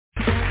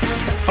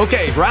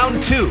Okay,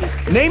 round two.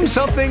 Name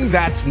something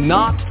that's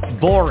not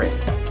boring.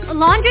 A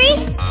laundry?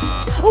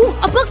 Ooh,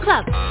 a book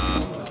club.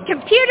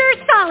 Computer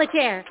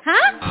solitaire,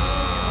 huh?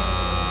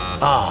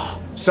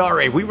 Ah,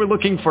 sorry, we were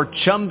looking for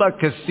Chumba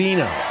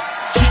Casino.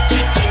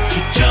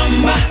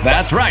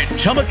 That's right,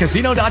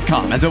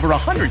 ChumbaCasino.com has over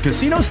 100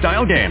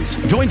 casino-style games.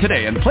 Join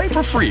today and play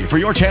for free for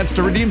your chance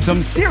to redeem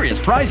some serious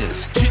prizes.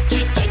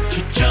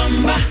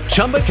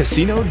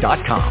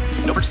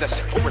 ChumbaCasino.com. No purchase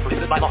necessary. Void where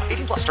prohibited by law.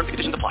 18+ terms and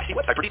conditions apply. See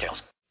website for details.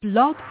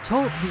 Blog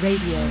Talk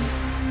Radio.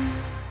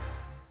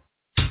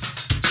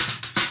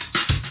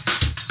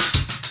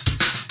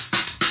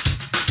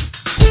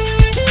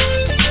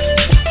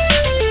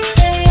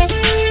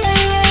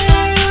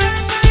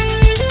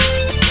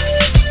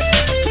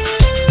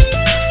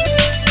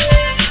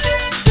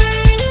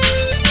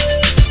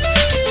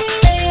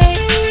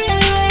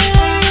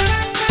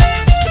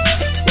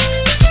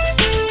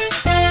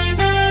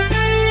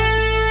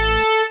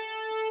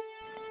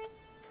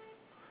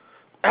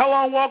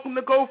 Hello and welcome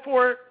to Go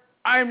For It.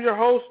 I am your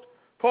host,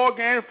 Paul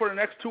Gannon. For the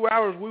next 2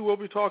 hours, we will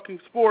be talking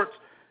sports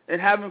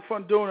and having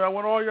fun doing it. I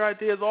want all your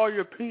ideas, all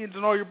your opinions,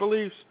 and all your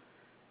beliefs.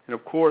 And,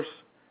 of course,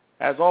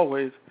 as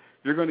always,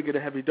 you're going to get a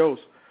heavy dose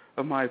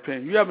of my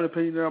opinion. You have an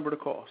opinion, the number to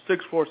call,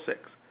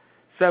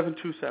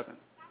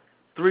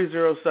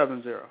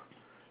 646-727-3070.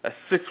 That's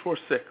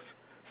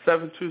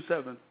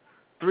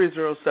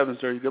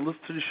 646-727-3070. You can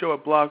listen to the show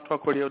at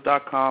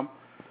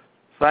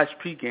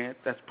blogtalkradio.com/pgant.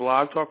 That's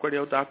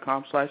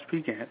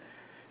blogtalkradio.com/pgant.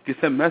 You can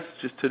send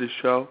messages to the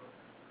show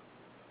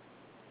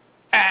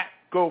at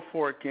Go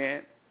For It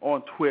Gant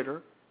on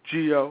Twitter,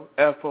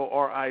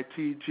 GOFORITGANT.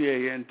 You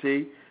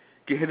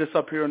can hit us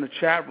up here in the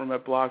chat room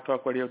at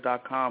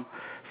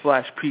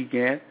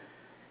blogtalkradio.com/pgant.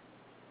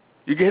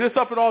 You can hit us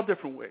up in all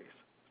different ways.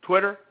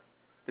 Twitter,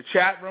 the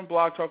chat room,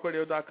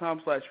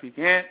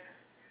 blogtalkradio.com/pgant.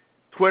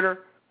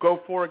 Twitter, Go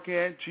For It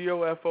Gant,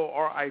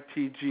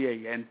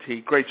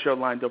 GOFORITGANT. Great show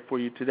lined up for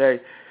you today.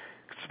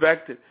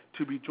 Expected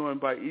to be joined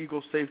by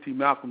Eagles safety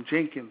Malcolm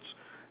Jenkins.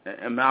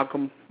 And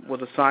Malcolm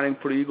was a signing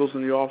for the Eagles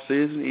in the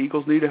offseason. The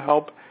Eagles needed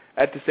help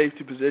at the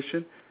safety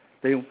position.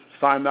 They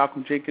signed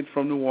Malcolm Jenkins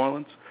from New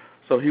Orleans,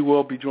 so he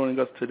will be joining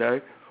us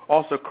today.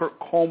 Also, Kurt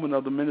Coleman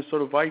of the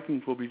Minnesota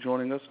Vikings will be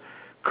joining us.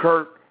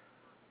 Kurt,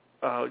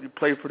 you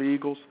played for the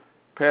Eagles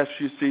past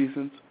few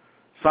seasons,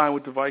 signed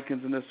with the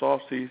Vikings in this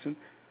offseason,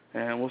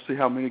 and we'll see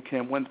how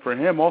minicamp went for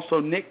him.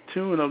 Also, Nick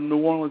Toon of New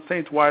Orleans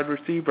Saints, wide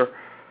receiver.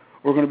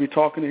 We're going to be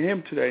talking to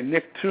him today.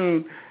 Nick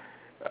Toon,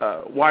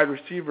 wide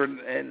receiver,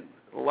 and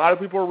a lot of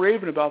people are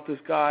raving about this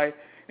guy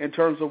in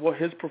terms of what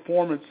his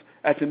performance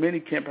at the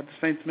minicamp, at the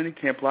Saints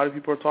minicamp. A lot of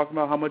people are talking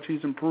about how much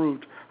he's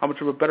improved, how much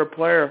of a better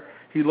player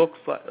he looks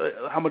like,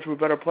 how much of a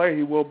better player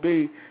he will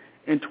be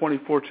in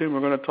 2014.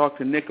 We're going to talk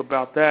to Nick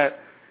about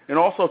that. And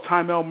also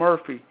Tymel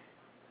Murphy,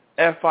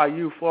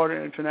 FIU,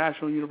 Florida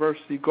International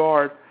University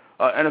guard,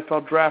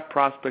 NFL draft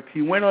prospect.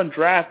 He went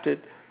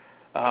undrafted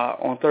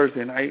on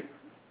Thursday night,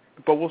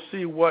 but we'll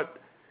see what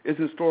is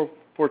in store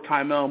for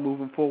Tymel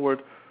moving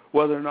forward,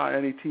 whether or not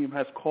any team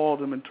has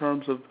called him in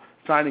terms of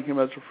signing him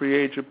as a free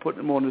agent, putting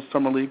him on the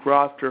Summer League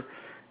roster,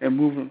 and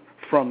moving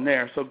from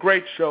there. So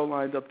great show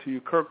lined up to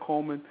you. Kurt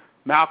Coleman,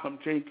 Malcolm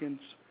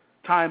Jenkins,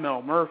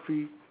 Tymel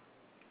Murphy,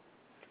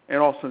 and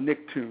also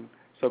Nick Toon.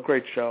 So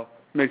great show.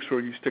 Make sure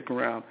you stick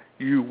around.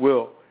 You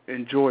will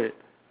enjoy it.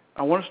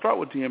 I want to start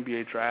with the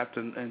NBA draft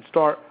and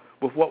start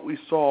with what we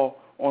saw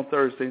on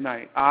Thursday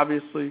night.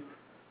 Obviously,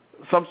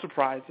 some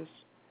surprises.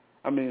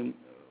 I mean,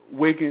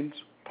 Wiggins,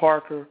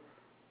 Parker,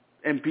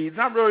 Embiid,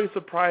 not really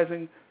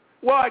surprising.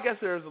 Well, I guess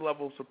there is a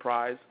level of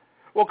surprise.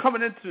 Well,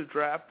 coming into the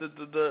draft,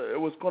 it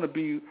was going to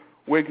be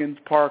Wiggins,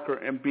 Parker,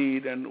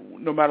 Embiid,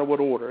 and no matter what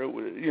order.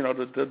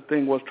 The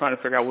thing was trying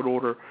to figure out what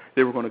order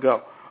they were going to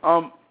go.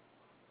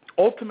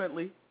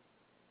 Ultimately,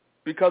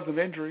 because of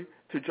injury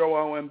to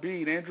Joel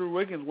Embiid, Andrew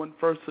Wiggins went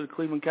first to the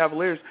Cleveland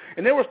Cavaliers,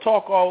 and there was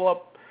talk all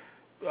up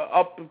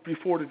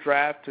before the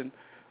draft and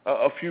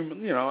a few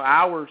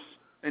hours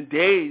and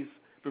days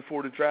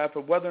before the draft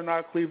of whether or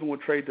not Cleveland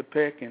would trade the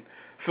pick, and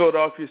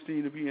Philadelphia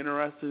seemed to be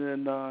interested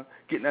in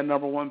getting that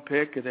number one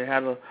pick, and they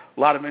had a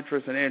lot of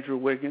interest in Andrew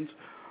Wiggins.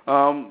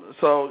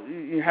 So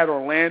you had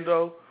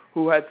Orlando,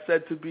 who had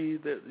said to be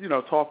that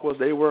talk was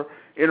they were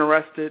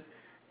interested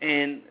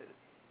in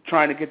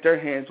trying to get their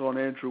hands on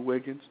Andrew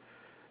Wiggins,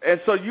 and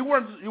so you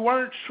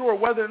weren't sure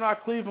whether or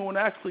not Cleveland would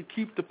actually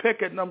keep the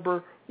pick at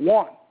number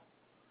one.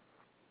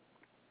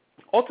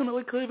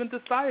 Ultimately, Cleveland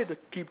decided to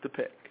keep the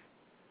pick.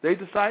 They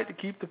decided to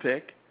keep the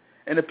pick,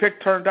 and the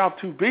pick turned out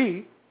to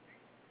be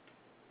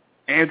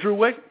Andrew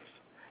Wiggins.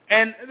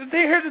 And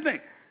here's the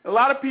thing. A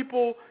lot of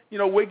people,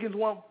 Wiggins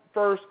went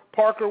first,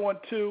 Parker went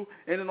two,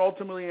 and then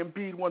ultimately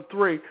Embiid went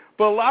three.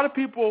 But a lot of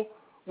people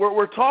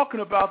were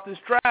talking about this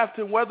draft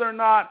and whether or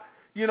not,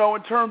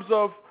 in terms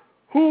of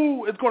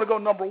who is going to go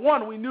number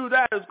one. We knew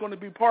that it was going to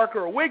be Parker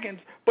or Wiggins.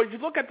 But you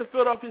look at the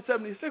Philadelphia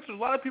 76ers, a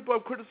lot of people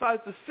have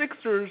criticized the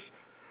Sixers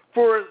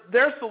for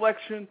their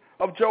selection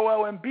of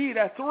Joel Embiid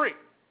at three.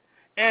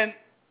 And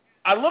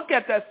I look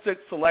at that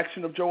sixth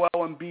selection of Joel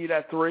Embiid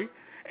at three,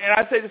 and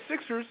I say the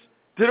Sixers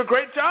did a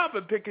great job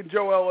in picking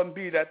Joel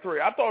Embiid at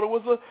 3. I thought it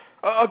was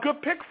a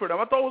good pick for them.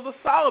 I thought it was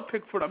a solid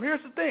pick for them.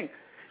 Here's the thing.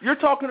 You're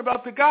talking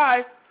about a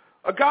guy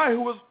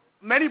who was,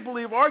 many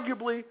believe,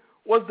 arguably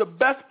was the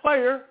best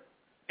player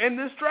in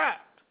this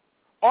draft.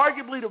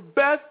 Arguably the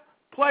best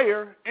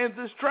player in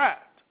this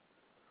draft.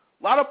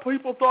 A lot of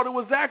people thought it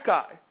was that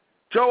guy,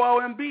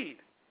 Joel Embiid.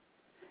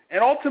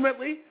 And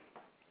ultimately,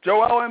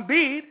 Joel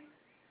Embiid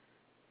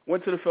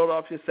went to the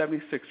Philadelphia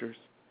 76ers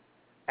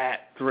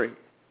at 3.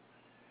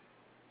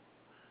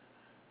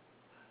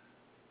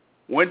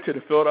 Went to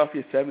the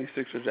Philadelphia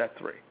 76ers at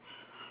 3.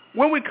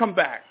 When we come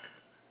back,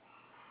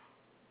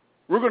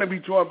 we're going to be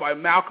joined by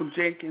Malcolm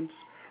Jenkins.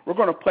 We're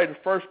going to play the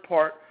first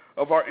part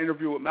of our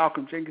interview with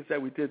Malcolm Jenkins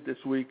that we did this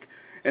week.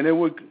 And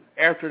then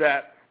after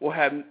that, we'll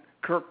have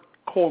Kirk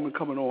Coleman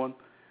coming on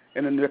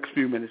in the next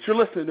few minutes. You're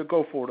listening to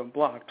Go For It on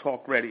Blog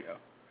Talk Radio.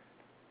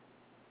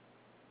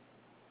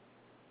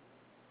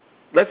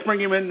 Let's bring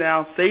him in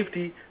now.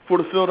 Safety for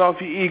the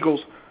Philadelphia Eagles,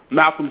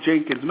 Malcolm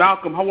Jenkins.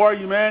 Malcolm, how are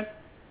you, man?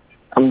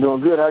 I'm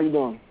doing good. How you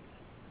doing?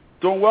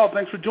 Doing well.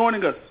 Thanks for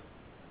joining us.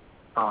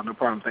 Oh, no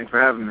problem. Thanks for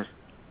having me.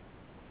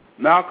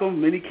 Malcolm,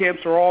 mini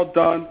camps are all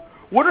done.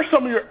 What are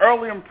some of your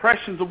early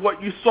impressions of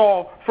what you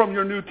saw from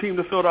your new team,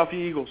 the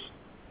Philadelphia Eagles?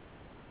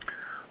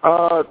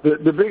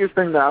 The biggest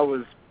thing that I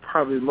was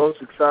probably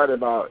most excited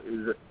about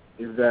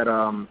is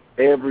that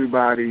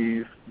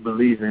everybody's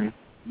believing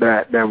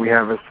that we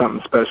have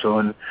something special,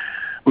 and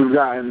we've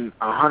gotten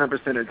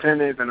 100%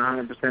 attendance and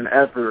 100%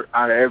 effort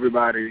out of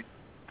everybody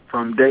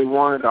from day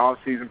one of the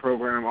off-season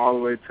program all the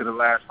way to the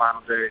last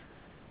final day.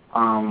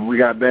 We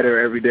got better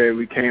every day.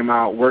 We came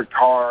out, worked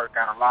hard,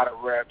 got a lot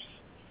of reps,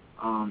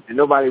 and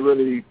nobody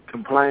really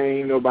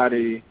complained.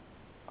 Nobody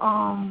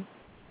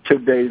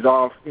took days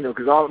off,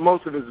 because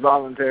most of it's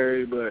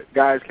voluntary, but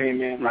guys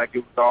came in like it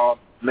was all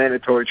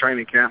mandatory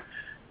training camp,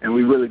 and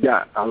we really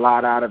got a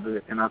lot out of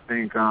it. And I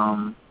think,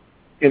 that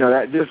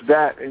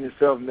in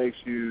itself makes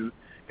you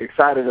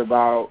excited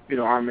about,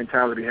 our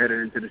mentality headed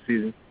into the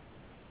season.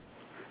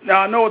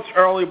 Now, I know it's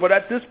early, but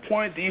at this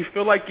point, do you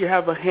feel like you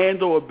have a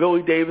handle of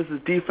Billy Davis's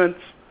defense?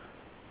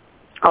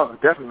 Oh,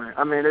 definitely.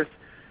 I mean,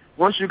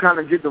 once you kind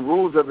of get the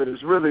rules of it,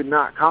 it's really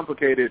not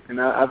complicated.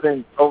 And I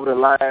think over the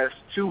last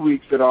 2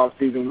 weeks of the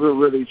offseason, we're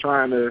really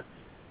trying to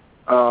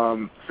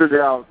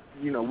figure out,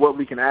 what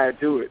we can add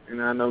to it.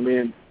 And I know me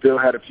and Bill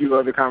had a few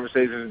other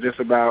conversations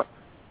just about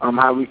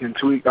how we can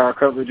tweak our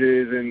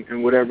coverages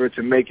and whatever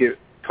to make it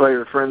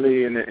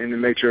player-friendly and to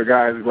make sure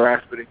guys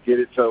grasp it and get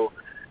it. So,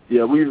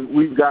 yeah,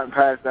 we've gotten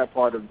past that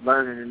part of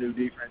learning a new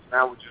defense.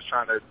 Now we're just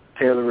trying to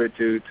tailor it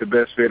to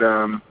best fit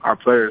our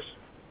players.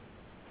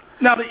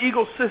 Now, the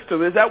Eagles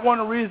system, is that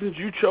one of the reasons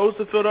you chose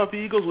the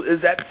Philadelphia Eagles?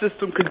 Is that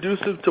system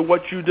conducive to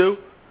what you do?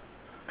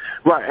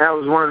 Right. That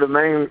was one of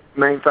the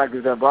main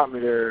factors that brought me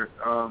there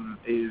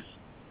is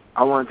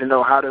I wanted to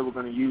know how they were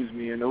going to use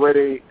me. And the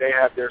way they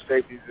have their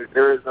safeties,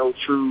 there is no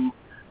true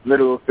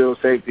middle-of-field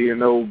safety and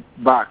no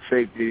box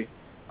safety.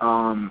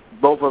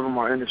 Both of them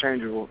are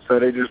interchangeable, so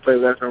they just play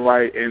left and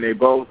right, and they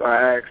both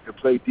are asked to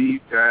play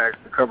deep, they're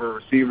asked to cover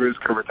receivers,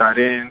 cover tight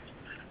ends,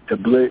 to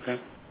blitz.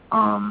 Okay.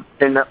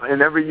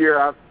 And every year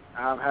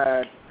I've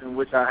had in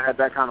which I had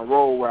that kind of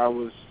role where I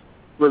was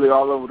really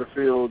all over the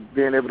field,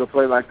 being able to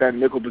play like that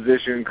nickel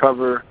position,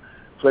 cover,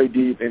 play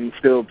deep, and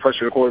still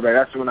pressure the quarterback.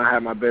 That's when I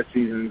had my best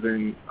seasons,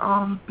 and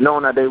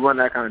knowing that they run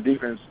that kind of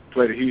defense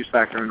played a huge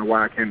factor in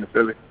why I came to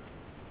Philly.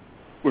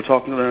 We're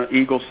talking to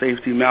Eagles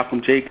safety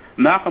Malcolm Jenkins.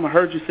 Malcolm, I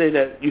heard you say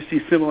that you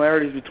see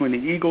similarities between the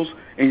Eagles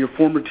and your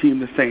former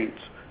team, the Saints.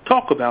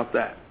 Talk about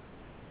that.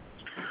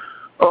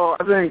 Oh,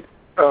 I think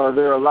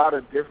there are a lot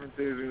of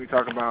differences when you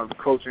talk about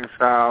coaching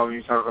style, when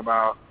you talk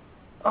about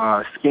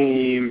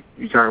scheme,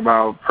 you talk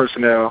about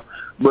personnel.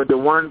 But the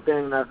one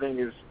thing I think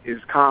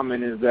is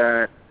common is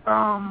that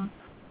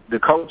the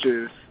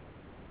coaches,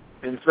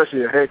 and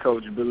especially the head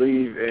coach,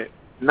 believe it,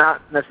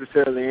 not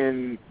necessarily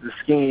in the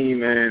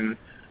scheme and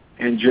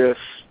just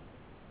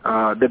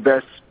the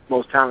best,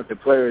 most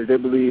talented players. They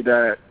believe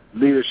that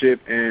leadership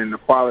and the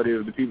quality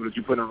of the people that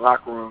you put in the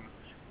locker room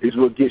is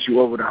what gets you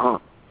over the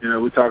hump.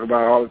 We talk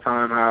about all the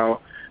time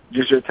how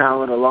just your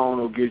talent alone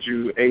will get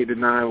you 8 to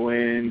 9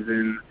 wins,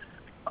 and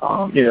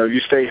if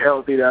you stay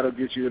healthy, that'll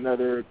get you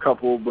another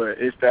couple. But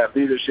it's that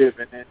leadership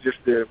and then just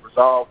the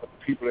resolve of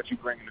the people that you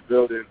bring in the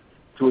building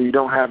to where you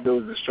don't have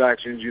those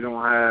distractions, you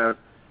don't have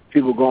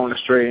people going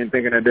astray and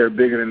thinking that they're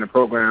bigger than the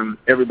program.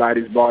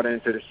 Everybody's bought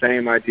into the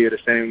same idea, the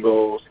same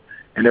goals,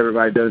 and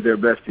everybody does their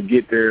best to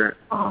get there.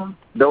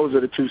 Those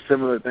are the two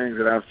similar things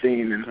that I've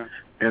seen,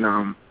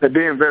 and they're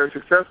being very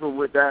successful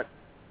with that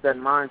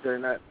mindset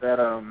and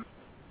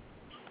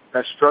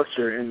that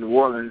structure in New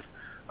Orleans.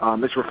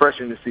 It's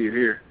refreshing to see it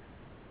here.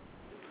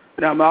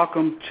 Now,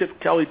 Malcolm,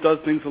 Chip Kelly does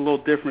things a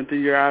little different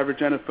than your average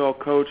NFL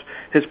coach.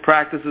 His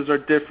practices are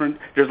different.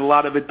 There's a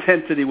lot of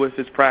intensity with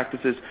his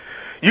practices.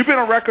 You've been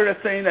on record as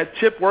saying that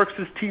Chip works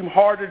his team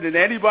harder than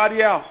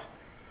anybody else.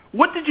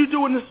 What did you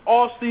do in this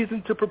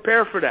off-season to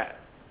prepare for that?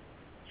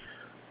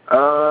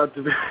 To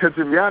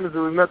be honest,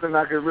 there was nothing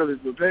I could really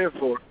prepare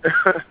for.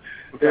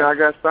 I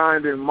got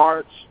signed in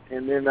March,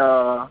 and then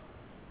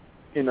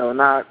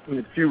not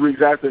a few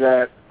weeks after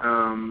that,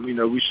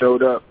 we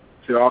showed up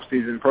to the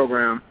off-season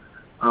program,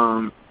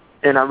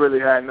 and I really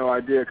had no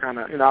idea.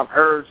 I've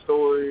heard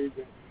stories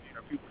and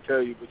people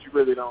tell you, but you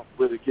really don't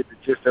really get the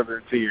gist of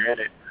it until you're in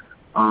it.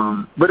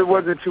 But it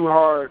wasn't too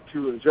hard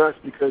to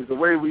adjust because the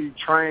way we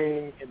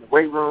train in the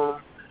weight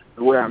room,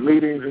 the way our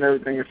meetings and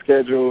everything is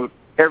scheduled,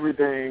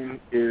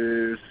 everything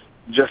is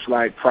just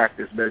like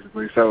practice,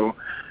 basically. So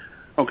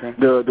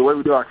the way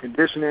we do our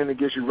conditioning, it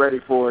gets you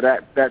ready for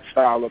that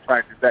style of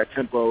practice, that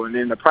tempo, and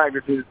then the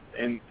practices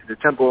and the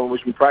tempo in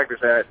which we practice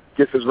at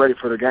gets us ready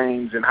for the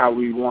games and how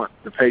we want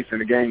the pace in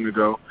the game to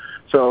go.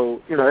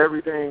 So,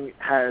 everything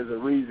has a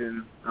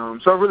reason.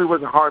 So it really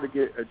wasn't hard to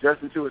get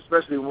adjusted to,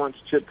 especially once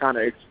Chip kind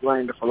of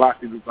explained the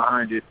philosophy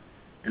behind it.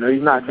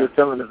 He's not just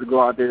telling us to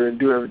go out there and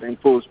do everything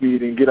full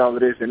speed and get all of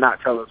this and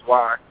not tell us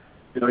why.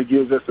 He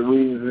gives us the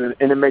reasons,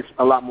 and it makes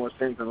a lot more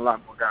sense and a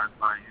lot more guys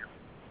buy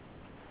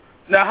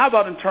in. Now, how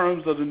about in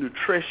terms of the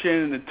nutrition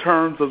and in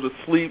terms of the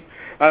sleep?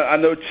 I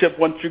know Chip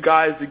wants you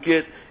guys to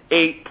get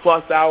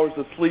 8+ hours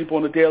of sleep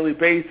on a daily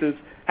basis.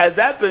 Has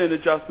that been an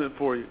adjustment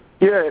for you?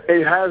 Yeah,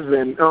 it has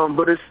been,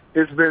 but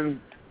it's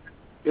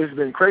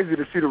been crazy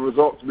to see the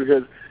results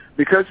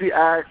because he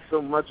asks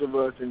so much of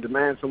us and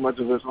demands so much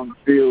of us on the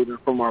field and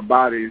from our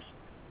bodies.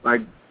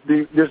 Like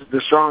this is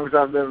the strongest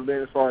I've ever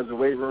been as far as the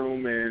weight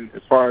room and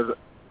as far as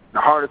the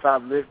hardest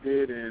I've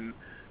lifted and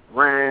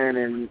ran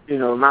and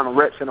amount of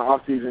reps in the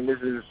off season.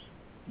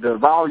 The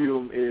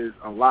volume is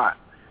a lot,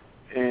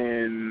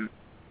 and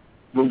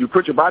when you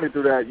put your body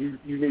through that, you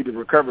need to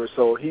recover.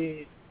 So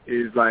he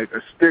is like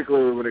a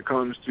stickler when it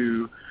comes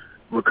to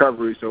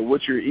recovery. So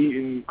what you're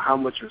eating, how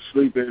much you're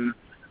sleeping,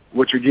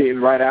 what you're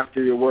getting right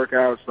after your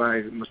workouts,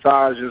 like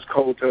massages,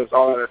 cold tubs,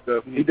 all of that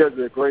stuff. He does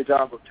a great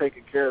job of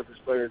taking care of his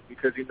players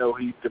because he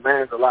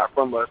demands a lot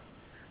from us.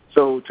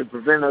 So to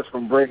prevent us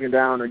from breaking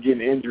down or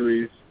getting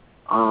injuries,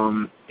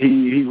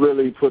 he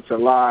really puts a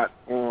lot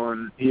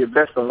on. He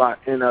invests a lot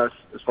in us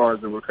as far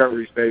as the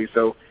recovery stage.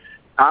 So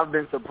I've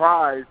been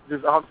surprised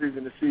this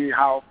offseason to see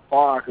how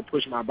far I could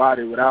push my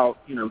body without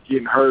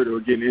getting hurt or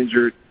getting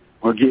injured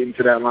or getting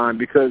to that line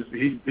because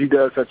he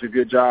does such a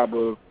good job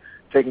of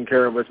taking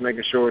care of us,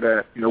 making sure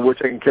that we're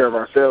taking care of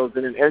ourselves,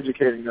 and then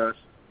educating us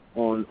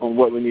on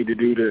what we need to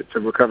do to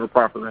recover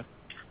properly.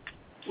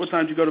 What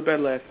time did you go to bed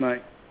last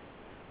night?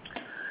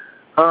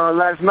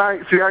 Last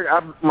night, see,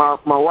 my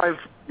wife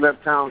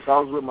left town, so I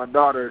was with my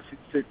daughter. She's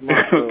 6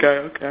 months. So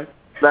Okay.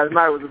 Last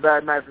night was a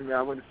bad night for me.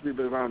 I went to sleep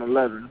at around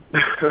 11.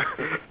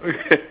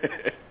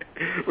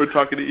 We're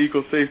talking to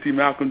Eagles safety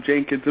Malcolm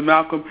Jenkins. And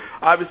Malcolm,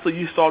 obviously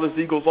you saw this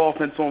Eagles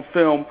offense on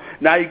film.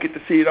 Now you get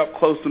to see it up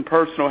close and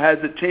personal. Has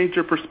it changed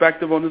your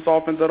perspective on this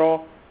offense at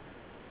all?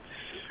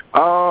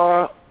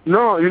 No.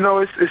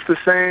 It's the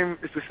same.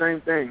 It's the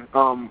same thing.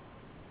 And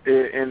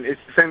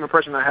it's the same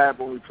impression I had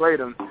when we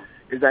played them.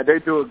 Is that they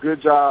do a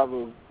good job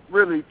of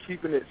really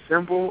keeping it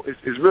simple.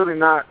 It's really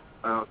not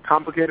a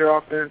complicated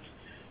offense.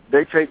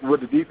 They take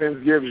what the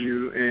defense gives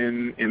you,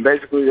 and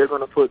basically they're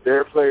going to put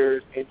their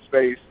players in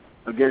space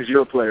against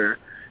your player,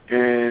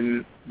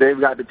 and they've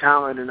got the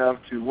talent enough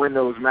to win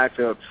those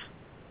matchups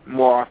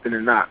more often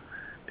than not.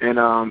 And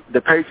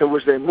the pace at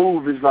which they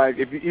move is like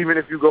even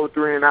if you go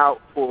 3 and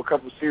out for a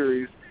couple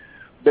series,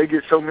 they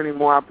get so many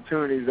more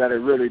opportunities that it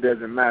really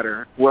doesn't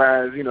matter.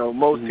 Whereas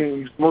most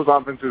teams, most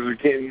offenses are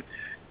getting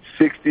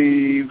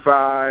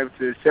 65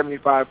 to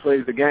 75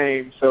 plays a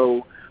game,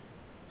 so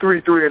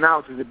 3 and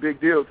outs is a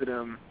big deal to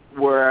them.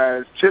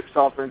 Whereas Chip's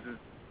offense is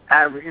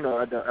average,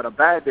 at a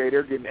bad day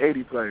they're getting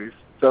 80 plays.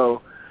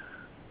 So,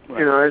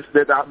 right.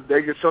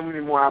 They get so many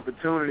more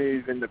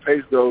opportunities, and the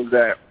pace goes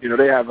that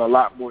they have a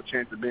lot more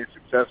chance of being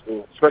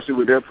successful, especially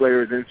with their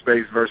players in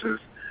space versus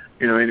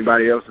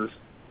anybody else's.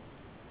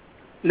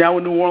 Now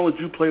in New Orleans,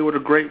 you play with a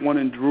great one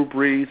in Drew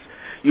Brees.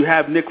 You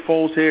have Nick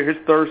Foles here, his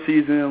 3rd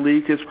season in the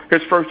league, his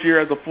first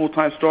year as a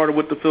full-time starter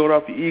with the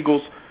Philadelphia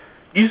Eagles.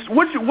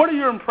 What are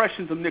your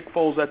impressions of Nick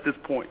Foles at this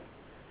point?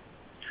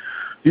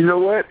 You know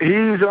what?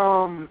 He's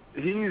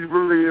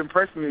really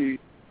impressed me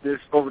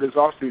over this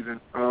offseason.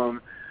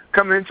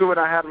 Coming into it,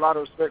 I had a lot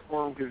of respect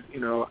for him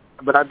because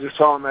but I just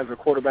saw him as a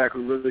quarterback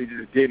who really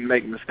just didn't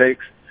make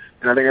mistakes.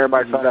 And I think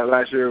everybody saw that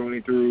last year when he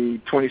threw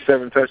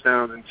 27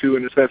 touchdowns and 2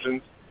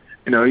 interceptions.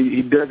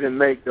 He doesn't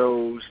make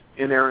those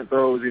inerrant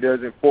throws. He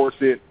doesn't force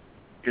it.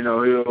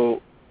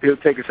 He'll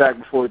take a sack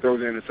before he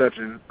throws an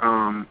interception,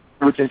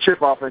 which in Chip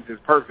offense is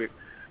perfect.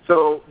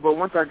 So, but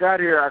once I got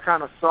here, I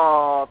kind of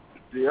saw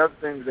the other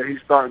things that he's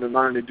starting to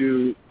learn to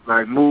do,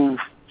 like move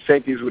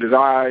safeties with his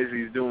eyes.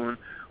 He's doing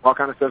all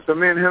kind of stuff. So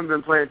me and him have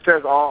been playing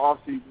chess all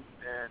offseason,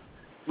 and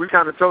we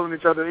kind of told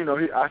each other,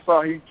 I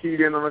saw he keyed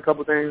in on a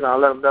couple things, and I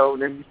let him know,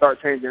 and then we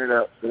started changing it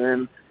up. So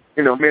then,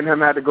 me and him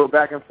had to go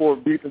back and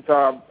forth deep into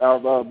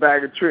our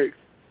bag of tricks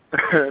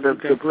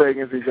to play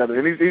against each other.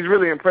 And he's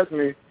really impressed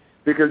me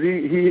because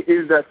he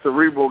is that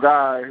cerebral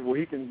guy where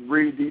he can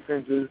read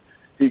defenses,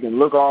 he can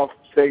look off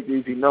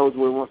safeties, he knows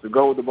where he wants to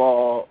go with the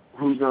ball,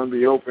 who's going to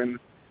be open,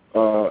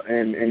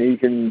 and he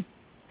can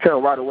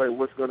tell right away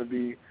what's going to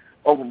be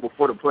open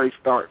before the play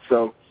starts.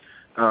 So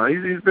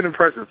he's been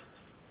impressive.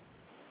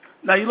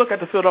 Now, you look at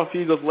the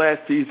Philadelphia Eagles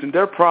last season,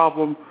 their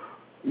problem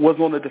was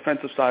on the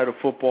defensive side of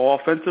football.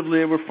 Offensively,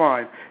 they were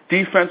fine.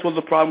 Defense was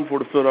a problem for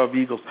the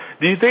Philadelphia Eagles.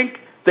 Do you think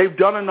they've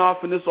done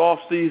enough in this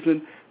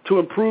offseason to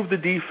improve the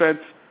defense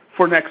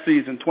for next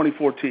season,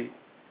 2014?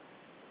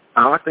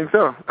 I think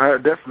so.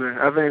 Definitely.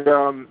 I think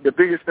the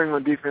biggest thing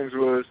on defense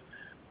was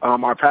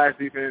our pass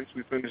defense.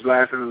 We finished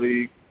last in the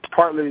league,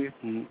 partly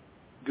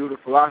due to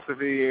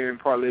philosophy and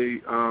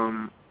partly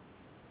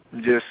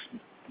just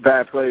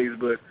bad plays.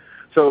 But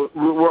so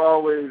we're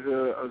always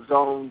a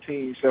zone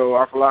team, so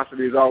our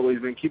philosophy has always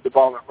been keep the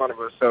ball in front of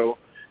us. So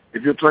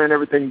if you're playing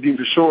everything deep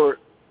to short,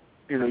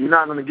 you know, you're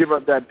not going to give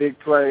up that big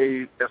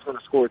play that's going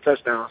to score a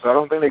touchdown. So I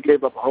don't think they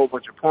gave up a whole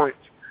bunch of points,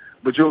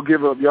 but you'll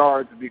give up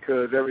yards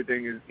because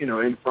everything is, you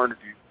know, in front of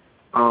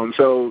you.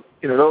 So,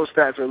 you know, those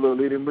stats are a little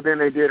leading, but then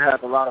they did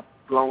have a lot of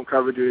blown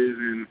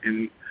coverages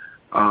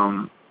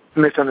and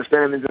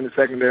misunderstandings in the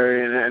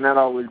secondary, and that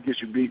always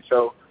gets you beat.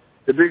 So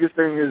the biggest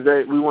thing is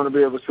that we want to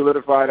be able to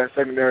solidify that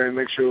secondary and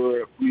make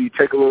sure we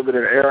take a little bit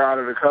of air out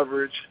of the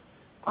coverage,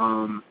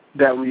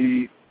 that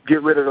we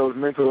get rid of those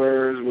mental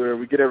errors where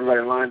we get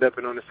everybody lined up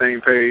and on the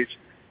same page,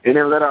 and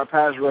then let our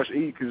pass rush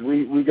eat, because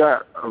we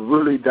got a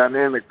really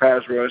dynamic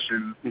pass rush,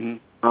 and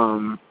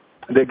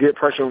they get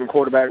pressure on the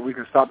quarterback. We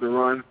can stop the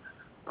run.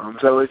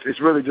 So it's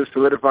really just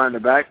solidifying the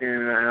back end,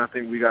 and I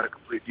think we got a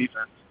complete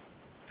defense.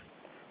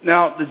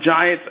 Now, the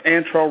Giants'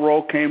 Antrell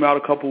Roll came out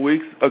a couple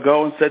weeks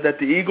ago and said that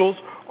the Eagles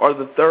are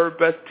the third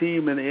best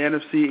team in the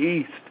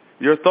NFC East.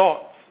 Your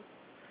thoughts?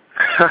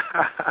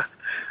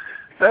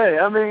 Hey,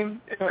 I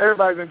mean,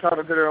 everybody's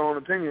entitled to their own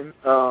opinion.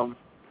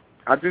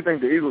 I do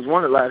think the Eagles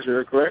won it last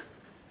year, correct?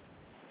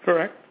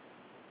 Correct.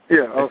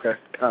 Yeah, okay.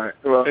 All right.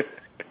 Well,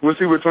 we'll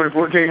see what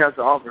 2014 has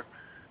to offer.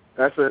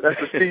 That's a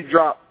steep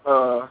drop,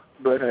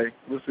 but hey,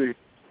 we'll see.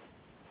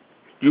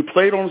 You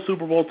played on a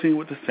Super Bowl team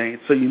with the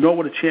Saints, so you know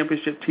what a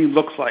championship team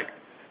looks like.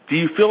 Do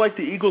you feel like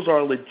the Eagles are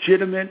a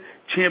legitimate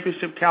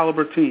championship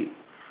caliber team?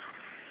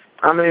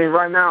 I mean,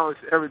 right now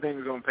everything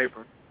is on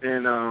paper,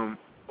 and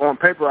on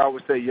paper I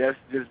would say yes,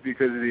 just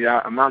because of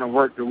the amount of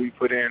work that we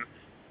put in,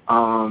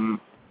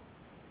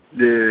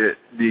 the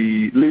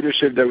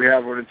leadership that we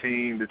have on the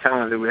team, the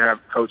talent that we have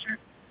coaching.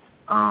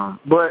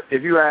 But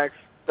if you ask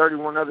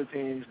 31 other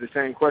teams the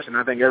same question,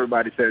 I think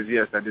everybody says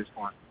yes at this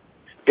point.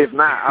 If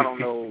not, I don't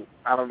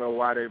know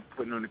why they're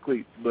putting on the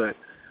cleats. But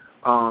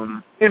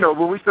you know,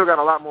 but we still got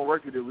a lot more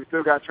work to do. We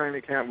still got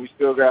training camp. We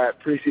still got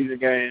preseason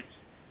games,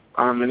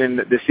 and then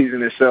the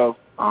season itself.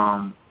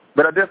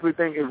 But I definitely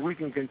think if we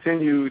can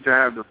continue to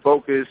have the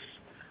focus,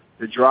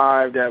 the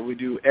drive that we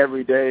do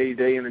every day,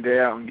 day in and day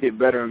out, and get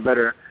better and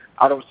better,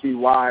 I don't see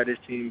why this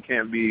team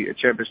can't be a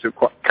championship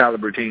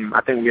caliber team.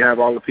 I think we have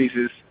all the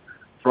pieces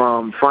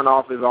from front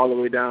office all the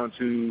way down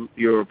to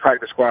your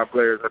practice squad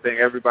players. I think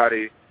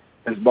everybody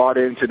has bought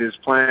into this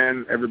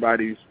plan.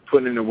 Everybody's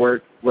putting in the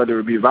work, whether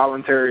it be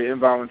voluntary,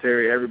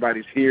 involuntary.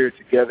 Everybody's here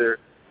together,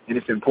 and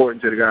it's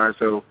important to the guys.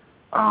 So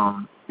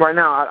right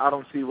now, I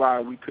don't see why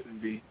we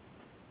couldn't be.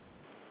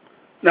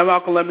 Now,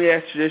 Malcolm, let me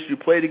ask you this. You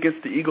played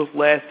against the Eagles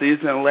last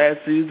season, and last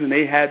season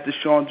they had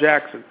Deshaun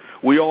Jackson.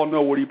 We all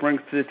know what he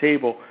brings to the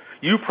table.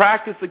 You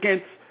practiced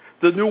against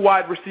the new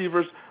wide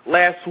receivers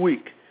last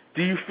week.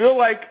 Do you feel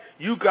like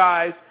you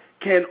guys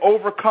can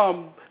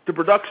overcome the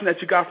production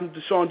that you got from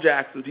Deshaun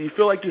Jackson? Do you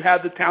feel like you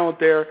have the talent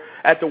there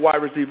at the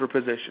wide receiver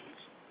positions?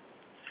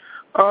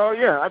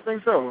 Yeah, I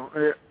think so.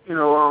 You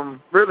know,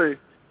 really,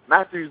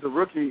 Matthews, the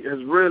rookie, has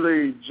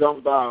really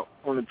jumped out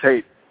on the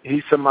tape.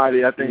 He's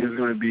somebody I think is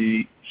going to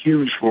be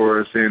huge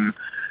for us, and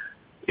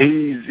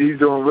he's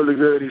doing really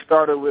good. He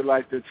started with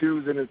like the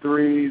 2s and the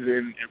 3s,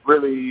 and it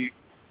really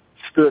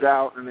stood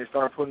out, and they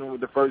started putting him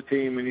with the first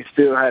team, and he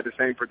still had the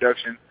same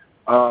production.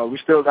 We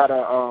still got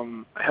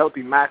a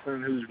healthy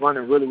Macklin who's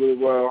running really, really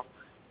well,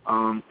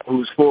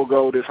 who's full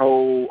go this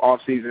whole off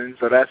season.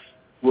 So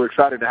we're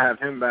excited to have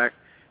him back.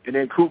 And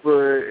then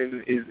Cooper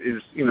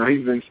is you know,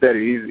 he's been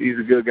steady. He's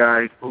a good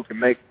guy who can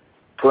make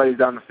plays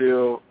down the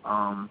field.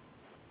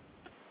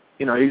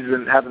 You know, he's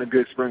been having a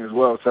good spring as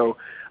well. So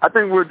I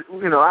think we're,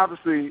 you know,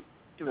 obviously,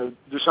 you know,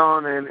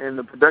 Deshaun and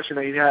the production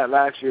that he had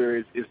last year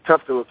is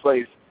tough to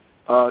replace.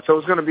 So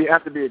it's going to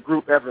have to be a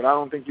group effort. I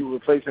don't think you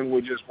replace him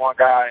with just one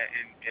guy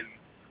and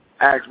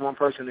ask one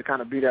person to kind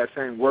of be that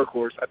same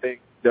workhorse. I think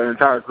the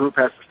entire group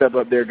has to step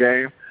up their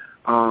game.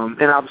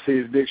 And obviously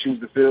it's big shoes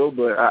to fill,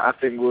 but I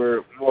think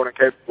we're more than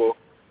capable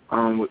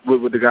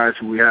with the guys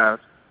who we have.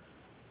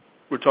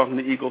 We're talking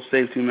to Eagles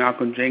safety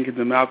Malcolm Jenkins.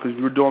 And Malcolm,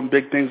 you're doing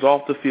big things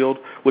off the field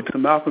with the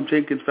Malcolm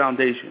Jenkins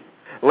Foundation.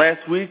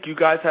 Last week, you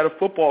guys had a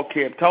football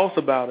camp. Tell us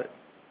about it.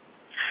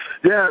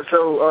 Yeah,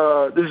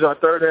 so this is our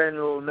third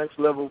annual Next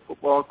Level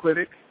Football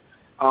Clinic.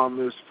 It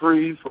was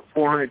free for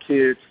 400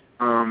 kids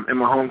in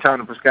my hometown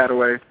of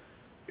Piscataway.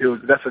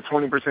 That's a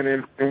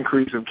 20%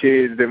 increase of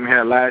kids than we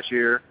had last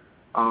year.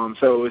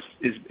 So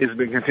it's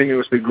been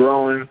continuously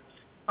growing.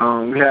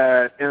 We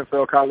had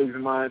NFL colleagues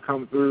of mine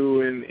come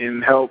through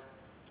and help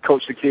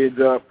coach the kids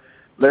up.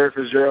 Larry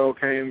Fitzgerald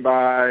came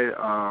by.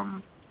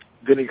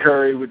 Vinny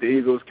Curry with the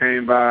Eagles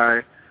came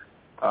by.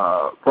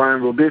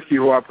 Brian Robisky,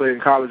 who I played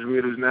in college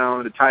with, who's now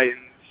in the Titans.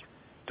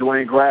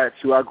 Dwayne Gratz,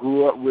 who I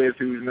grew up with,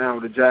 who's now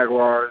with the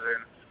Jaguars,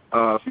 and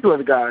a few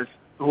other guys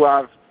who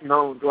I've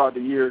known throughout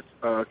the years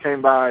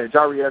came by.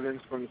 Jari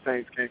Evans from the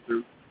Saints came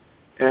through.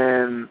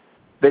 And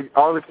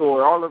all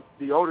of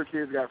the older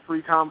kids got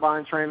free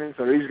combine training,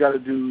 so they just got to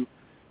do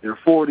their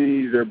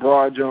 40s, their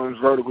broad jumps,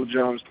 vertical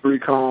jumps,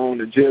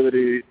 3-cone,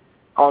 agility,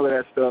 all of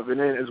that stuff, and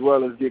then as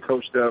well as get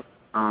coached up.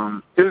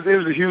 It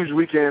was a huge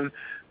weekend.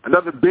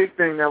 Another big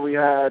thing that we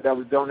had that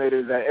was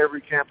donated is that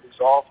every campus,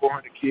 all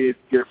 400 kids,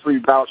 get a free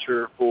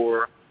voucher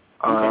for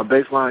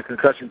baseline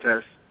concussion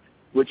tests,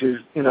 which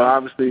is,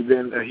 obviously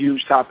been a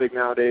huge topic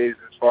nowadays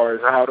as far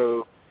as how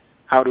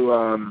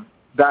to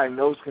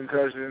diagnose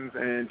concussions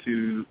and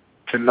to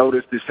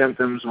notice the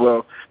symptoms.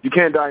 Well, you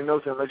can't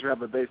diagnose it unless you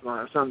have a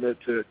baseline or something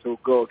to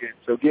go against.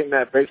 So getting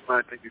that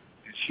baseline thing is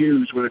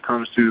huge when it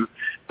comes to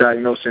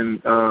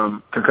diagnosing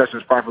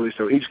concussions properly.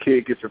 So each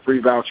kid gets a free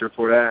voucher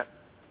for that.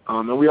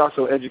 And we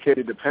also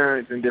educated the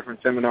parents in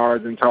different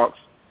seminars and talks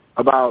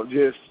about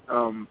just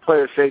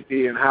player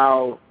safety and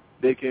how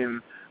they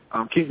can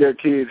keep their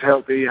kids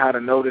healthy, how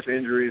to notice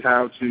injuries,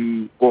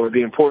 or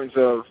the importance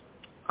of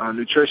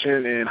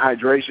nutrition and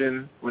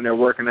hydration when they're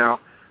working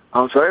out.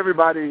 So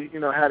everybody,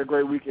 had a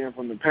great weekend,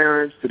 from the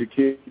parents to the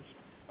kids,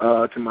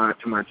 to my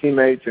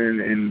teammates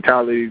and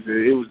colleagues.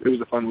 It was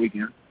a fun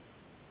weekend.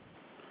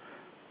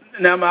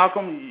 Now,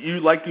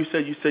 Malcolm, like you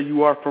said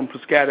you are from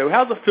Piscataway.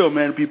 How's it feel,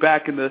 man, to be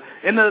back in the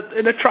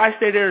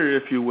tri-state area,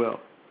 if you will?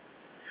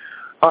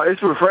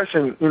 It's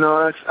refreshing.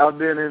 I've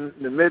been in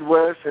the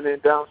Midwest and then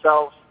down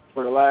south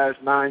for the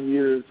last 9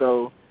 years.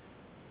 So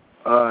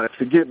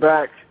to get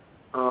back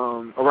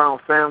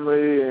around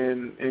family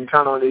and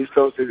kind of on the East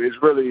Coast,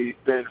 it's really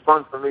been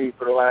fun for me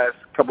for the last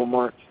couple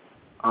months.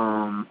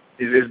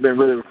 It's been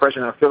really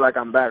refreshing. I feel like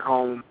I'm back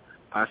home.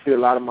 I see a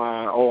lot of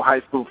my old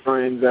high school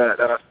friends that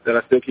I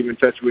still keep in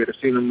touch with. I've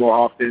seen them more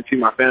often, see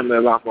my family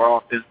a lot more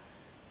often.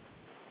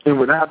 And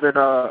with having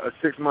a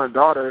 6-month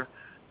daughter,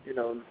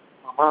 my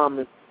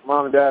mom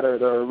and dad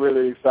are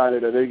really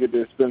excited that they get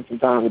to spend some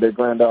time with their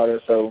granddaughter.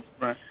 So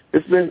right.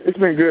 It's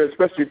been good,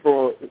 especially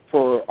for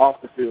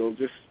off the field,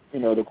 just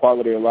the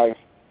quality of life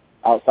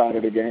outside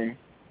of the game.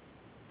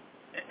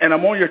 And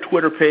I'm on your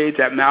Twitter page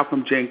at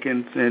Malcolm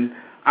Jenkins, and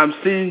I'm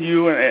seeing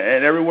you,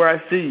 and everywhere I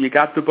see you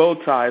got the bow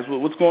ties.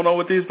 What's going on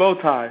with these bow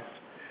ties?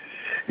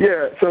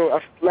 Yeah, so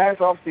last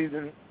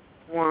offseason,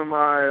 one of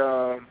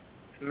my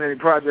many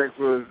projects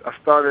was I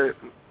started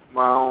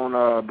my own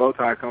bow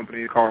tie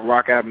company called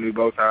Rock Avenue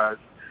Bow Ties.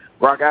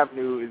 Rock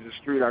Avenue is a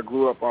street I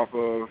grew up off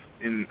of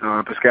in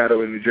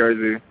Piscataway, New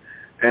Jersey.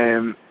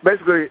 And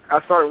basically,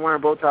 I started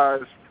wearing bow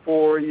ties 4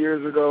 or 5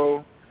 years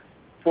ago,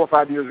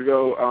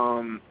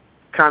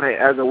 kind of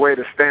as a way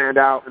to stand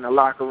out in the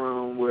locker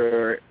room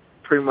where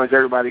pretty much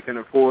everybody can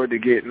afford to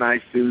get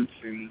nice suits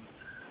and,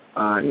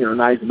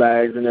 nice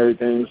bags and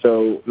everything.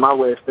 So my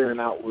way of standing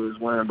out was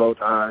wearing bow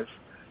ties.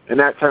 And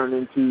that turned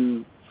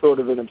into sort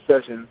of an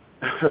obsession.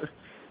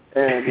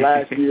 And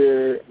last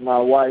year, my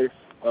wife,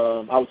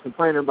 I was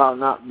complaining about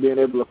not being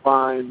able to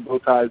find bow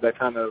ties that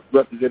kind of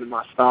represented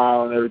my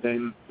style and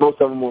everything.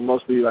 Most of them were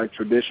mostly like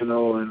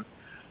traditional and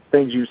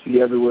things you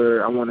see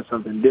everywhere. I wanted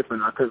something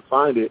different. I couldn't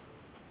find it.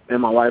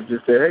 And my wife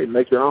just said, hey,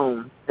 make your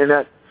own. And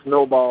that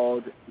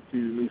snowballed to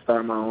me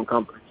starting my own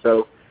company.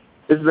 So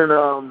it's been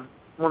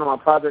one of my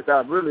projects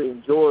I've really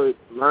enjoyed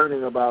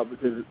learning about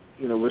because,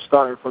 we're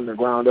starting from the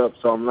ground up.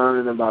 So I'm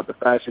learning about the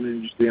fashion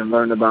industry and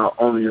learning about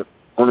owning your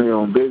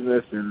own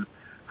business and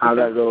how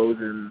that goes.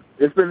 And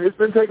it's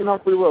been taking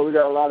off pretty well. We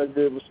got a lot of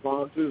good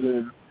responses.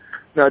 And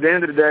at the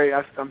end of the day,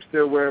 I'm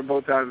still wearing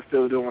bow ties and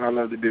still doing what I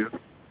love to do.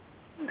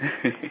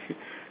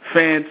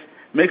 Fans,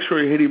 make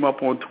sure you hit him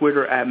up on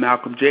Twitter at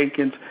Malcolm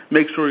Jenkins.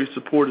 Make sure you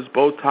support his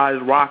bow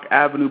ties,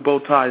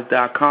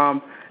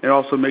 rockavenuebowties.com, and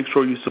also make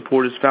sure you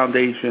support his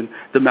foundation,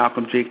 the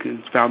Malcolm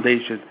Jenkins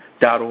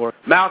Foundation.org.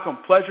 Malcolm,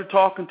 pleasure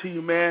talking to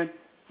you, man.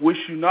 Wish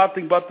you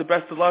nothing but the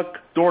best of luck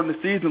during the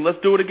season. Let's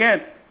do it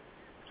again.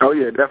 Oh,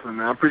 yeah, definitely,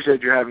 man. I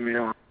appreciate you having me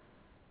on.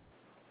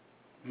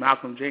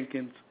 Malcolm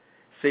Jenkins,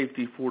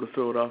 safety for the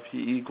Philadelphia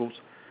Eagles.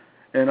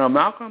 And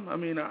Malcolm,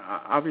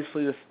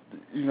 obviously,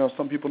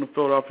 some people in the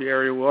Philadelphia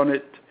area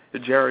wanted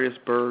Jarius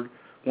Byrd,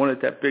 wanted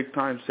that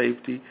big-time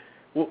safety.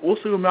 We'll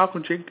see what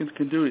Malcolm Jenkins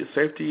can do.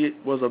 Safety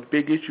was a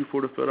big issue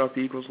for the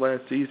Philadelphia Eagles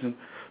last season.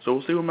 So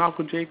we'll see what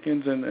Malcolm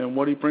Jenkins and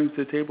what he brings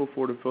to the table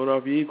for the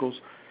Philadelphia Eagles.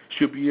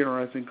 Should be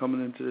interesting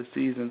coming into the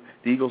season.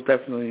 The Eagles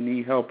definitely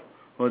need help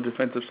on the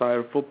defensive side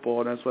of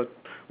football, and that's what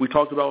we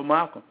talked about with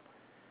Malcolm.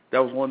 That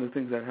was one of the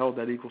things that held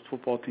that Eagles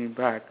football team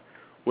back,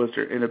 was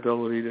their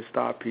inability to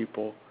stop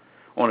people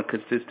on a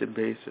consistent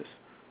basis.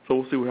 So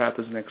we'll see what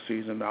happens next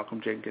season. Malcolm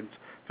Jenkins,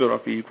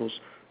 Philadelphia Eagles.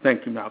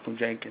 Thank you, Malcolm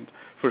Jenkins,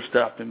 for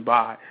stopping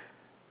by.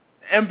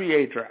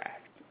 NBA draft.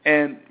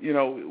 And,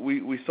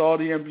 we saw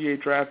the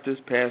NBA draft this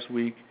past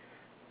week.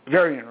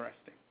 Very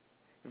interesting.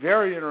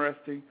 Very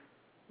interesting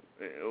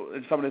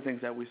in some of the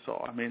things that we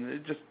saw.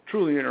 It's just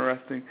truly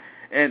interesting.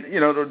 And,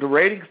 the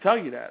ratings tell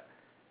you that.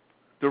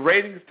 The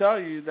ratings tell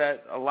you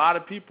that a lot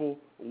of people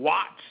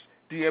watch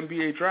the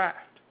NBA draft,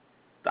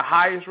 the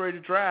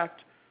highest-rated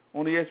draft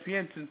on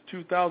ESPN since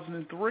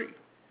 2003.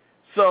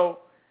 So,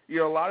 a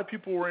lot of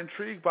people were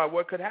intrigued by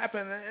what could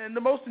happen, and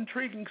the most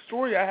intriguing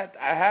story I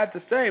had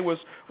to say was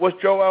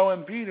Joel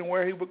Embiid and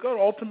where he would go.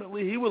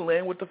 Ultimately, he would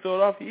land with the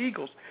Philadelphia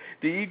Eagles.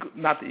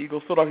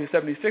 Philadelphia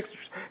 76ers.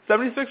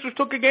 76ers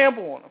took a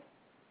gamble on him.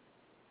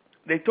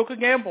 They took a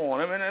gamble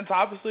on him, and it's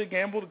obviously a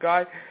gamble. The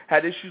guy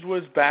had issues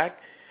with his back.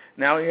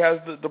 Now he has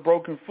the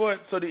broken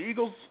foot. So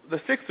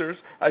the Sixers,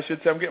 I should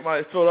say, I'm getting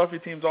my Philadelphia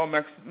teams all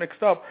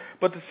mixed up,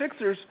 but the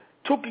Sixers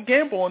took a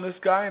gamble on this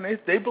guy, and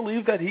they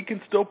believe that he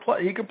can still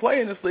play. He can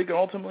play in this league, and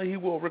ultimately he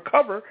will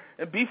recover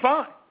and be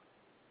fine.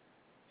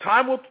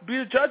 Time will be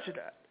a judge of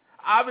that.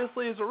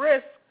 Obviously, it's a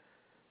risk,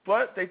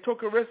 but they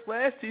took a risk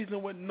last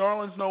season with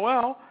Nerlens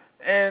Noel,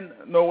 and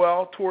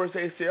Noel tore his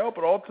ACL,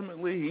 but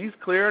ultimately he's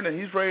cleared and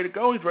he's ready to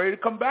go. He's ready to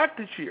come back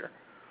this year.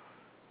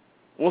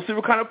 We'll see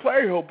what kind of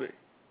player he'll be.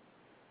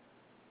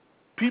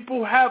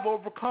 People have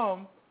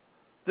overcome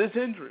this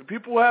injury.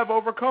 People have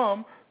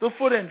overcome the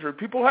foot injury.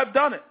 People have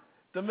done it.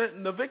 The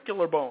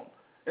navicular bone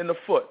in the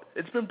foot.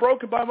 It's been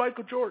broken by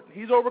Michael Jordan.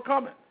 He's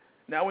overcome it.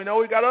 Now we know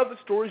we got other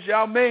stories.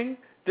 Yao Ming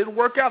didn't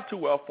work out too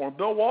well for him.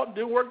 Bill Walton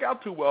didn't work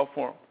out too well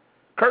for him.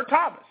 Kurt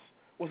Thomas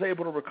was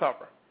able to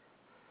recover.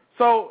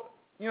 So,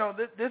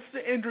 this is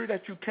an injury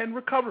that you can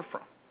recover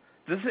from.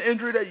 This is an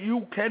injury that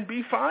you can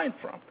be fine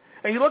from.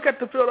 And you look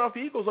at the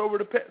Philadelphia Eagles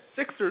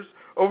Sixers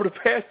over the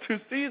past 2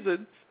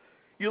 seasons.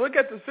 You look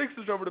at the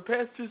Sixers over the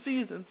past 2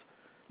 seasons,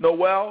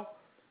 Noel,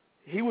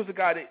 he was a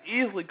guy that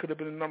easily could have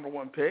been the number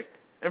 1 pick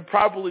and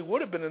probably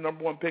would have been the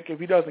number 1 pick if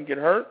he doesn't get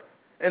hurt.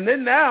 And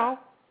then now,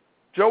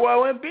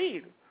 Joel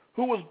Embiid,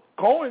 who was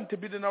going to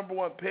be the number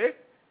 1 pick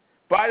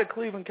by the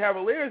Cleveland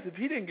Cavaliers if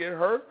he didn't get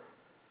hurt.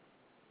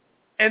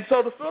 And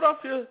so the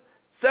Philadelphia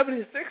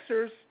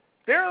 76ers,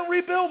 they're in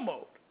rebuild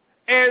mode.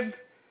 And,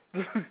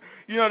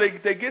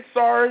 they get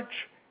Sarge,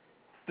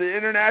 the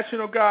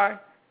international guy,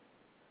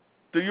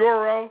 the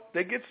Euro,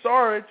 they get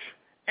Sarge,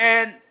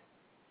 and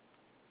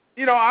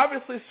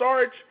obviously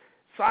Sarge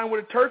signed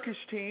with a Turkish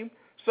team,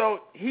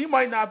 so he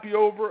might not be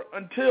over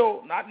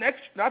until not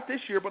this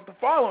year, but the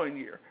following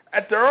year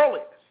at the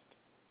earliest.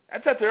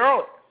 That's at the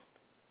earliest.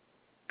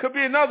 Could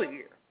be another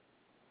year.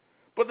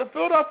 But the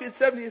Philadelphia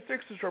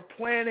 76ers are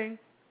planning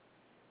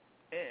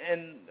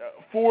and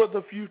for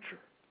the future.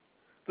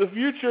 The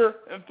future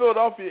in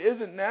Philadelphia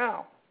isn't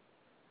now.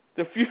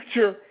 The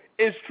future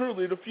is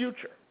truly the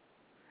future.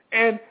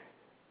 And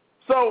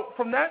so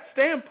from that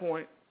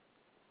standpoint,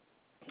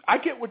 I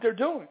get what they're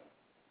doing.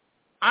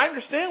 I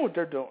understand what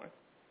they're doing.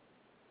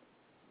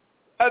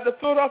 As a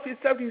Philadelphia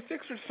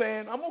 76ers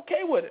fan, I'm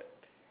okay with it.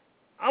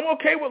 I'm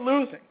okay with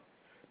losing.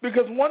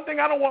 Because one thing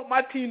I don't want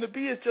my team to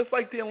be is just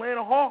like the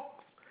Atlanta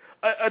Hawks,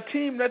 a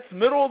team that's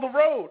middle of the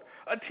road,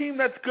 a team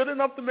that's good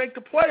enough to make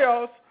the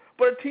playoffs,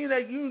 but a team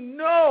that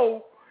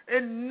know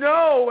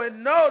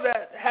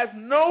that has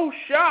no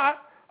shot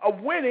of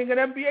winning an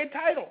NBA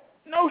title.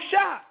 No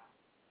shot.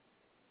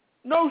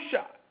 No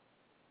shot.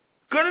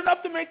 Good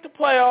enough to make the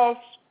playoffs,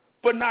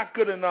 but not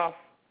good enough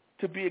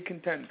to be a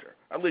contender,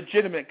 a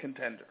legitimate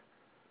contender.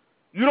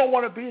 You don't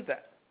want to be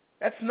that.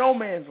 That's no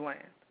man's land.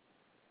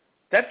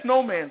 That's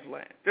no man's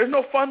land. There's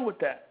no fun with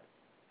that.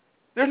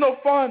 There's no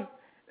fun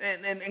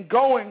in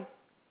going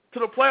to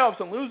the playoffs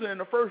and losing in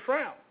the first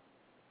round.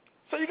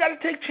 So you got to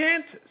take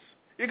chances.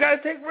 You got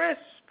to take risk.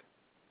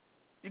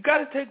 You got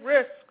to take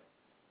risk.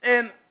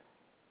 And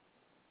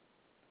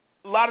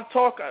a lot of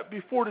talk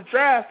before the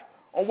draft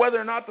on whether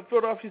or not the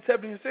Philadelphia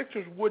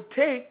 76ers would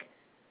take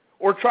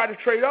or try to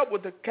trade up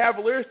with the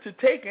Cavaliers to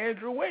take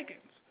Andrew Wiggins.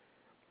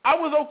 I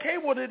was okay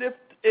with it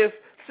if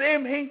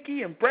Sam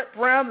Hinkie and Brett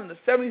Brown and the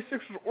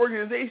 76ers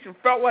organization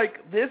felt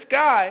like this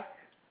guy,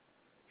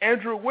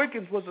 Andrew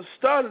Wiggins, was a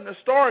stud and a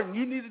star and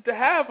you needed to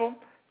have him,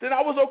 then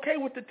I was okay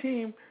with the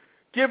team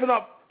giving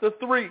up the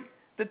 3,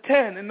 the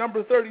 10, and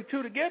number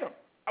 32 to get him.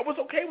 I was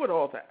okay with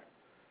all that.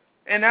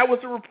 And that was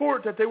a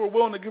report that they were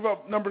willing to give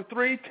up number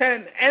 3,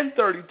 10, and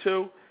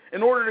 32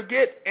 in order to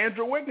get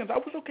Andrew Wiggins. I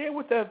was okay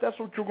with that if that's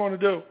what you're going to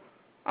do.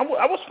 I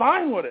was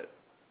fine with it.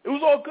 It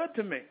was all good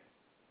to me.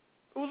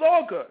 It was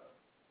all good.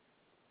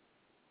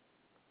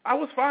 I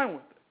was fine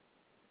with it.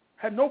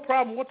 Had no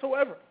problem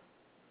whatsoever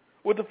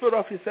with the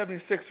Philadelphia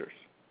 76ers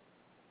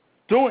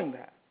doing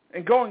that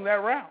and going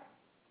that route.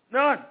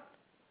 None.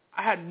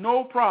 I had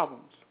no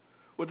problems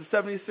with the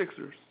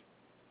 76ers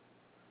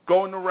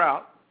going the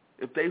route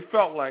if they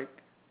felt like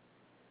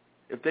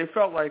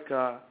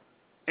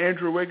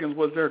Andrew Wiggins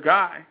was their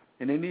guy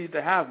and they needed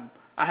to have him.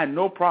 I had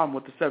no problem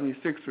with the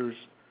 76ers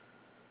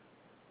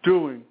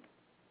doing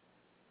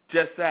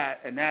just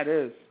that, and that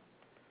is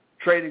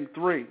trading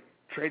 3,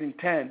 trading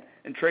 10,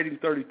 and trading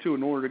 32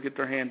 in order to get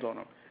their hands on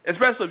him,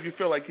 especially if you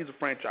feel like he's a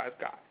franchise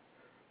guy.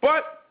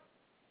 But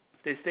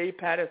they stayed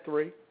pat at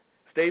 3,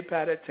 stayed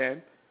pat at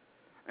 10,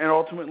 and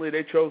ultimately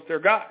they chose their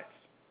guys.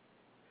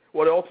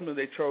 Well,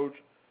 ultimately they chose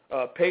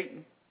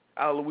Payton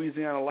out of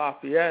Louisiana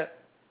Lafayette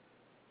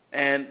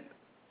and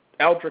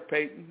Elfric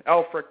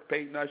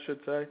Payton, I should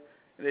say.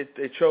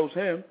 They chose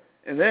him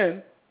and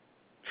then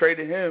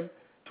traded him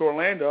to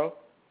Orlando,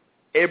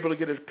 able to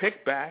get his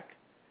pick back,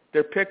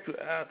 their pick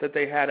that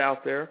they had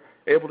out there,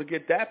 able to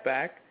get that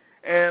back,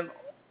 and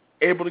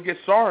able to get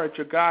Saric,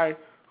 a guy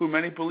who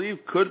many believe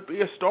could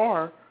be a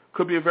star,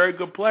 could be a very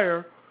good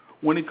player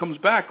when he comes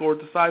back or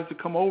decides to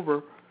come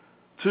over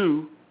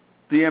to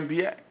the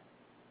NBA.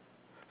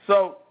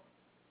 So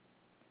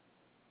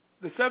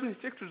the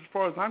 76ers, as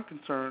far as I'm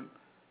concerned,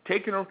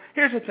 taking over.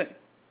 Here's the thing.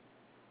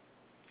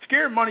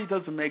 Scared money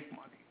doesn't make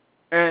money.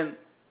 And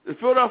the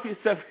Philadelphia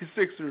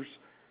 76ers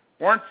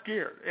weren't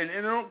scared. And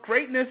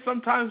greatness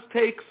sometimes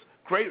takes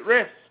great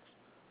risks.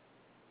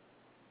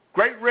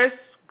 Great risks,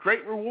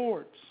 great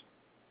rewards.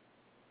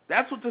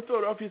 That's what the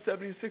Philadelphia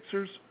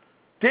 76ers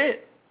did.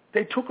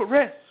 They took a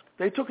risk.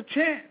 They took a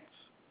chance.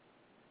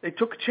 They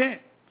took a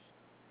chance.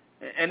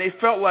 And they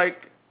felt like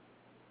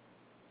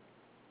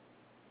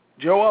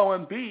Joel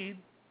Embiid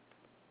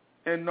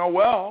and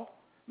Noel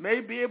may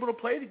be able to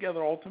play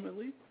together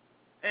ultimately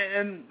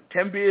and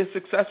can be a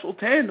successful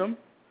tandem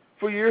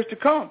for years to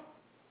come.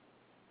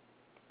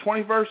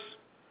 21st,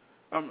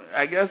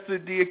 I guess the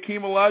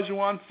Akeem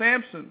Olajuwon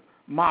Sampson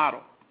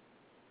model.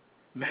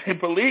 They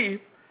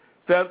believe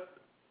that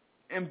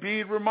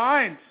Embiid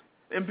reminds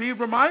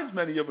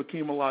many of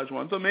Akeem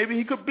Olajuwon, so maybe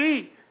he could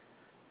be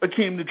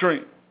Akeem the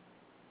Dream.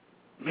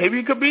 Maybe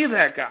he could be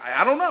that guy.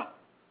 I don't know.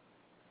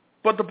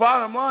 But the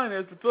bottom line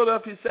is the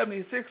Philadelphia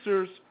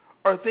 76ers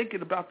are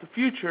thinking about the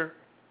future,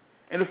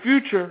 and the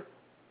future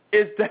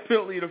is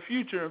definitely the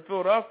future in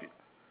Philadelphia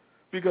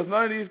because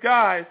none of these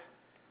guys,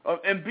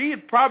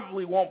 Embiid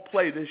probably won't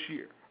play this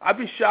year. I'd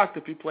be shocked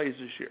if he plays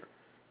this year.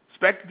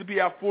 Expected to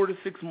be out 4 to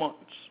 6 months.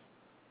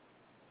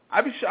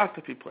 I'd be shocked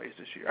if he plays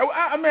this year.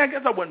 I mean, I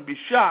guess I wouldn't be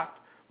shocked,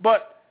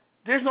 but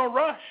there's no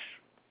rush.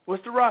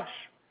 What's the rush?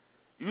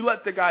 You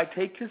let the guy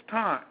take his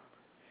time.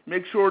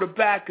 Make sure the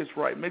back is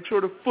right. Make sure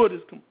the foot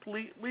is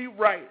completely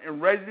right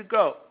and ready to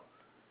go.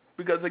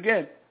 Because,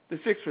 again, the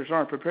Sixers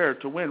aren't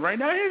prepared to win right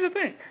now. Here's the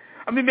thing.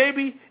 I mean,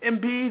 maybe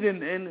Embiid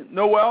and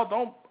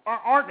Noel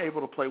aren't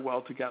able to play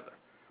well together.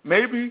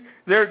 Maybe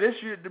they're this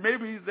year.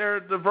 Maybe they're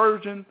the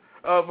version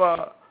of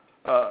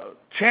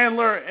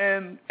Chandler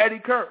and Eddie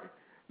Curry.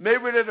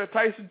 Maybe they're the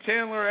Tyson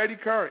Chandler or Eddie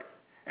Curry.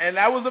 And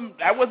that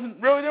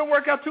didn't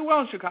work out too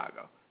well in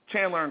Chicago.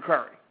 Chandler and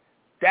Curry.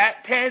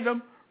 That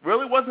tandem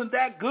really wasn't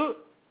that good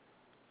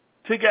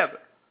together.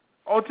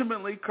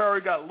 Ultimately,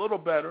 Curry got a little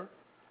better,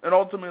 and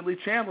ultimately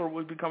Chandler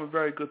would become a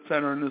very good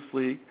center in this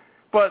league.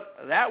 But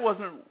that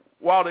wasn't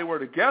while they were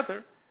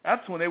together.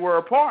 That's when they were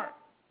apart.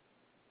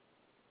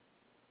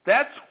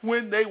 That's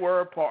when they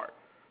were apart.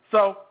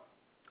 So,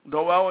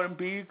 Noel and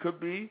Embiid could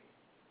be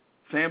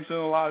Sampson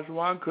and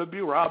Olajuwon, could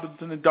be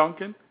Robinson and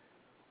Duncan,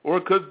 or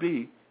it could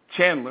be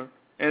Chandler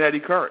and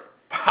Eddie Curry.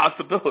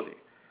 Possibility.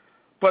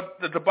 But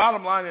the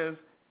bottom line is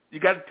you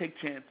got to take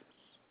chances.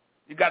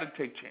 You got to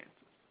take chances.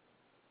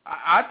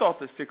 I thought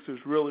the Sixers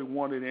really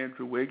wanted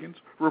Andrew Wiggins.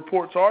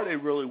 Reports are they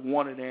really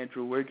wanted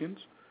Andrew Wiggins.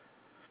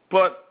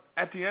 But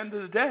at the end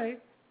of the day,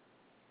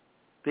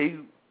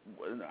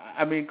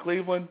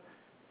 Cleveland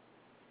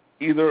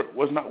either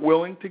was not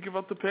willing to give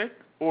up the pick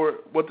or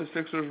what the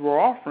Sixers were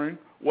offering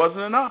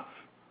wasn't enough.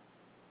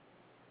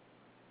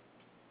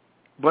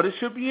 But it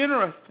should be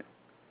interesting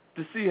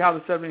to see how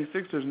the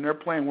 76ers and their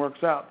plan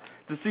works out,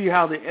 to see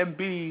how the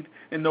Embiid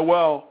and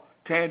Noel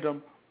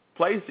tandem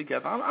plays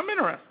together. I'm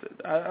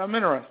interested. I'm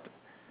interested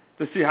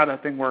to see how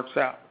that thing works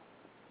out.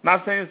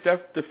 Not saying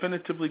it's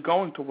definitively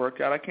going to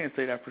work out. I can't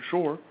say that for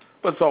sure,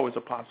 but it's always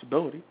a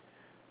possibility.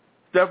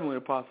 It's definitely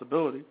a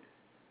possibility.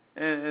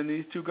 And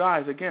these two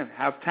guys, again,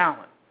 have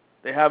talent.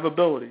 They have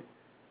ability.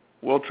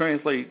 Will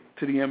translate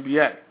to the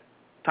NBA.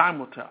 Time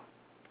will tell.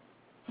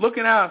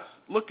 Looking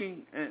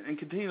and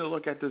continue to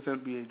look at this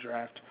NBA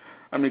draft.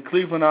 I mean,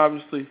 Cleveland,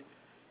 obviously,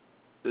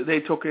 they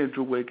took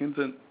Andrew Wiggins.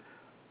 And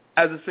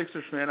as a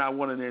Sixers fan, I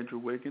wanted Andrew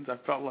Wiggins. I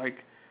felt like,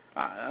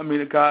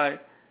 a guy,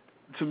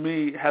 to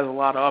me, has a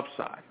lot of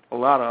upside. A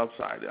lot of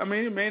upside. I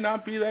mean, it may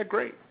not be that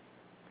great.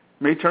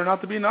 It may turn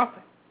out to be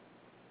nothing.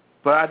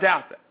 But I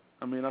doubt that.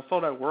 I mean, I saw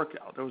that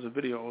workout. There was a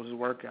video of his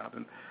workout,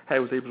 and he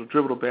was able to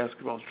dribble the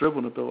basketball, his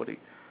dribbling ability.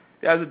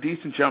 He has a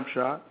decent jump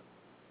shot,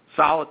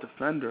 solid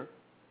defender,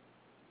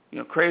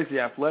 crazy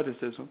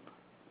athleticism.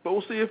 But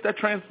we'll see if that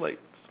translates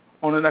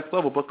on the next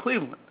level. But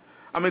Cleveland,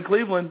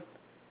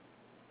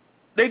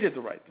 they did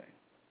the right thing.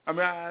 I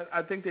mean,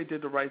 I think they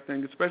did the right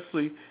thing,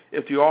 especially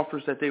if the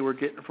offers that they were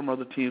getting from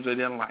other teams they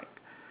didn't like.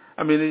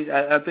 I mean,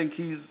 I think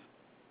he's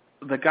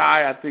the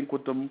guy, I think,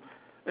 with them.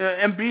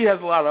 Embiid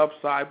has a lot of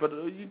upside, but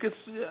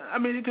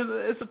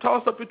it's a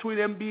toss-up between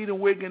Embiid and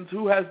Wiggins.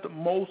 Who has the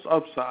most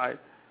upside?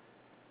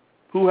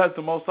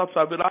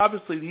 But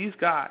obviously these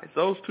guys,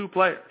 those two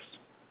players,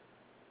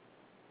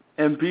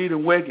 Embiid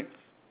and Wiggins,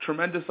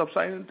 tremendous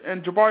upside.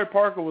 And Jabari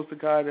Parker was the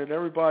guy that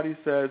everybody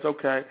says,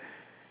 okay,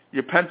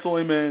 you pencil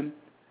him in.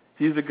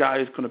 He's a guy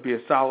who's going to be a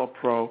solid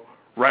pro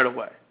right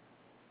away.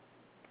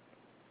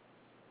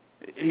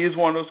 He's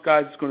one of those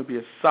guys that's going to be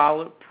a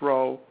solid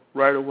pro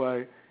right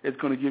away. It's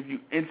going to give you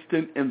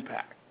instant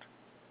impact,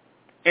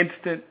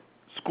 instant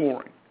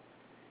scoring.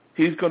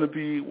 He's going to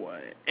be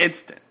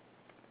instant.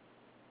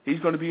 He's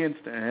going to be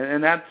instant,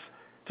 and that's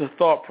the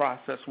thought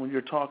process when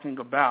you're talking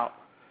about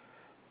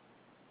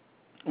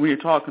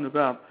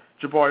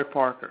Jabari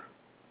Parker.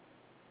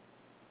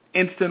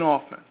 Instant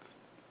offense.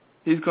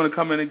 He's going to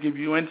come in and give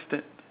you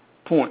instant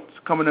points,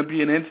 coming to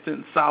be an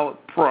instant solid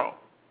pro.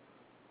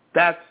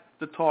 That's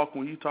the talk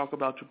when you talk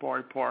about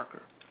Jabari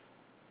Parker.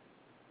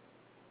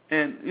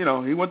 And, you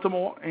know, he went to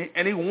Milwaukee,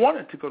 and he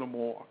wanted to go to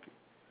Milwaukee.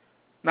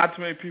 Not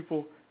too many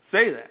people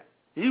say that.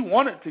 He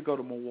wanted to go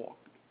to Milwaukee.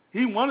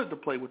 He wanted to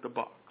play with the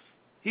Bucks.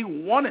 He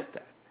wanted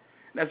that.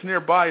 That's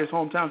nearby his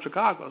hometown,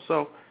 Chicago.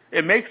 So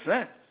it makes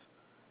sense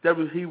that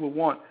he would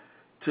want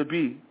to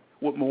be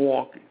with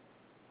Milwaukee.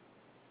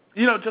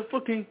 You know, just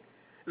looking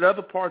at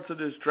other parts of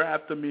this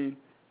draft, I mean,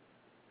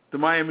 the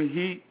Miami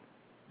Heat,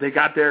 they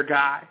got their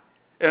guy.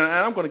 And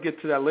I'm going to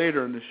get to that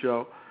later in the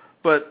show.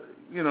 But,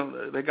 you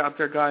know, they got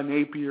their guy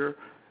Napier,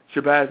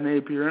 Shabazz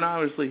Napier, and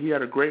obviously he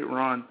had a great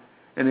run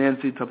in the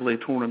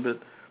NCAA tournament.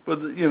 But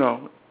you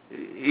know,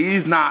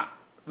 he's not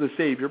the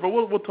savior. But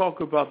we'll talk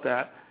about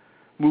that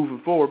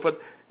moving forward. But,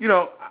 you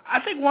know,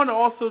 I think one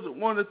of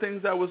the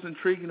things that was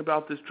intriguing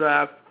about this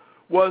draft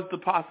was the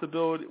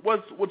possibility,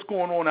 what's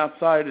going on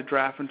outside the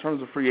draft in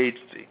terms of free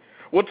agency.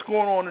 What's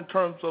going on in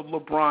terms of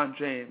LeBron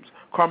James,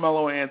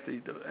 Carmelo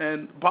Anthony,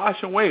 and Bosh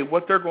and Wade,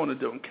 what they're going to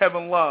do, and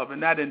Kevin Love,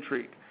 and that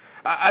intrigue.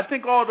 I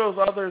think all those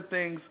other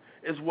things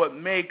is what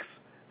makes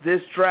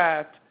this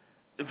draft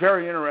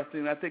very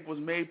interesting, and I think was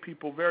made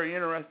people very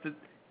interested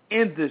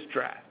in this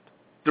draft.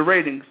 The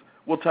ratings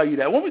will tell you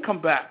that. When we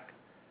come back,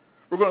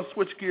 we're going to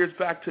switch gears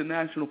back to the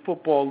National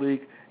Football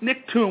League.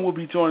 Nick Toon will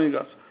be joining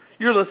us.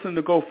 You're listening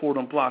to Go For It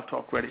on Blog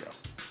Talk Radio.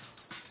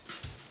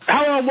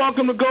 Hello and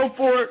welcome to Go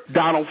For It.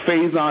 Donald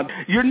Faison.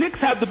 Your Knicks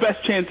have the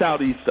best chance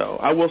out east, though.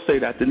 I will say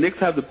that. The Knicks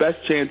have the best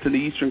chance in the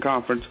Eastern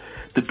Conference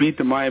to beat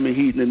the Miami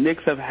Heat, and the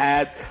Knicks have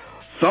had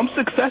some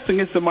success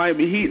against the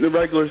Miami Heat in the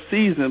regular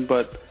season,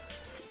 but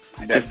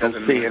that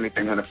doesn't mean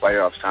anything when the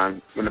playoffs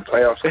come. When the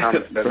playoffs come,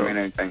 it doesn't mean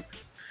anything.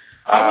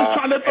 I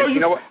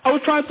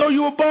was trying to throw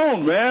you a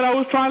bone, man. I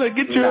was trying to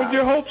get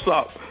your hopes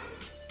up.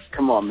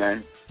 Come on,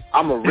 man.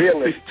 I'm a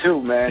realist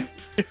too, man.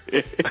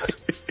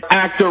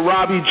 Actor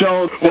Robbie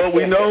Jones. Well,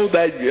 we know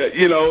that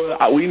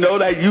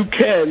you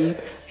can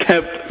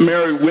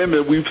marry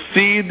women. We've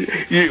seen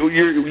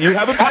you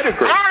have a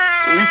pedigree.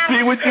 We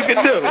see what you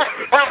can do.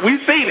 We've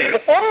seen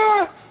it.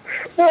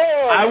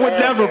 I would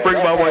never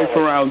bring my wife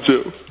around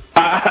you.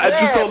 I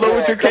just don't know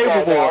what you're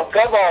capable of.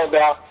 Come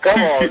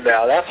on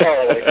now. That's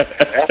early.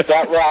 That's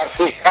not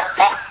Roxy.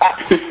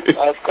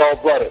 That's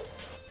cold-blooded.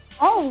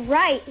 All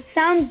right.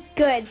 Sounds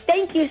good.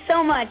 Thank you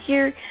so much.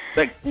 You're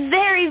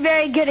very,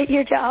 very good at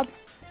your job.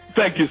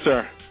 Thank you,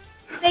 sir.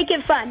 Make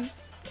it fun.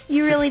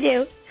 You really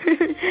do.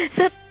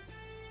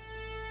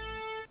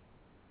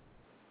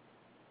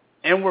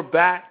 And we're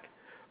back.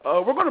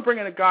 We're going to bring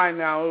in a guy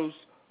now who's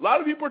a lot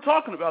of people are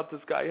talking about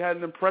this guy. He had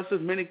an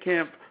impressive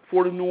minicamp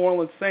for the New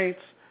Orleans Saints.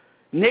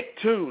 Nick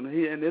Toon,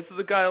 and this is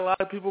a guy a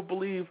lot of people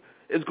believe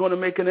is going to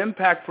make an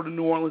impact for the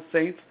New Orleans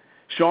Saints.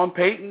 Sean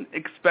Payton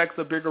expects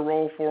a bigger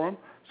role for him,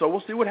 so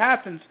we'll see what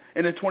happens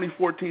in the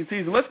 2014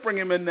 season. Let's bring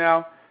him in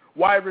now,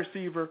 wide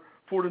receiver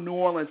for the New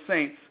Orleans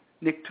Saints,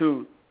 Nick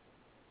Toon.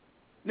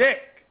 Nick.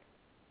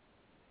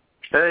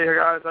 Hey,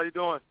 guys, how you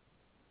doing?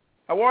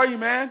 How are you,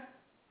 man?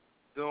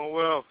 Doing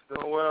well.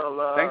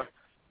 Thanks.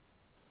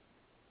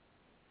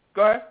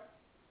 Go ahead.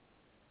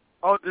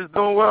 Oh, just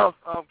doing well.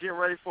 I'm getting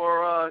ready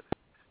for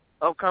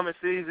upcoming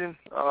season.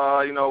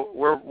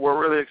 We're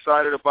really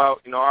excited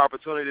about our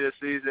opportunity this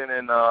season,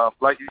 and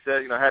like you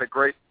said, had a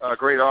great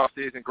off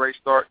season, great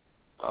start.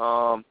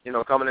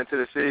 Coming into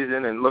the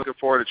season and looking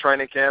forward to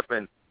training camp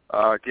and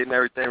getting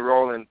everything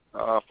rolling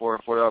for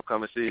the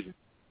upcoming season.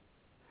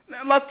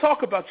 Now, let's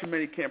talk about your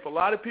mini camp. A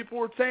lot of people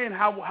were saying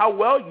how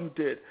well you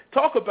did.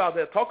 Talk about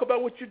that. Talk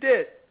about what you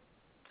did.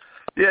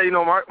 Yeah,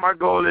 my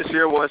goal this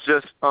year was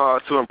just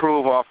to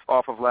improve off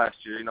of last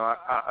year.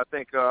 I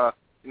think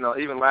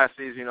even last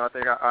season, I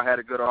think I had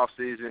a good off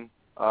season.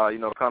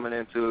 Coming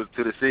into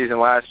the season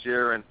last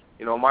year, and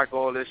my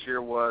goal this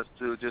year was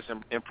to just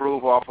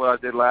improve off what I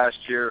did last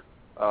year.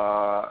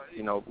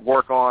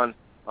 Work on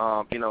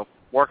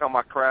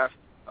my craft.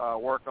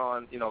 Work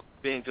on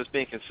being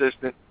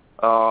consistent.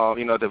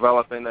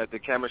 Developing the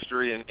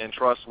chemistry and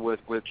trust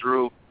with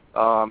Drew,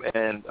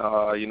 and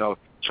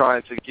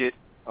trying to get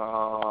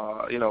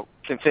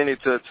continue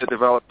to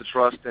develop the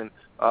trust and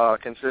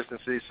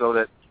consistency so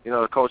that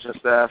the coaching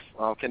staff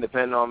can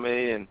depend on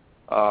me, and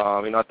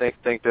I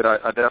think that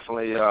I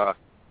definitely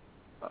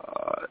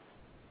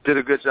did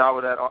a good job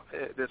with that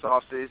this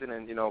off season,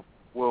 and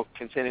we'll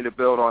continue to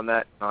build on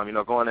that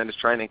going into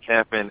training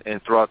camp and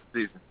throughout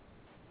the season.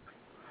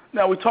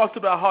 Now, we talked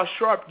about how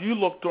sharp you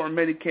looked during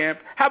minicamp.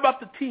 How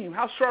about the team?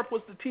 How sharp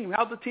was the team?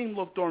 How did the team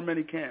look during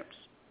minicamps?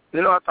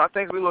 I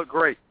think we look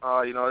great.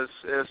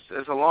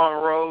 It's a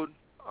long road,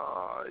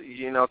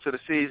 to the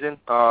season.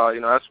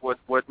 That's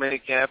what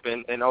minicamp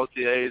and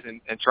OTAs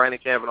and training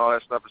camp and all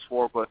that stuff is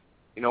for. But,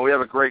 we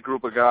have a great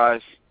group of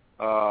guys,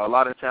 a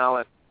lot of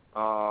talent, a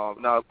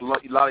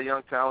lot of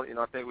young talent.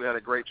 I think we had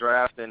a great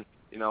draft, and,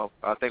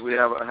 I think we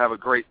have a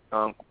great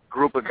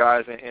group of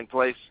guys in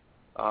place.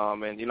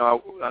 And,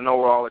 I know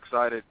we're all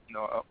excited,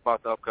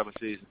 about the upcoming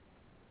season.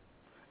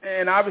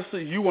 And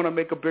obviously you want to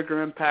make a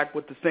bigger impact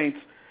with the Saints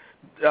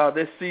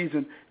this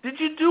season. Did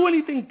you do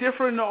anything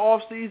different in the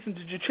offseason?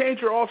 Did you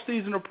change your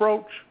offseason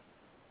approach?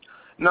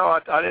 No,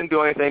 I didn't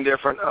do anything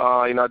different.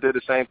 I did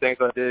the same things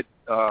I did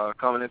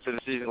coming into the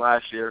season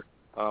last year.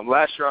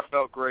 Last year I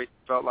felt great.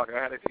 Felt like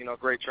I had a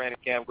great training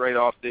camp, great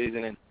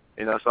offseason,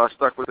 and so I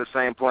stuck with the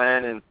same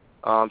plan and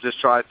just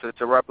tried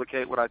to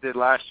replicate what I did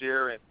last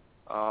year. And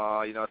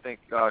I think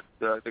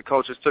the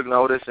coaches took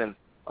notice and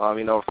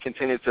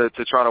continued to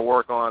try to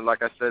work on,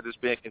 like I said,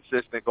 just being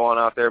consistent, going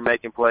out there,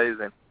 making plays,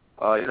 and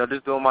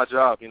just doing my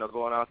job.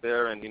 Going out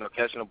there and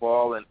catching the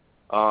ball and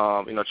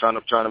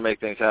trying to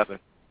make things happen.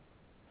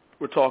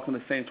 We're talking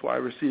to Saints wide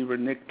receiver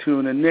Nick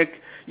Toon. And, Nick,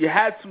 you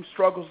had some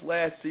struggles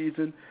last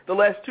season. The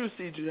last two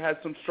seasons you had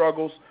some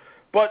struggles,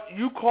 but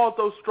you called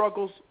those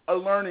struggles a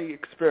learning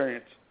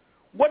experience.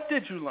 What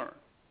did you learn?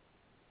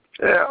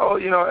 Yeah,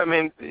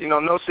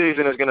 no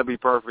season is going to be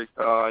perfect.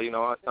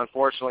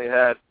 Unfortunately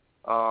had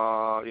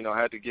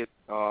to get,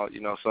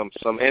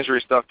 some injury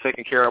stuff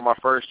taken care of my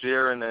first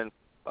year. And then,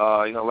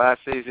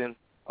 last season,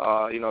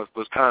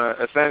 was kind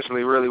of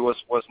essentially really was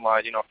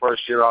my,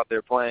 first year out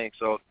there playing.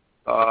 So,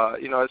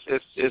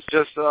 it's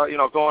just,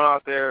 going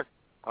out there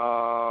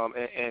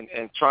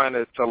and trying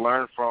to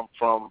learn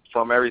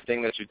from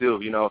everything that you do.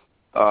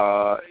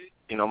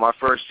 My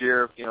first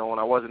year, when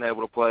I wasn't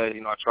able to play,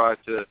 I tried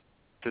to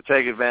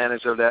take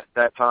advantage of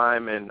that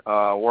time and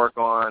work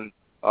on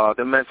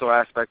the mental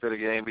aspect of the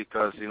game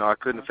because, I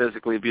couldn't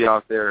physically be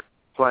out there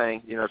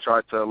playing.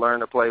 Tried to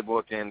learn the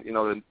playbook and,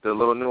 the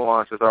little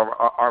nuances of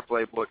our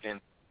playbook and,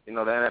 the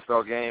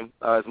NFL game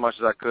as much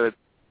as I could.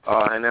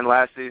 And then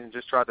last season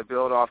just tried to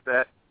build off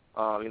that,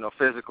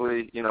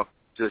 physically,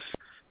 just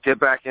get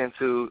back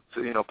into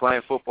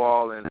playing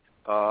football and,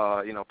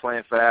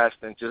 playing fast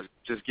and just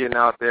getting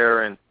out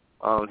there and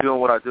doing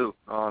what I do.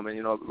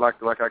 And,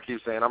 like I keep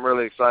saying, I'm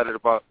really excited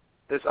about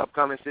this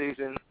upcoming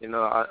season.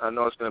 I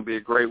know it's going to be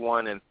a great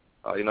one and,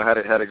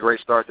 had a great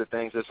start to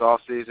things this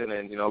off season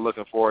and,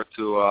 looking forward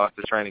to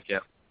the training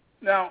camp.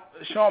 Now,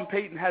 Sean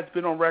Payton has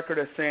been on record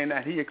as saying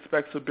that he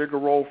expects a bigger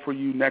role for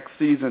you next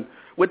season.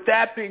 With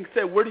that being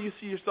said, where do you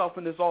see yourself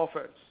in this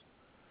offense?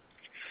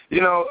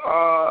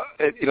 My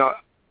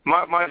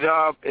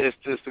job is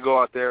just to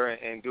go out there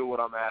and do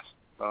what I'm asked,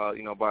 by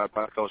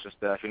the coaching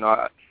staff.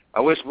 I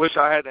wish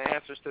I had the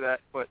answers to that,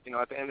 but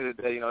at the end of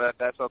the day,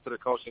 that's up to the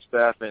coaching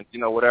staff, and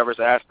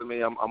whatever's asked of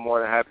me, I'm more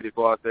than happy to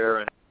go out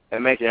there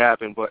and make it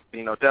happen. But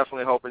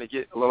definitely hoping to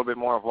get a little bit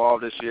more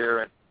involved this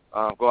year and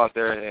go out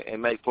there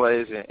and make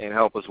plays and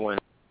help us win.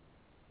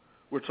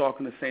 We're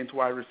talking to Saints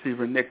wide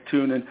receiver Nick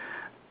Toon. And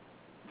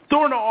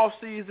during the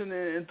offseason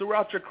and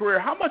throughout your career,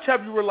 how much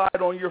have you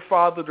relied on your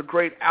father, the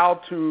great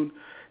Al Toon,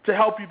 to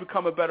help you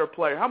become a better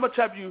player? How much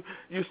have you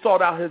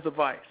sought out his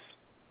advice?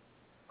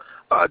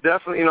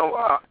 Definitely,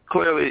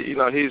 clearly,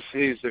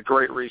 he's a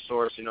great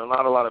resource.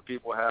 Not a lot of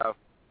people have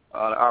the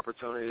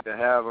opportunity to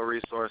have a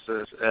resource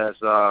as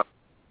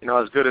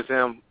good as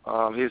him.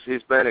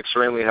 He's been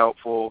extremely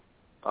helpful.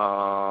 In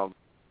all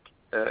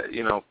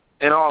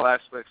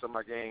aspects of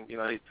my game. He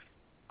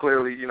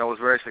clearly, was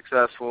very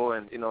successful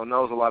and,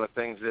 knows a lot of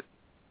things that,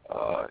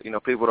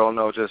 people don't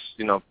know just,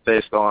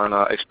 based on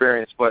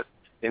experience. But,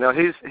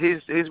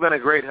 he's been a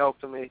great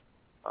help to me,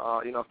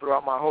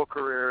 throughout my whole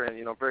career and,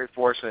 very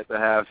fortunate to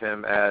have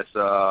him as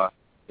a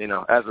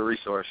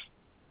resource.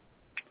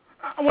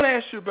 I want to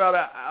ask you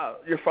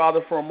about your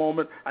father for a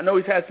moment. I know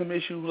he's had some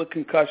issues with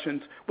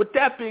concussions. With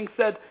that being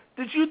said,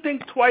 did you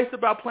think twice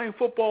about playing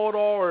football at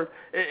all, or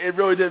it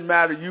really didn't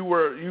matter? You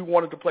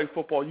wanted to play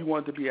football. You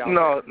wanted to be out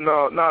there.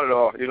 No, not at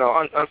all.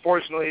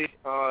 Unfortunately,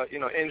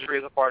 injury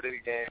is a part of the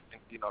game.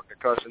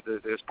 Concussions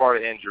is part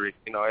of injury.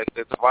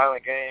 It's a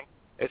violent game.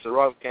 It's a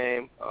rough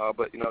game.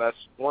 But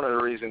that's one of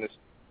the reasons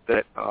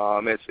that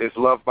it's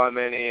loved by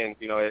many, and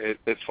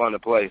it's fun to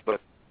play. But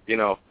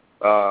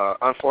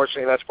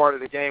unfortunately, that's part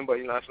of the game. But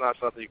that's not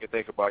something you can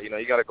think about.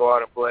 You got to go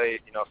out and play.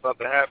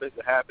 Something happens,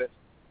 it happens.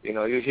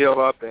 You heal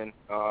up and,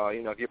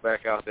 get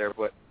back out there.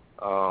 But,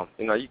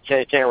 you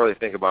can't really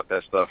think about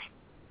that stuff.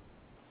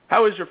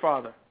 How is your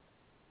father?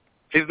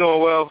 He's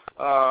doing well.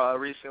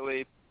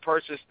 Recently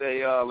purchased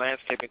a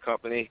landscaping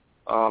company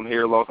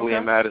here locally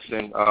in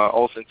Madison,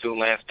 Olsen Toon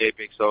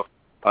Landscaping. So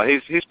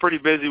he's pretty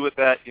busy with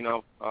that. He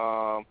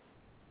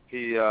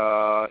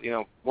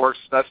works.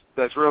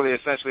 That's really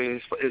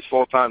essentially his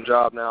full-time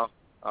job now.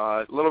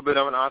 A little bit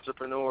of an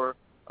entrepreneur.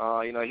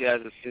 He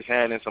has his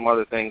hand in some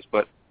other things,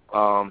 but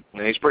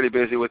he's pretty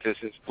busy with his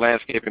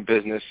landscaping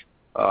business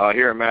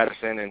here in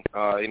Madison, and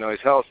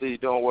he's healthy,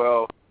 doing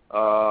well.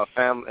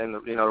 Family, and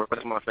the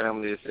rest of my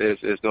family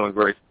is doing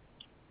great.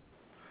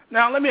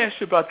 Now, let me ask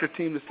you about your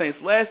team, the Saints.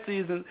 Last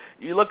season,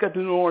 you look at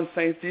the New Orleans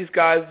Saints, these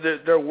guys,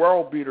 they're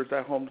world beaters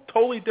at home,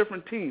 totally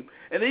different team.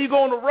 And then you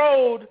go on the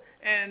road,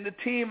 and the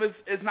team is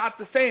not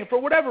the same for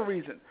whatever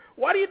reason.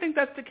 Why do you think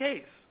that's the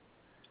case?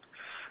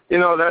 You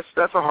know,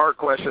 that's a hard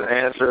question to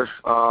answer.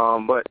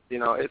 But you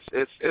know,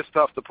 it's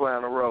tough to play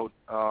on the road.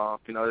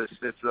 You know,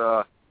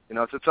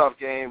 it's a tough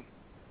game.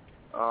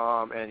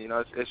 And you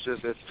know,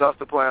 it's tough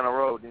to play on the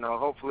road. You know,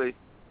 hopefully,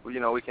 you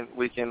know, we can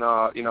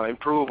you know,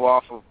 improve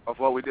off of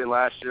what we did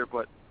last year.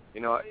 But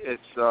you know,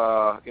 it's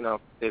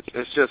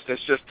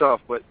just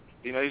tough. But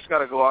you know, you just got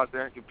to go out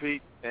there and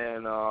compete,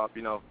 and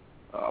you know,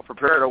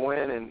 prepare to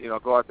win, and you know,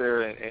 go out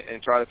there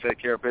and try to take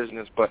care of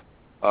business. But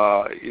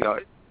you know,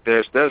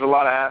 there's a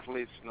lot of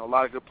athletes, you know, a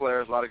lot of good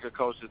players, a lot of good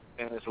coaches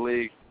in this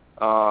league,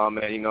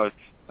 and you know,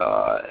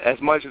 as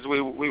much as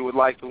we would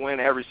like to win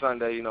every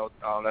Sunday, you know,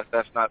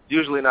 that's not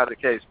usually not the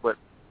case. But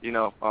you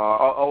know,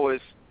 always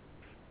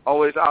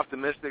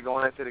optimistic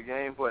going into the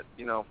game. But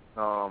you know,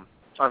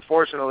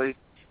 unfortunately,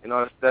 you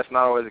know, that's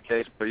not always the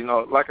case. But you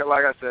know, like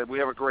I said, we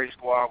have a great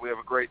squad, we have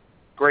a great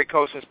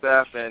coaching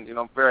staff, and you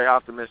know, I'm very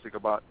optimistic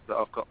about the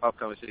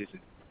upcoming season.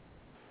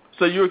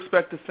 So you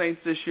expect the Saints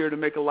this year to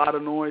make a lot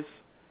of noise?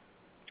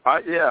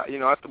 Yeah, you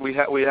know, we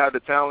have the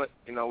talent.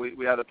 You know,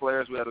 we have the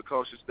players, we have the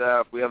coaching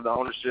staff, we have the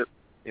ownership.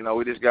 You know,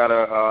 we just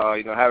gotta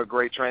you know, have a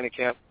great training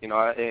camp. You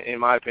know, in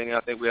my opinion,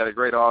 I think we had a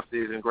great off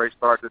season, great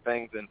start to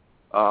things, and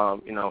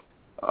you know,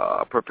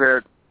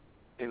 prepared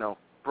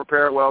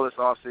well this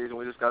off season.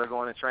 We just gotta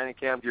go into training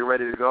camp, get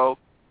ready to go,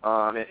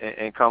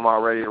 and come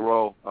out ready to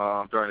roll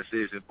during the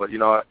season. But you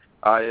know,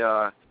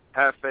 I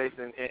have faith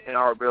in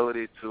our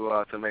ability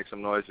to make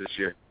some noise this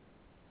year.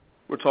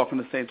 We're talking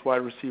to Saints wide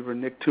receiver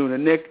Nick Toon.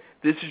 And Nick,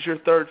 this is your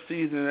third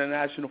season in the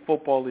National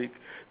Football League.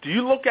 Do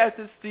you look at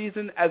this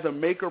season as a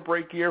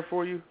make-or-break year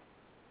for you?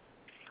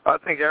 I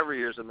think every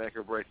year is a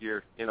make-or-break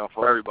year, you know,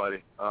 for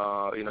everybody.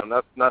 You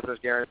know, nothing's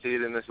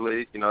guaranteed in this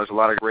league. You know, there's a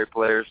lot of great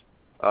players,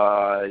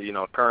 you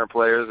know, current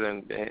players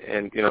and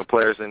you know,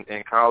 players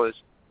in college,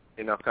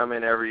 you know, come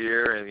in every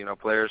year, and, you know,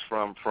 players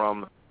from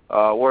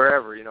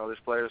wherever. You know, there's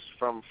players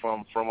from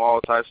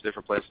all types of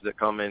different places that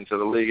come into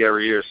the league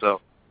every year.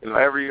 So, you know,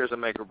 every year is a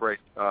make-or-break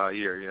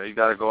year. You know, you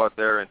got to go out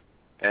there and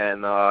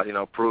you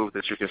know, prove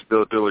that you can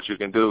still do what you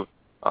can do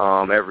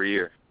every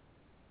year.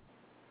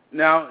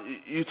 Now,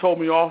 you told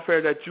me off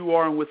air that you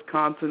are in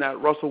Wisconsin at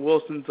Russell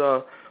Wilson's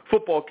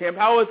football camp.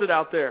 How is it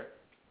out there?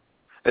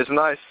 It's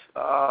nice.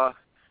 About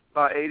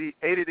 80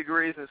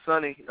 degrees and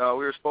sunny. We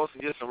were supposed to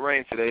get some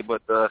rain today,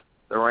 but the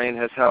rain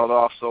has held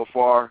off so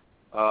far.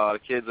 The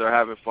kids are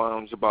having fun.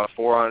 There's about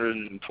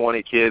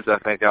 420 kids, I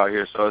think, out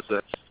here. So it's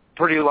a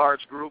pretty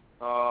large group,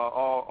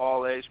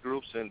 all age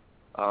groups, and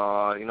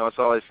you know, it's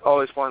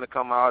always fun to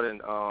come out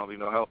and you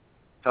know,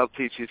 help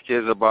teach these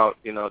kids about,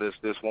 you know,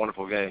 this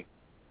wonderful game.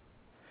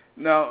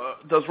 Now,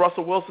 does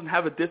Russell Wilson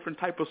have a different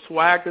type of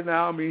swagger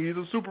now? I mean, he's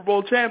a Super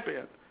Bowl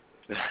champion.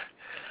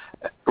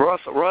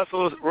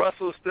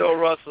 Russell's still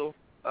Russell.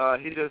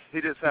 He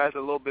just has a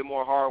little bit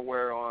more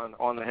hardware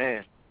on the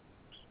hand.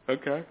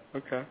 Okay.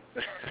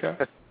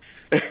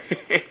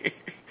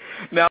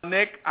 Now,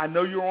 Nick, I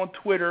know you're on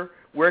Twitter.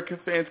 Where can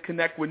fans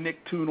connect with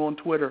Nick Toon on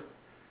Twitter?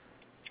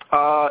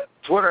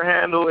 Twitter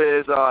handle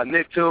is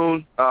Nick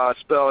Toon,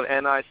 spelled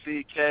Nick,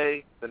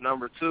 the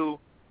number 2,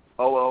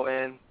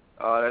 OON.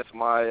 That's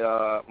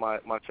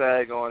my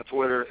tag on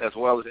Twitter as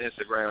well as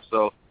Instagram.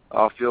 So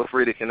feel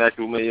free to connect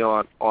with me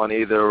on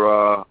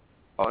either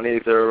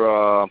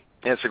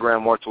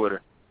Instagram or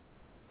Twitter.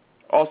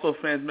 Also,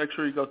 fans, make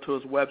sure you go to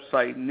his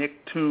website,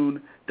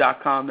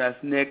 nicktoon.com. That's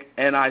Nick,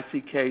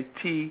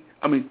 N-I-C-K-T,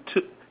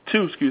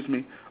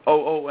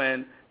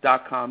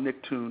 OON.com,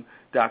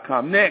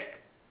 nicktoon.com. Nick,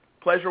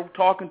 pleasure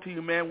talking to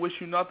you, man. Wish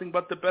you nothing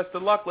but the best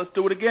of luck. Let's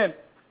do it again.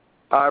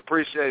 I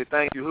appreciate it.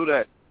 Thank you. Who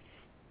that?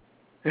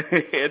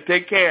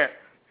 Take care.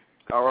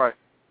 All right.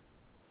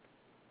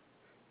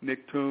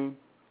 Nick Toon,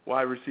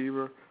 wide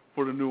receiver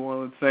for the New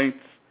Orleans Saints,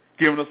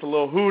 giving us a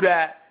little who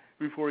dat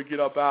before we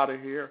get up out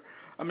of here.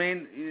 I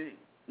mean,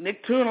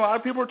 Nick Toon, a lot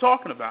of people are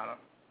talking about him.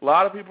 A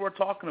lot of people are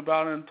talking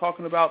about him and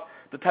talking about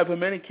the type of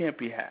minicamp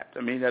he had.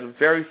 I mean, he had a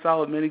very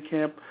solid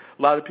minicamp.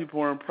 A lot of people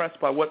were impressed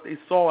by what they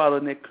saw out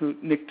of Nick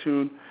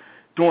Toon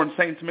during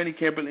Saints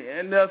minicamp.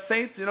 And the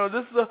Saints, you know,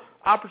 this is an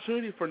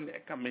opportunity for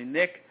Nick. I mean,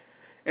 Nick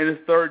in his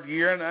third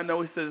year, and I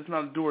know he said it's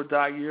not a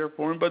do-or-die year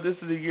for him, but this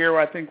is a year,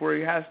 I think, where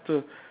he has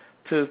to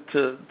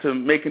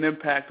make an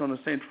impact on the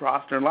Saints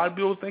roster. And a lot of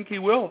people think he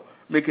will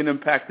make an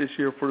impact this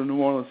year for the New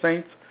Orleans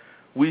Saints.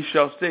 We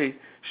shall see.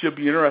 Should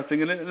be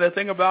interesting. And the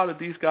thing about it,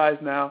 these guys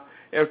now,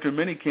 after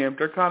minicamp,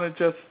 they're kind of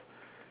just,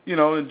 you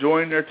know,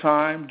 enjoying their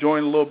time,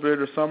 enjoying a little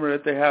bit of summer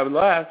that they have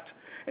left.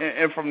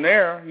 And from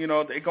there, you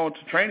know, they go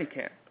into training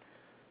camp.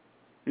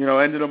 You know,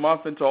 end of the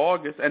month into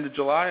August, end of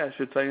July, I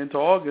should say, into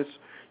August,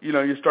 you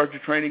know, you start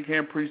your training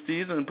camp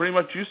preseason, and pretty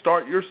much you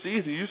start your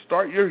season. You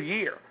start your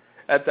year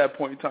at that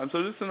point in time.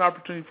 So this is an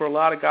opportunity for a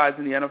lot of guys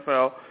in the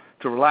NFL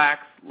to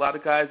relax, a lot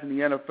of guys in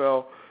the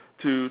NFL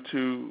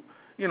to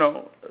you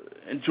know,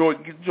 enjoy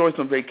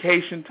some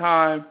vacation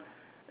time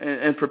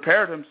and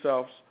prepare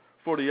themselves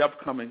for the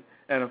upcoming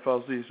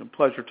NFL season.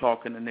 Pleasure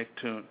talking to Nick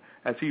Toon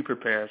as he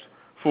prepares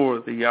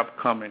for the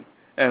upcoming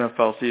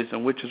NFL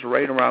season, which is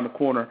right around the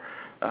corner.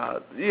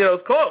 You know,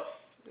 it's close.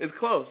 It's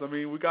close. I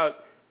mean, we got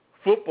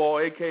football,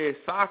 a.k.a.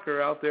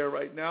 soccer, out there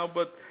right now.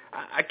 But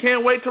I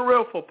can't wait till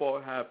real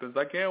football happens.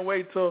 I can't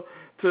wait till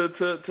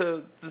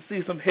to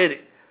see some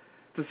hitting,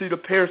 to see the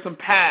pair some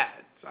pads.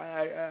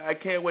 I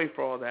can't wait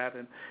for all that,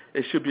 and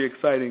it should be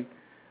exciting.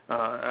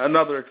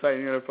 Another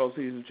exciting NFL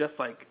season, just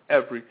like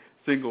every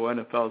single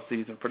NFL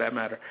season for that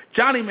matter.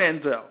 Johnny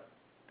Manziel.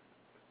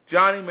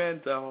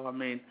 I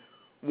mean,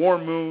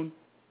 Warren Moon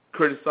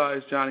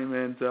criticized Johnny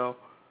Manziel,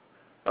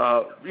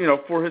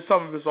 for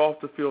some of his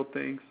off-the-field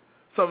things,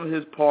 some of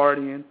his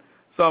partying,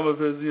 some of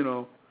his,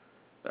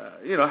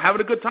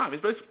 having a good time.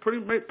 He's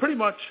basically pretty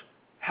much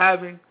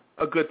having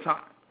a good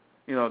time.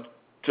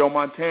 Joe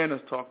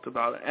Montana's talked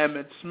about it.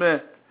 Emmitt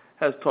Smith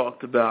has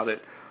talked about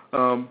it.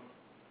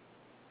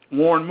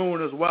 Warren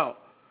Moon as well.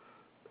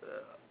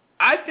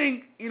 I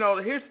think,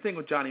 here's the thing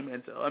with Johnny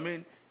Manziel. I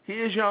mean, he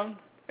is young,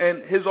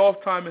 and his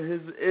off time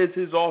is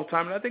his off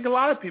time. And I think a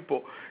lot of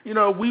people,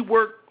 we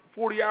work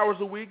 40 hours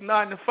a week,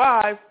 9 to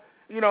 5.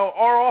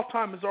 Our off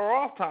time is our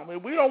off time.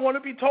 And we don't want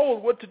to be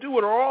told what to do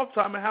with our off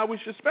time and how we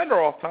should spend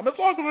our off time. As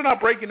long as we're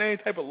not breaking any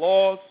type of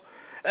laws,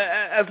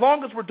 as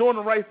long as we're doing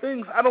the right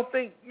things, I don't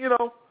think,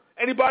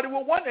 anybody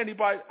will want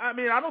anybody. I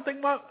mean, I don't think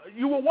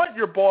you will want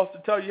your boss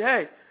to tell you,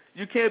 hey,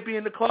 you can't be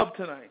in the club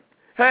tonight.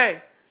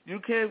 Hey, you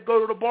can't go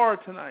to the bar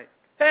tonight.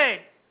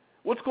 Hey,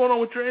 what's going on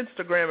with your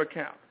Instagram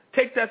account?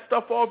 Take that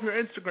stuff off your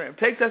Instagram.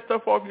 Take that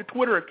stuff off your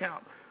Twitter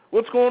account.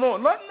 What's going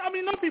on?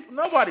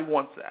 Nobody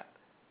wants that.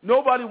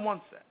 Nobody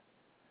wants that.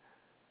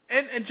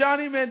 And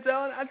Johnny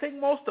Manziel, I think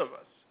most of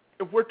us,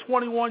 if we're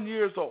 21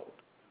 years old,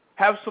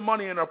 have some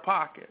money in our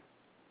pocket,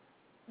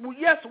 well,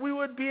 yes, we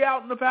would be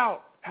out and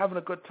about having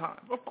a good time.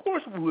 Of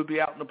course we would be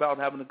out and about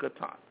having a good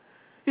time.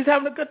 He's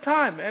having a good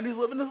time, man. He's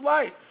living his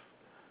life.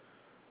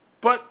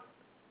 But,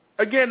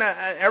 again,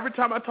 every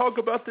time I talk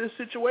about this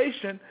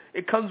situation,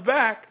 it comes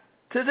back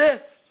to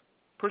this.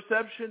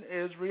 Perception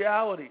is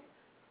reality.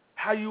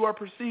 How you are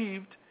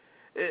perceived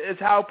is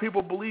how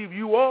people believe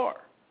you are,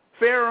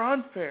 fair or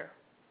unfair.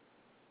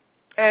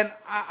 And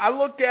I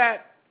look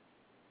at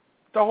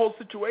the whole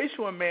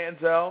situation with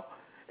Manziel,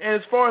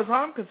 and as far as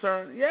I'm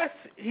concerned, yes,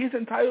 he's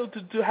entitled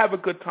to have a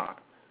good time.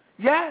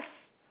 Yes,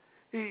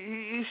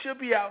 he should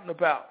be out and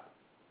about.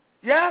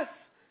 Yes,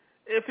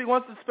 if he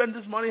wants to spend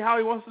his money how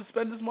he wants to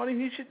spend his money,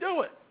 he should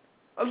do it,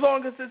 as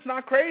long as it's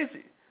not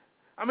crazy.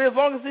 I mean, as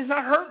long as he's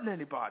not hurting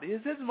anybody.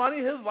 It's his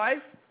money, his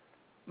life.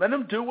 Let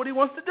him do what he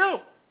wants to do.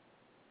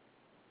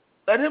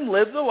 Let him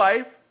live the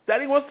life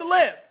that he wants to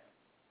live,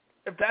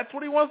 if that's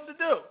what he wants to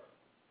do.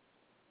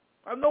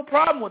 I have no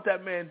problem with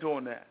that man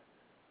doing that.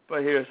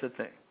 But here's the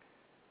thing.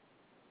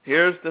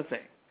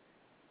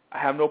 I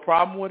have no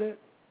problem with it,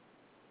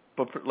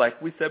 but like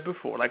I said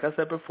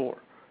before,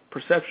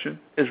 perception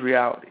is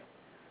reality.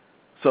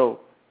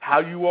 So how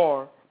you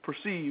are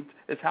perceived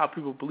is how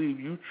people believe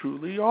you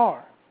truly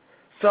are.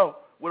 So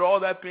with all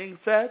that being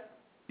said,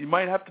 you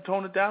might have to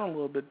tone it down a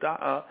little bit,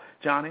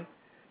 Johnny.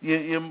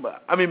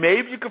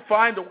 Maybe you could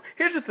find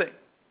here's the thing.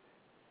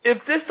 If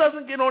this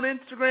doesn't get on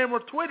Instagram or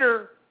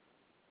Twitter,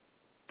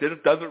 then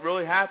it doesn't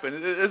really happen.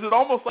 Is it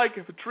almost like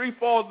if a tree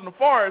falls in the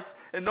forest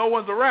and no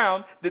one's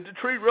around, did the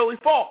tree really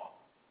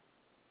fall?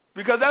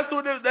 Because that's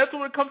what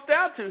it comes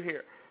down to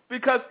here.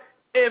 Because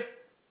if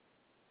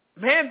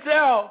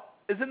Manziel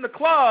is in the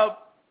club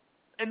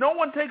and no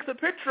one takes a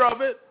picture of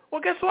it,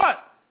 well, guess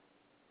what?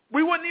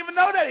 We wouldn't even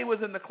know that he was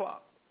in the club.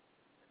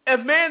 If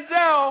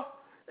Manziel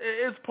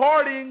is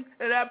partying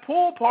and at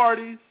pool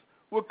parties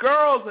with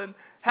girls and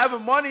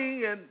having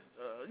money and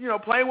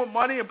playing with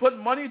money and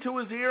putting money to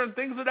his ear and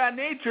things of that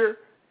nature,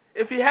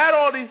 if he had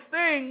all these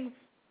things,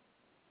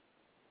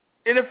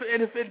 and if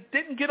it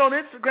didn't get on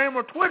Instagram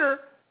or Twitter,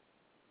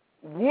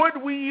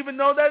 would we even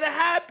know that it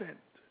happened?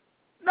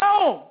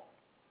 No.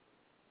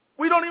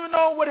 We don't even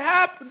know what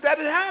happened, that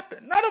it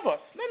happened. None of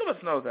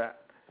us know that.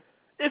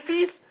 If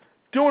he's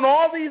doing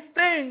all these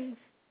things,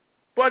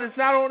 but it's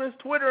not on his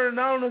Twitter and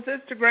not on his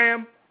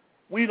Instagram,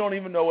 we don't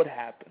even know what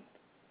happened.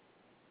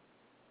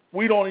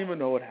 We don't even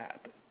know what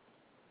happened.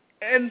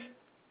 And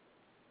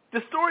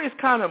the story is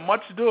kind of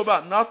much ado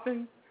about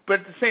nothing,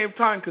 but at the same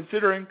time,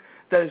 considering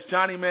that it's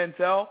Johnny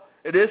Manziel,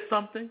 it is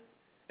something.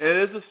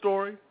 It is a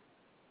story.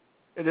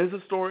 It is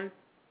a story.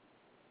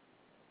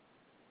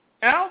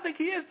 And I don't think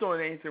he is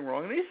doing anything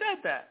wrong. And he said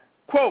that.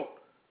 Quote,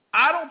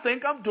 I don't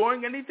think I'm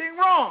doing anything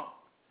wrong.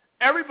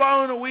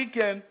 Everybody on the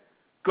weekend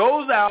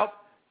goes out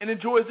and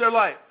enjoys their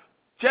life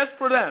just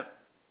for them.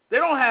 They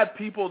don't have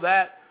people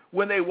that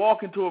when they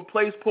walk into a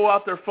place pull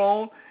out their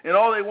phone and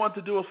all they want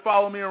to do is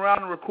follow me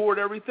around and record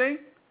everything.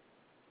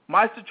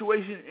 My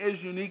situation is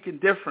unique and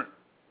different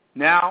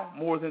now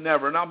more than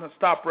ever. And I'm going to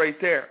stop right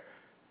there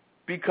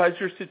because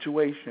your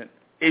situation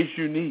is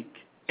unique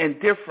and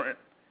different.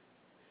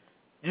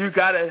 You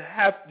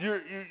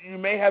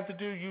may have to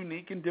do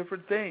unique and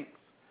different things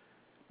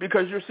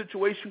because your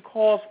situation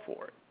calls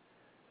for it.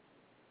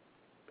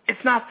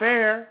 It's not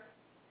fair.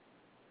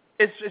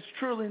 It's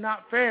truly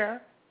not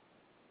fair.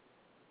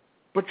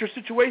 But your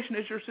situation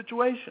is your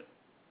situation.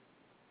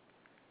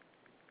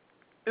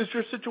 It's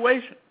your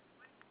situation.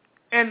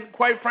 And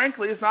quite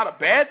frankly, it's not a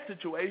bad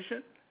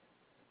situation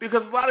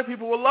because a lot of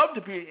people would love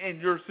to be in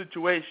your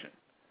situation.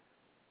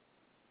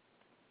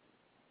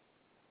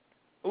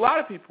 A lot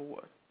of people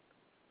would.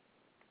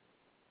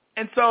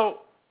 And so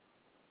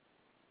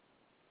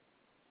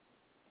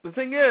the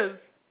thing is,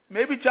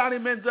 maybe Johnny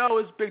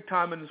Manziel is big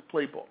time in his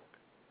playbook.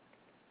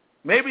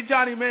 Maybe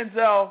Johnny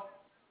Manziel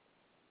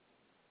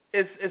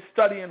is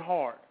studying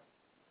hard.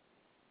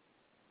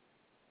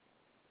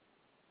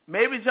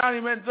 Maybe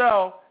Johnny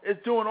Manziel is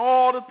doing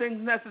all the things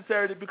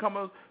necessary to become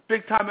a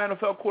big-time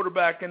NFL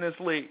quarterback in this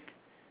league.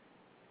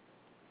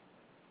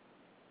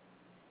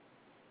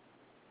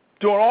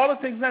 Doing all the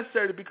things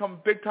necessary to become a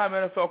big-time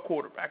NFL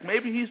quarterback.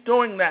 Maybe he's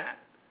doing that.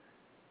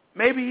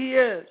 Maybe he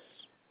is.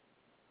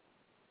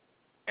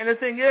 And the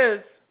thing is,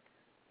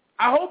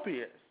 I hope he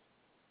is.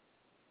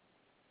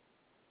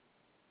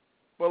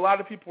 But a lot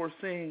of people are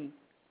seeing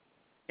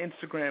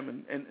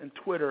Instagram and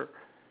Twitter,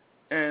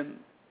 and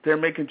they're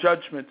making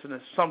judgments and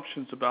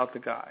assumptions about the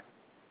guy.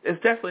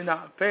 It's definitely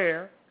not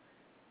fair.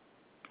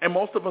 And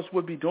most of us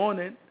would be doing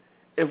it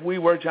if we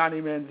were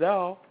Johnny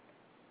Manziel.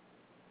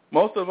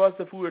 Most of us,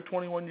 if we were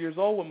 21 years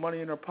old with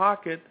money in our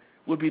pocket,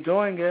 would be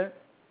doing it.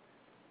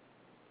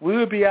 We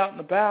would be out and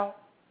about.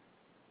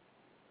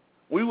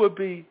 We would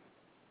be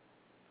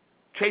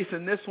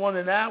chasing this one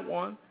and that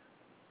one.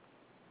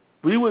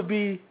 We would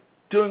be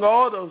doing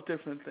all those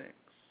different things.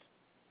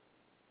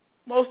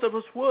 Most of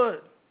us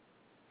would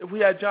if we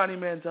had Johnny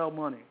Manziel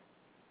money.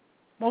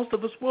 Most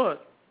of us would.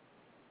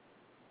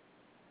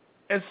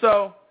 And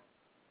so,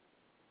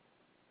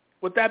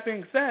 with that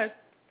being said,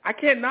 I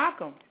can't knock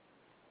him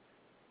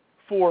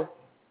for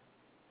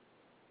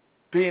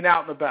being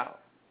out and about.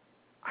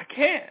 I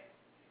can't.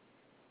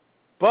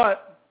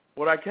 But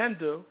what I can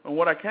do and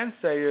what I can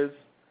say is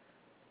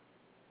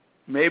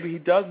maybe he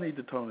does need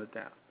to tone it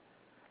down.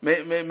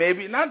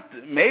 Maybe not.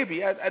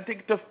 Maybe I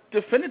think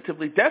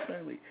definitively,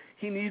 definitely,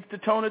 he needs to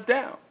tone it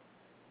down.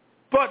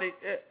 But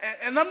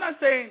and I'm not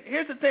saying.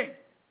 Here's the thing: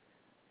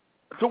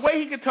 the way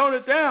he can tone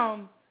it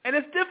down, and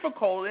it's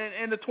difficult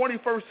in the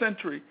 21st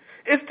century.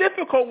 It's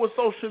difficult with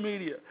social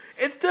media.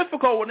 It's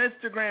difficult with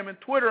Instagram and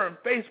Twitter and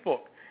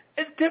Facebook.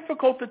 It's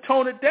difficult to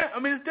tone it down. I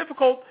mean, it's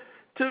difficult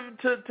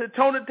to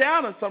tone it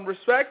down in some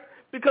respect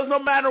because no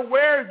matter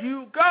where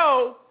you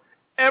go,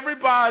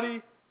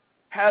 everybody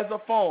has a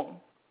phone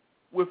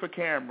with a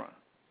camera.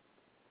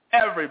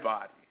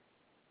 Everybody.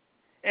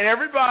 And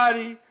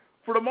everybody,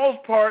 for the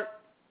most part,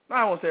 I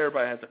don't want to say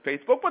everybody has a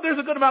Facebook, but there's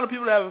a good amount of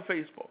people that have a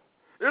Facebook.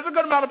 There's a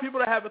good amount of people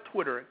that have a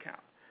Twitter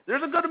account.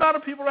 There's a good amount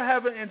of people that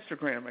have an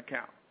Instagram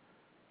account.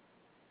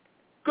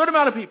 Good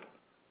amount of people.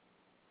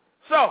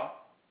 So,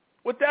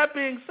 with that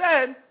being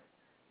said,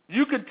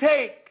 you could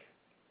take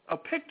a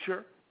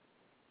picture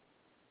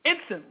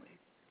instantly.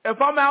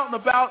 If I'm out and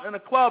about in a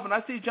club and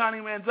I see Johnny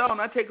Manziel and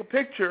I take a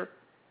picture,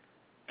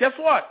 guess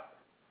what?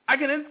 I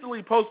can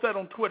instantly post that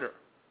on Twitter.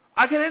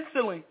 I can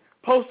instantly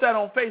post that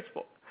on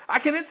Facebook. I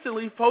can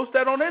instantly post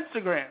that on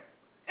Instagram.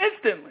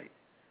 Instantly.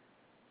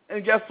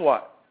 And guess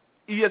what?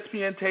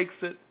 ESPN takes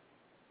it.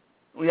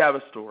 We have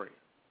a story.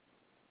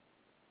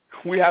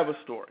 We have a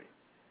story.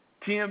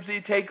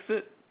 TMZ takes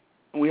it,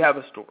 and we have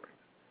a story.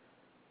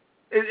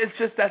 It's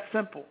just that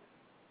simple.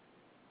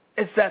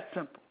 It's that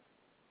simple.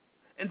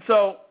 And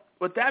so,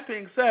 with that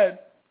being said,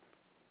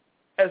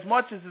 as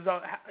much as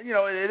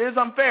it is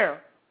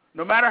unfair,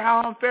 no matter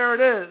how unfair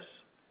it is,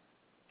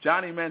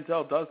 Johnny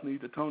Manziel does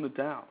need to tone it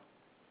down.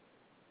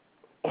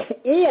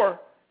 Or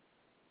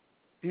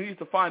he needs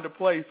to find a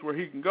place where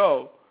he can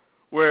go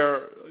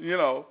where,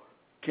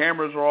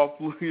 cameras are off,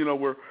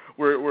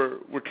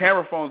 where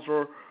camera phones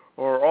are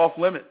off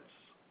limits.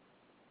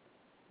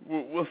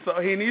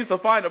 So he needs to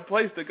find a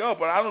place to go,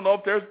 but I don't know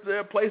if there's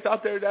a place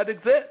out there that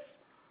exists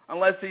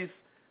unless he's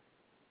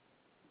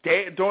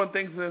doing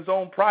things in his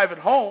own private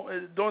home,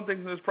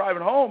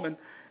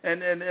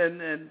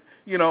 and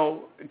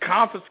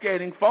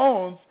confiscating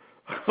phones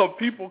of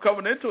people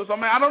coming into us. I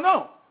mean, I don't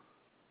know.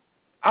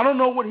 I don't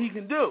know what he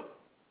can do.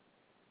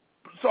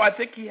 So I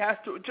think he has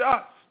to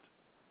adjust.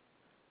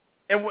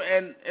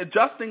 And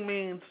adjusting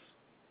means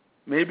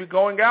maybe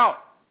going out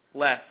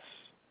less.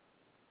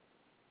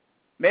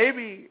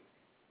 Maybe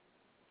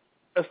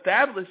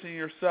establishing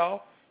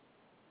yourself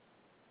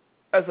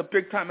as a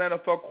big-time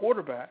NFL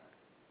quarterback.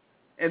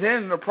 And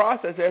then in the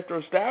process, after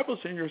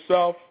establishing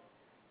yourself,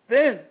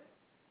 then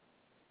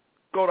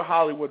go the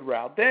Hollywood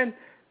route. Then,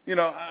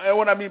 and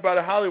what I mean by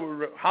the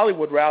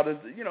Hollywood route is,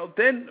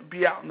 then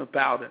be out and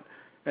about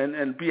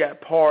and be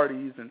at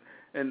parties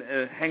and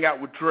hang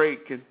out with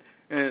Drake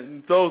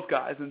and those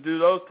guys and do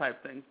those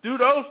type things. Do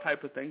those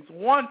type of things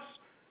once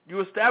you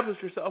establish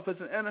yourself as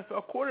an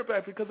NFL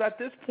quarterback, because at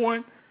this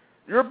point,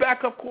 you're a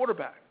backup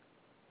quarterback.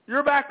 You're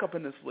a backup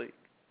in this league.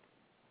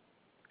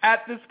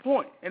 At this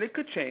point, and it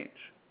could change.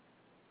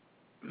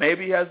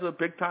 Maybe he has a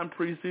big-time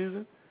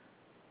preseason.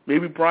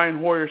 Maybe Brian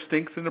Hoyer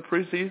stinks in the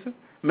preseason.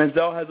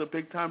 Manziel has a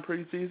big-time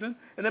preseason.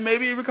 And then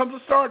maybe he becomes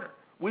a starter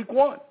week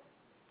 1.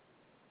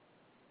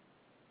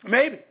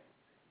 Maybe.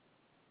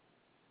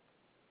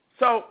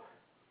 So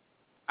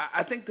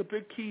I think the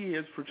big key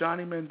is for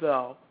Johnny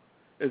Manziel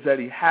is that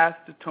he has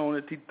to tone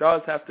it. He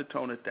does have to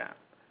tone it down.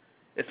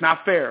 It's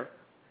not fair,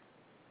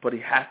 but he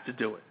has to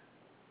do it.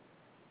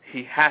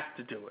 He has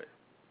to do it.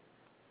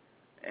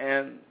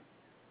 And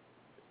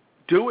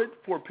do it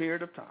for a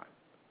period of time.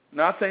 I'm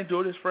not saying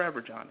do it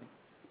forever, Johnny,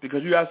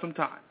 because you have some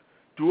time.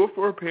 Do it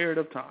for a period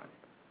of time.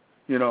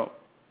 You know,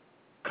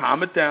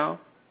 calm it down,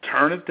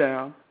 turn it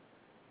down,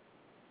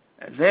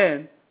 and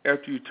then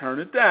after you turn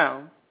it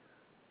down,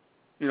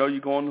 you know,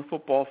 you go on the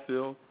football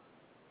field.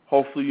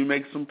 Hopefully you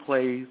make some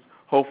plays.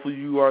 Hopefully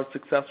you are a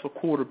successful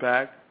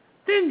quarterback.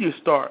 Then you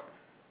start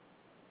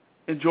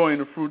enjoying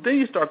the fruit. Then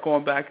you start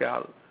going back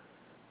out.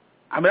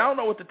 I mean, I don't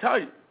know what to tell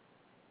you.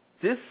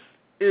 This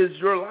is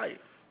your life.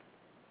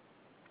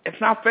 It's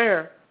not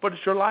fair, but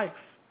it's your life.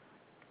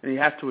 And you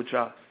have to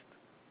adjust.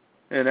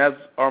 And as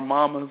our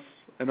mamas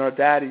and our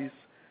daddies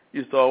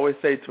used to always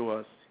say to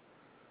us,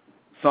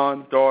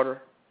 son,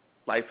 daughter,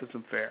 life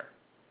isn't fair.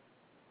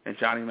 And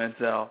Johnny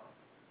Manziel,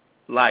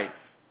 life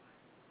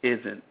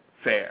isn't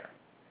fair.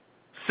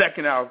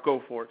 Second hour of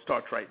Go For It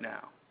starts right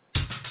now.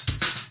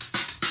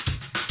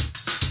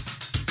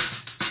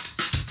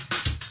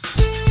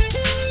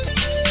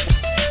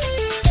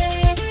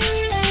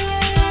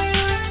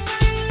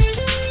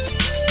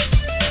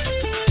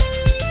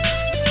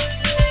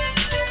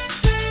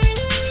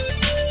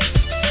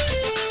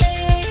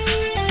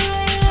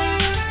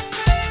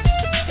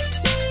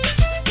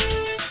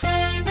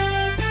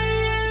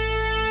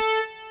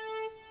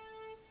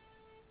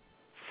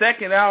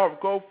 Second hour of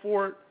Go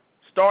For It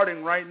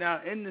starting right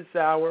now. In this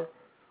hour,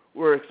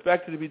 we're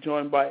expected to be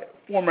joined by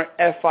former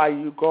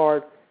FIU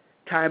guard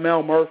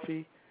Tymel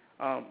Murphy.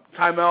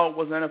 Tymel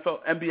was an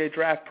NBA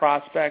draft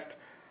prospect.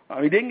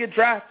 He didn't get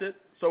drafted,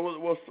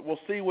 so we'll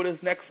see what his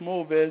next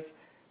move is.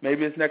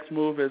 Maybe his next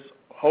move is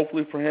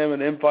hopefully for him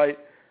an invite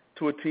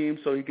to a team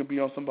so he can be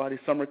on somebody's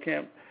summer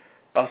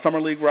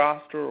league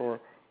roster, or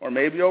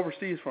maybe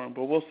overseas for him.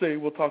 But we'll see.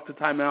 We'll talk to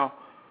Tymel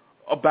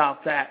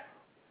about that.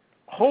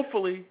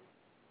 Hopefully,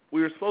 we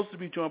were supposed to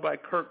be joined by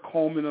Kurt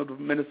Coleman of the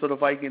Minnesota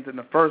Vikings in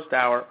the first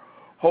hour.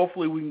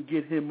 Hopefully we can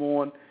get him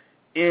on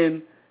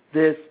in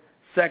this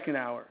second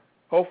hour.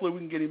 Hopefully we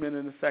can get him in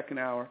the second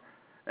hour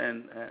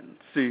and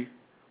see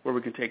where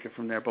we can take it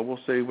from there. But we'll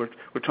see. We're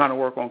trying to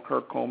work on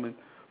Kurt Coleman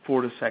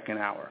for the second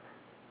hour.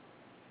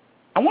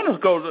 I want to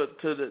go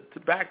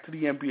back to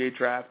the NBA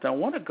draft. I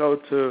want to go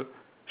to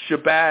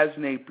Shabazz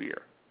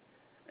Napier.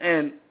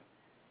 And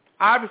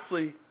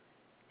obviously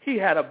he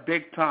had a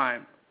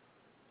big-time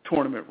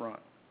tournament run.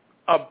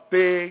 A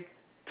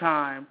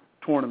big-time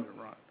tournament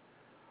run.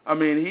 I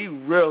mean, he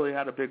really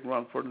had a big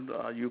run for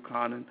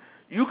UConn. And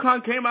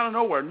UConn came out of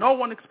nowhere. No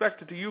one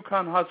expected the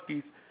UConn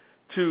Huskies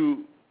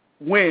to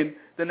win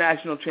the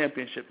national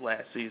championship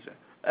last season,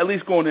 at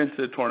least going into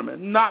the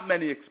tournament. Not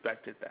many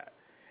expected that.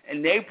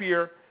 And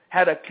Napier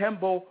had a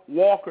Kemba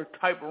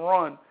Walker-type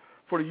run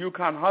for the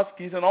UConn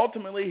Huskies, and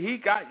ultimately he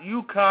got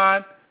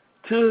UConn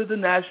to the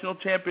national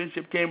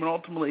championship game, and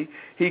ultimately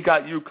he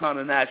got UConn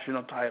a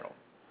national title.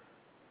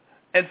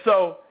 And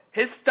so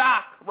his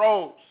stock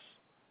rose.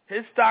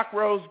 His stock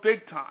rose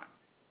big time.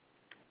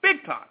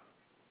 Big time.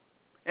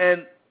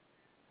 And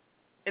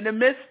in the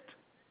midst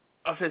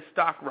of his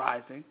stock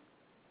rising,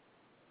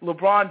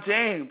 LeBron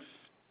James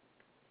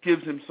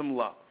gives him some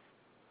love.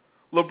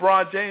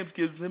 LeBron James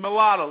gives him a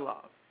lot of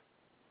love.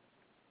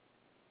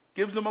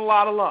 Gives him a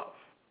lot of love.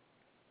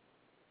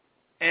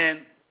 And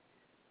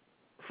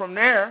from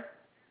there,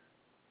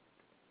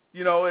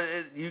 you know,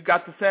 you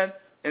got the sense,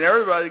 and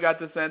everybody got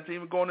the sense,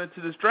 even going into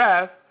this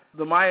draft,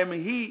 the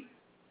Miami Heat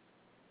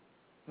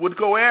would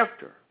go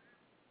after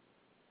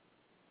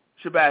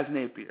Shabazz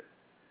Napier.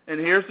 And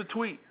here's the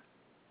tweet.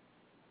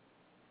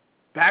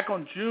 Back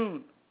on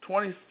June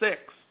 26th,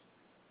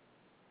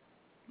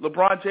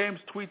 LeBron James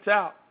tweets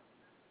out,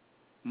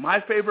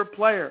 my favorite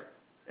player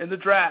in the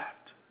draft,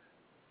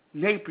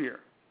 Napier.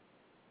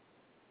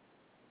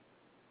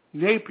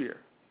 Napier,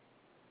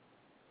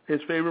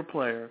 his favorite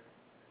player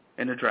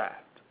in the draft.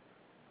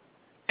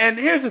 And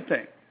here's the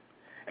thing.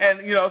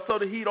 And, you know, so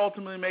the Heat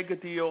ultimately make a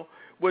deal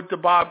with the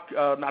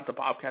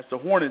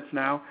Hornets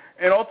now,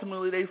 and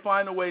ultimately they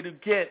find a way to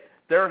get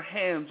their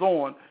hands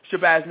on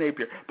Shabazz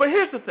Napier. But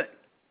here's the thing.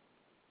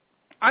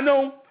 I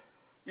know,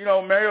 you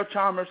know, Mario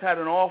Chalmers had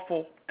an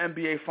awful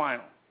NBA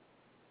final.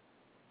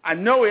 I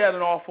know he had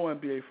an awful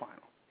NBA final.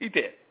 He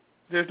did.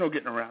 There's no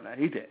getting around that.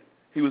 He did.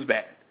 He was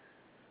bad.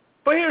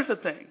 But here's the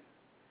thing.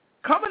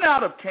 Coming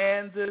out of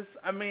Kansas,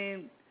 I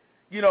mean,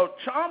 you know,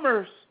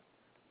 Chalmers,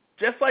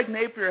 just like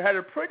Napier, had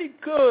a pretty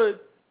good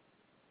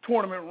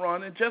tournament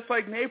run, and just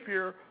like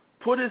Napier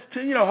put his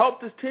team, you know,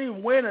 helped his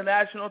team win a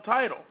national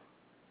title.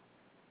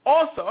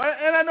 Also,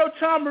 and I know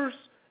Chalmers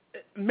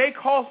may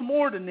cost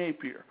more than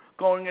Napier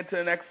going into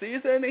the next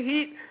season, and the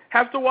Heat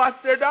have to watch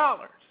their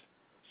dollars,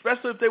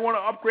 especially if they want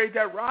to upgrade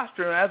that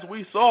roster. And as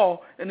we saw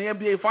in the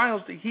NBA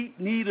Finals, the Heat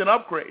need an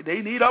upgrade. They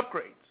need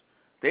upgrades.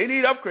 They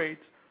need upgrades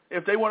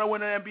if they want to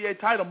win an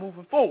NBA title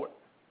moving forward.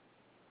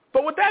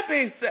 But with that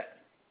being said,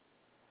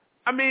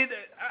 I mean,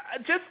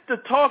 just the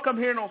talk I'm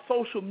hearing on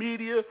social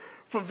media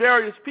from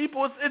various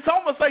people. It's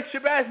almost like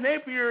Shabazz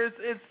Napier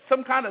is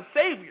some kind of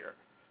savior.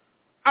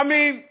 I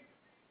mean,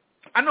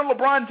 I know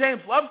LeBron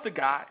James loves the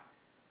guy,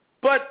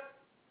 but,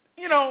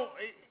 you know,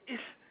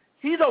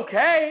 he's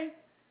okay.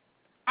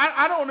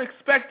 I don't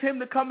expect him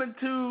to come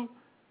into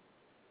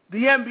the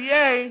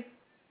NBA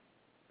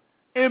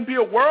and be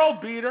a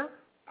world beater.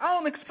 I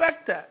don't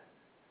expect that.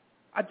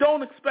 I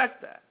don't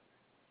expect that.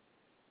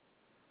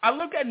 I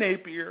look at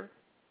Napier,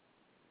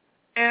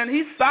 and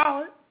he's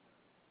solid,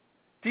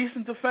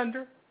 decent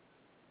defender,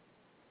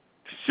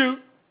 shoot.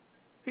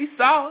 He's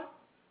solid,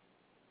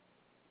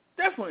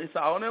 definitely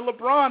solid. And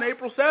LeBron,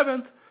 April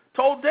 7th,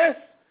 told this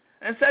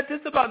and said this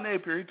about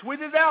Napier. He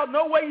tweeted out,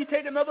 no way you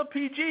take another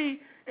PG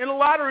in the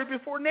lottery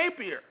before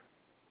Napier.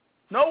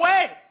 No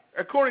way,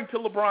 according to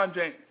LeBron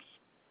James.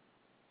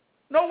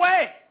 No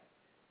way.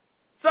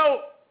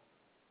 So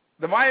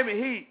the Miami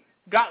Heat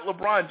got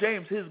LeBron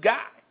James, his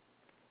guy.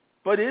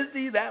 But is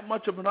he that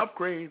much of an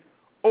upgrade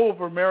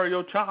over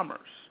Mario Chalmers?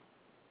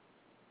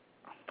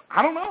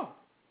 I don't know.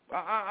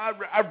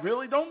 I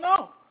really don't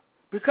know.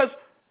 Because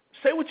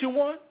say what you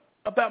want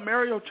about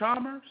Mario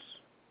Chalmers,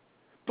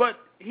 but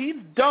he's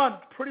done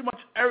pretty much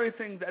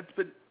everything that's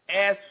been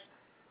asked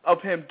of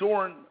him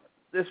during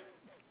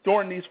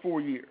these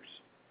 4 years,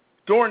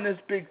 during this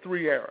Big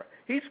Three era.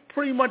 He's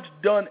pretty much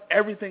done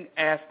everything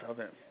asked of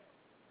him.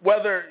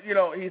 Whether, you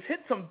know, he's hit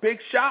some big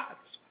shots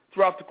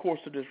throughout the course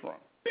of this run.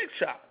 Big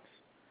shots.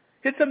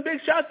 Hit some big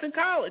shots in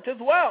college as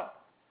well.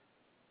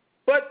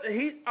 But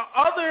he,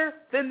 other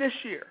than this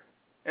year,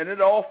 and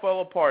it all fell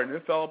apart, and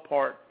it fell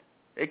apart.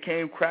 It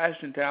came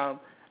crashing down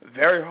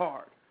very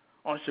hard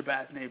on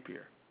Shabazz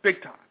Napier.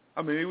 Big time.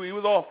 I mean, he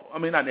was awful. I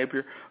mean, not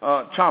Napier,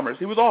 Chalmers.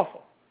 He was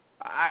awful.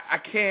 I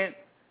can't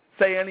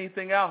say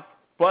anything else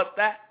but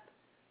that.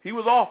 He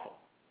was awful.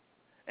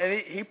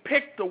 And he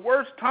picked the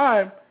worst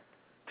time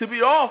to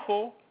be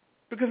awful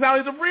because now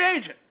he's a free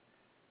agent.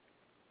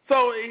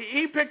 So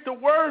he picked the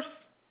worst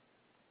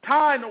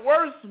time, the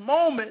worst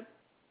moment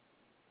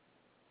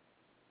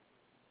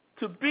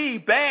to be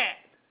bad.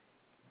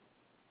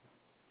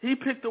 He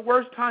picked the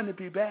worst time to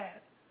be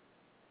bad.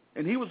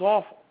 And he was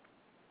awful.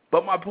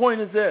 But my point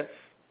is this.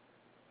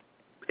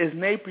 Is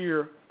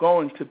Napier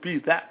going to be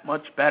that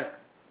much better?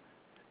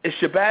 Is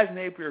Shabazz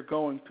Napier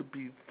going to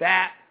be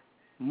that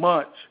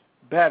much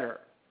better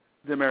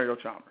than Mario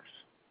Chalmers?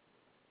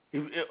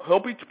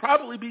 He'll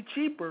probably be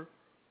cheaper,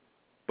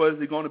 but is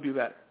he going to be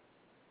better?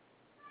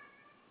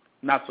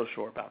 Not so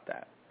sure about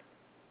that.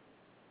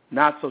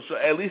 Not so sure.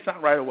 At least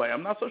not right away.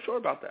 I'm not so sure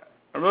about that.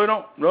 I really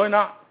don't. Really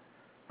not.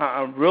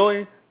 I'm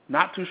really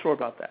not too sure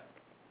about that.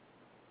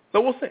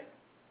 So we'll see.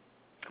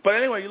 But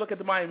anyway, you look at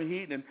the Miami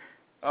Heat, and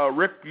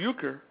Rick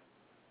Bucher,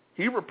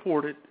 he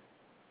reported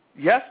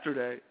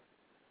yesterday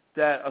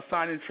that a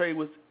sign and trade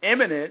was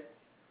imminent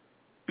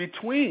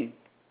between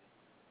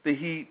the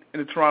Heat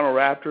and the Toronto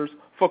Raptors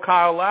for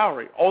Kyle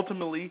Lowry.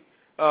 Ultimately,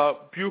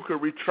 Bucher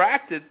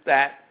retracted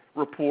that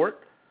report.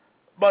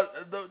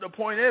 But the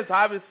point is,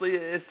 obviously,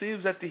 it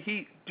seems that the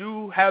Heat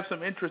do have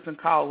some interest in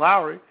Kyle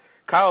Lowry.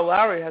 Kyle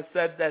Lowry has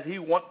said that he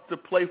wants to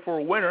play for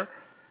a winner,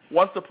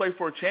 wants to play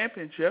for a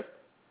championship.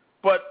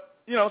 But,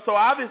 you know, so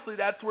obviously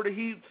that's where the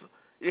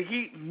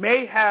Heat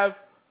may have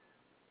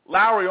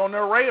Lowry on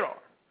their radar.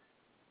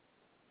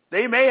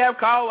 They may have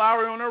Kyle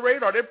Lowry on their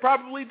radar. They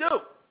probably do.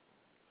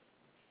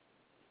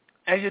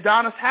 And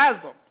Udonis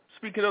Haslem,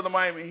 speaking of the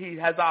Miami Heat,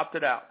 has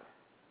opted out.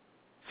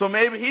 So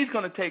maybe he's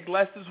going to take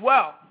less as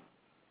well.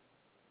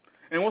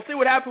 And we'll see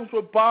what happens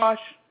with Bosh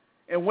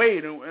and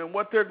Wade and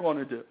what they're going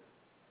to do.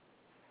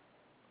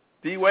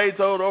 D-Wade's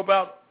owed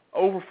about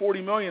over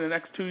 $40 million in the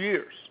next 2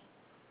 years.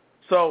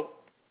 So,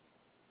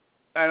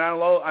 and I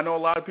know a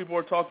lot of people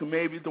are talking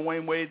maybe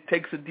Dwayne Wade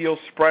takes a deal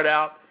spread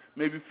out,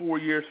 maybe 4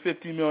 years,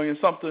 $50 million,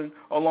 something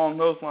along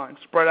those lines,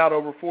 spread out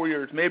over 4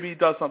 years. Maybe he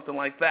does something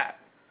like that.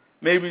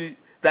 Maybe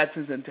that's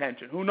his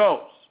intention. Who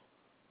knows?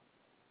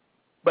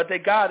 But they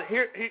got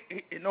here.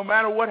 No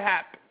matter what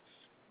happens,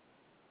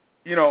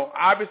 you know,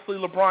 obviously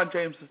LeBron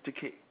James is the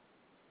key.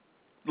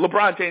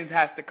 LeBron James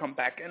has to come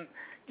back. And,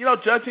 you know,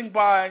 judging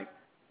by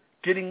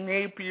getting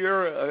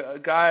Napier, a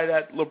guy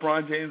that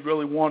LeBron James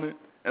really wanted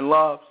and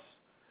loves,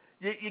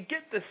 you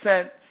get the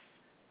sense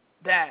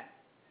that,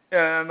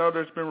 and I know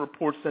there's been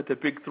reports that the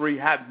Big Three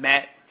have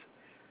met.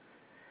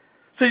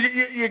 So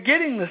you're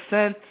getting the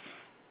sense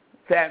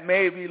that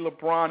maybe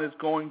LeBron is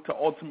going to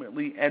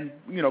ultimately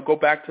go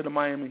back to the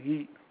Miami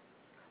Heat.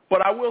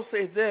 But I will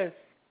say this.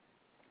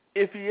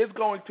 If he is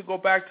going to go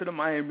back to the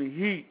Miami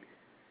Heat,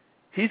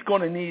 he's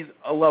going to need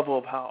a level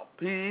of help.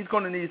 He's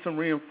going to need some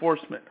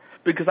reinforcement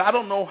because I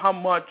don't know how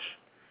much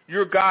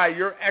your guy,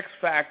 your X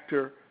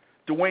factor,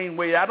 Dwayne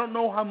Wade, I don't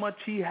know how much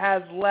he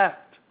has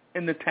left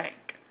in the tank.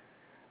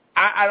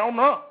 I don't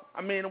know.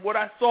 I mean, what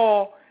I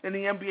saw in the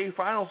NBA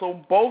Finals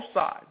on both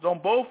sides, on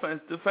both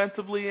ends,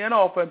 defensively and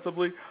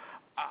offensively,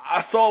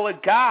 I saw a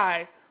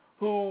guy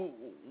who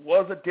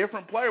was a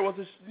different player,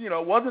 wasn't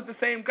the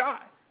same guy.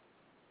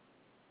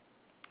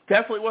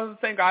 Definitely wasn't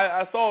the same guy.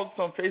 I saw this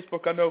on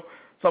Facebook. I know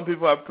some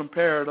people have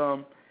compared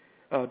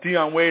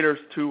Deion Waiters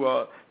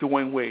to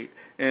Dwayne Wade.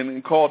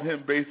 and called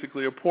him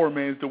basically a poor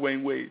man's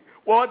Dwayne Wade.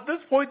 Well, at this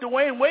point,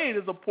 Dwayne Wade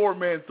is a poor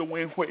man's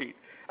Dwayne Wade.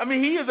 I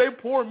mean, he is a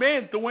poor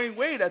man's Dwayne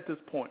Wade at this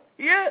point.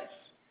 He is.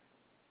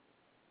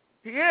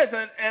 He is,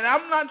 and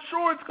I'm not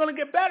sure it's going to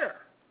get better.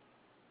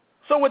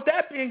 So with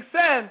that being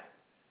said,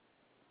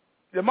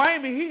 the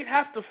Miami Heat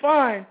have to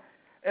find,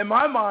 in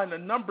my mind, a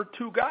number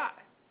 2 guy.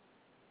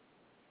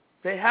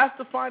 They have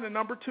to find a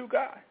number 2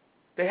 guy.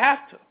 They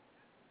have to.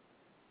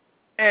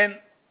 And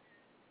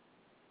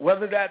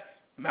whether that's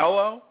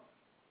Melo,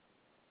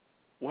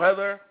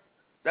 whether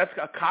that's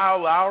a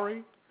Kyle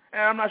Lowry,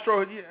 and I'm not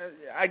sure,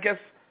 I guess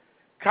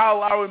Kyle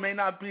Lowry may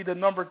not be the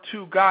number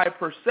 2 guy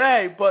per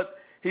se, but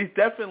he's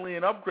definitely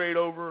an upgrade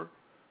over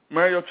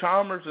Mario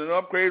Chalmers and an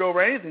upgrade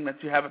over anything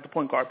that you have at the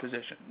point guard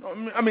position.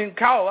 I mean,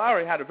 Kyle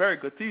Lowry had a very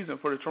good season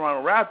for the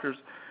Toronto Raptors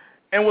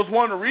and was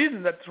one of the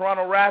reasons that the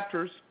Toronto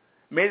Raptors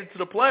made it to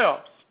the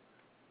playoffs.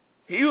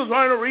 He was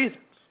one of the reasons.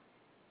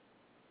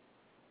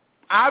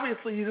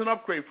 Obviously, he's an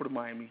upgrade for the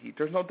Miami Heat.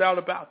 There's no doubt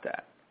about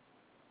that.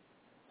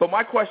 But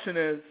my question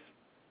is,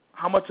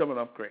 how much of an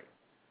upgrade?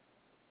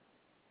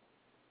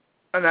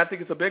 And I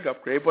think it's a big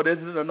upgrade, but is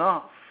it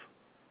enough?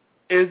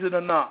 Is it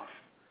enough?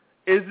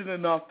 Is it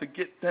enough to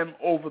get them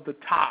over the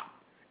top?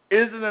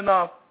 Is it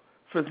enough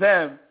for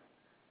them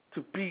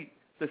to beat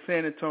the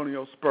San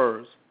Antonio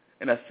Spurs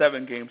in a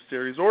 7-game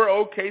series, or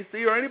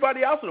OKC, or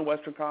anybody else in the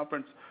Western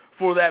Conference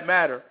for that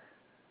matter?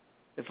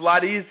 It's a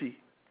lot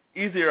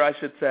easier, I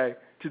should say,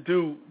 to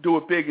do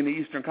it big in the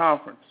Eastern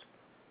Conference.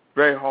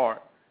 Very hard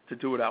to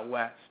do it out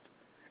west.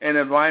 And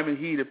in Miami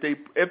Heat,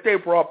 if they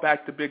brought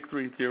back the big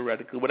 3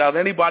 theoretically without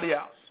anybody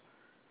else,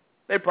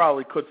 they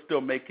probably could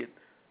still make it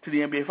to the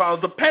NBA Finals,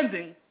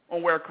 depending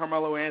on where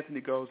Carmelo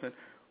Anthony goes. And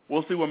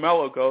we'll see where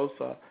Melo goes.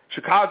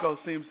 Chicago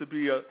seems to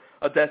be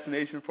a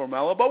destination for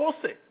Melo, but we'll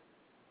see.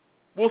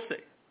 We'll see.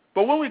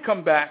 But when we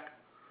come back,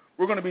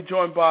 we're going to be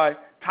joined by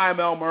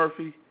Tymel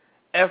Murphy,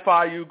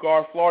 FIU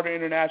guard,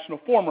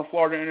 former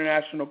Florida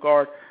International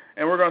guard,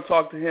 and we're going to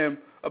talk to him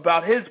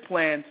about his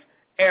plans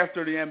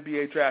after the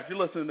NBA draft. You're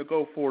listening to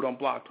Go For It on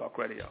Blog Talk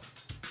Radio.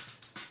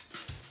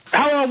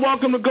 Hello and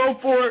welcome to Go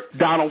For It.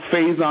 Donald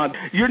Faison.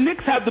 Your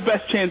Knicks have the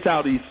best chance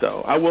out east,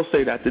 though. I will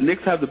say that. The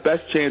Knicks have the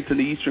best chance in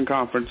the Eastern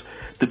Conference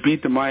to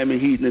beat the Miami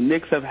Heat, and the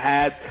Knicks have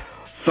had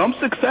some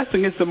success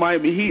against the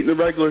Miami Heat in the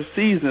regular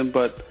season,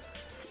 but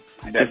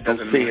that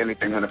doesn't mean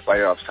anything when the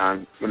playoffs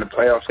come. When the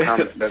playoffs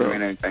come, it doesn't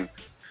mean anything.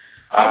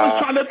 I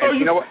was trying to throw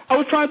you. I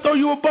was trying to throw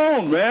you a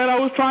bone, man. I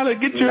was trying to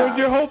get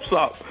your hopes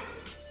up.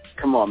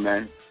 Come on,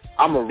 man.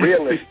 I'm a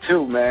realist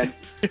too, man.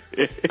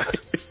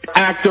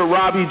 Actor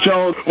Robbie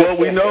Jones. Well,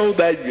 we know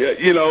that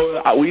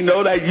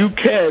you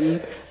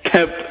can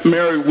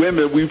marry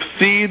women. We've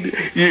seen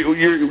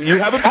you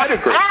have a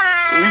pedigree.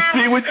 We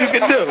see what you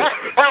can do.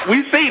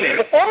 We've seen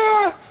it.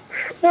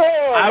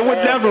 I would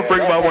never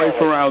bring my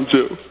wife around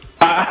you.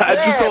 I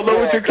just don't know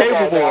what you're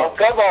capable of.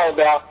 Come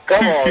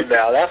on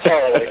now. That's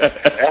early.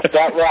 That's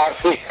not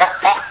Roxy.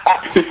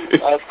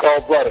 That's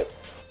cold blooded.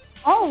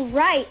 All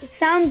right.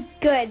 Sounds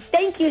good.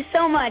 Thank you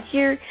so much.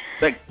 You're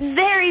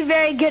very,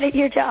 very good at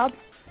your job.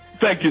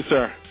 Thank you,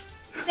 sir.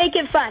 Make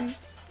it fun.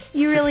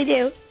 You really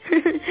do.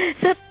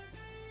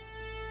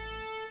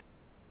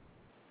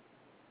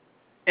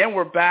 And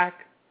we're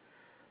back.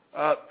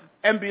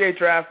 NBA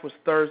draft was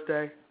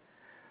Thursday.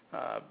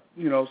 A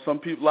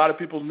lot of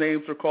people's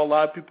names were called. A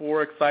lot of people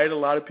were excited. A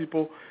lot of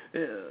people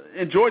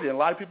enjoyed it. A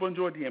lot of people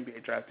enjoyed the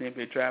NBA draft. The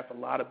NBA draft, a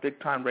lot of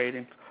big-time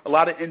ratings, a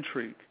lot of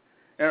intrigue.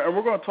 And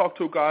we're going to talk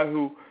to a guy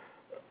who,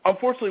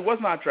 unfortunately, was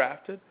not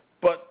drafted,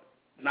 but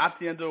not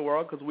the end of the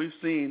world, because we've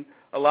seen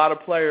a lot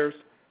of players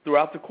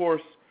throughout the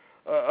course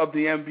of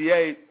the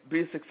NBA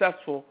be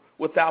successful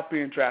without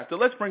being drafted.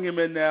 Let's bring him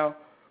in now,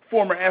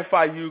 former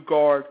FIU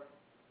guard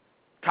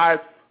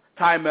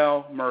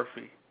Tymel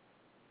Murphy.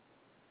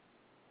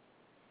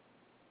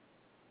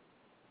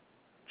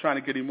 Trying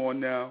to get him on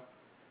now.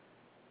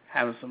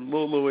 Having some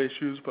little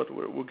issues, but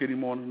we'll get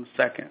him on in a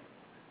second.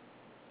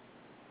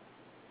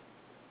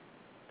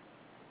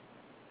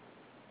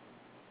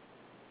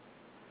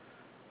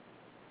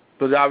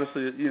 But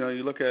obviously,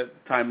 you look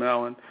at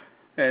Tymel,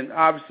 and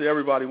obviously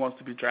everybody wants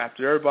to be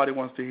drafted. Everybody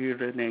wants to hear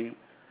their name.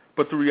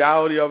 But the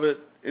reality of it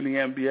in the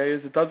NBA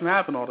is it doesn't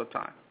happen all the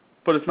time.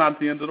 But it's not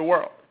the end of the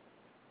world.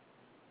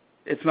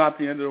 It's not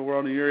the end of the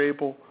world, and you're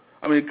able.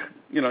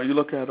 You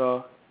look at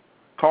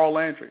Carl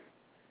Landry,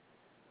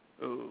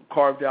 who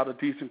carved out a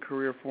decent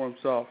career for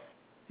himself.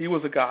 He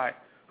was a guy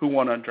who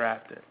went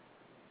undrafted.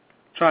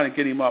 Trying to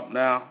get him up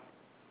now,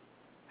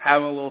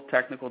 having a little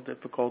technical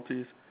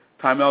difficulties.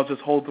 Tymel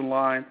just holding the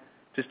line,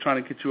 just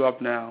trying to get you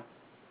up now.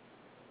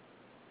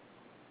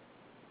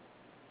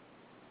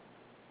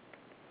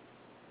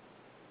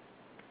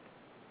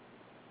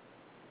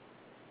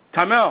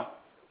 Tymel.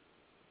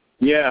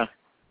 Yeah.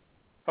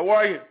 How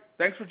are you?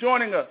 Thanks for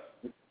joining us.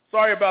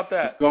 Sorry about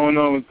that.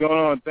 What's going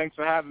on? Thanks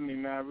for having me,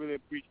 man. I really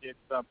appreciate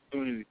this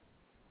opportunity.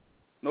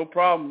 No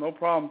problem.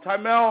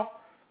 Tymel,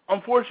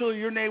 unfortunately,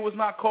 your name was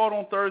not called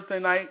on Thursday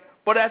night,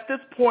 but at this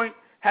point,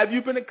 have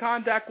you been in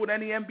contact with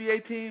any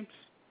NBA teams?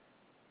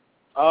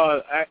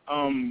 Well,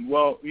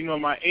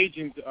 my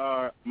agent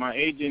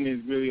is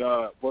really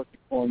working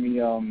for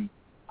me.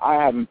 I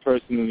haven't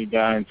personally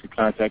gotten into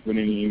contact with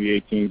any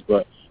NBA teams,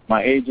 but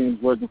my agent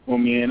is working for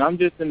me, and I'm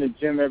just in the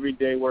gym every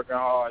day working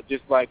hard,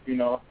 just like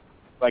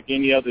like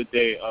any other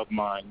day of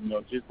mine.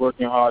 Just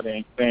working hard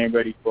and staying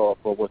ready for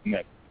what's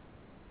next.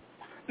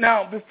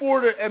 Now,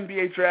 before the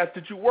NBA draft,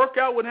 did you work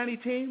out with any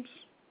teams?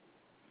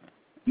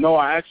 No,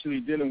 I actually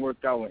didn't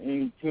work out with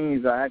any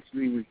teams. I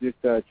actually was just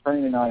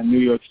training out in New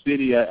York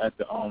City at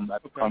the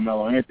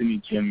Carmelo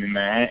Anthony gym in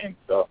Manhattan.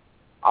 So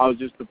I was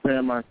just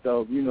preparing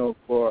myself,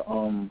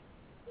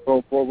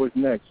 for what's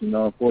next.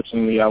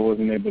 Unfortunately, I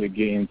wasn't able to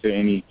get into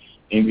any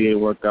NBA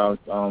workouts,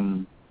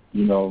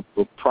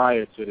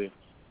 prior to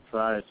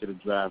the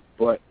draft.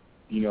 But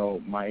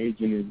my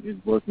agent is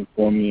working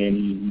for me, and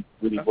he's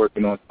really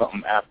working on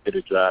something after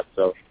the draft.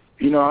 So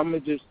I'm gonna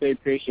just stay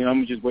patient. I'm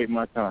gonna just wait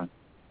my time.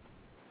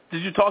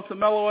 Did you talk to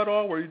Melo at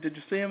all? Did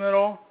you see him at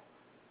all?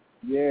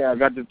 Yeah, I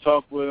got to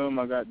talk with him.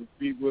 I got to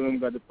speak with him.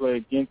 Got to play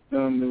against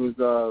him. It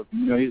was,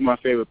 he's my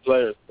favorite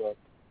player. So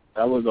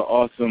that was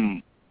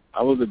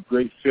a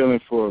great feeling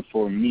for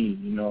me,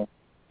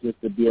 just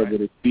to be able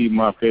to see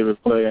my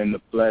favorite player in the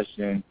flesh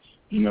and,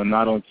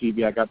 not on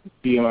TV. I got to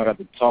see him. I got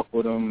to talk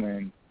with him,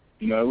 and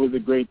it was a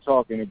great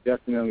talk, and it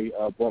definitely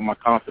brought my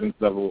confidence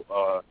level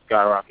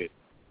skyrocket.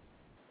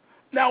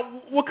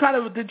 Now,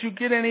 did you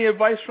get any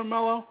advice from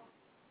Melo?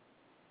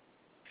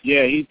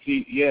 Yeah, he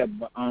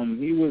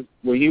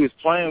was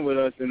playing with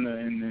us in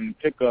the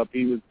pickup.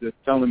 He was just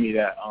telling me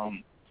that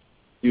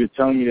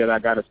I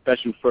got a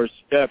special first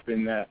step,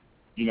 and that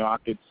I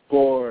could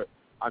score,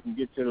 I can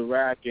get to the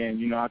rack,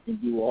 and I can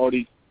do all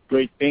these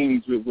great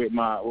things with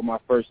my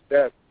first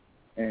step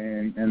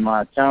and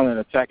my talent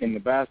attacking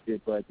the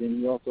basket. But then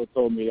he also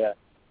told me that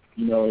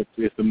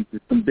it's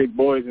some big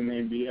boys in the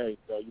NBA,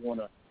 so you want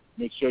to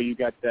make sure you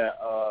got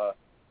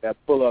that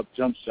pull up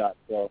jump shot.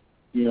 So.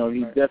 He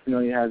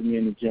definitely has me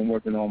in the gym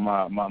working on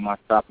my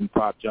stop and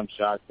pop jump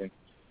shots, and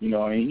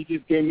and he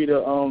just gave me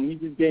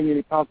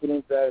the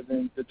confidence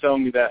to tell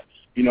me that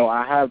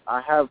I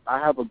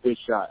have a good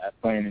shot at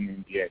playing in the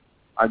NBA.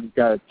 I just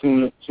gotta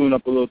tune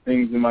up a little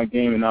things in my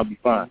game, and I'll be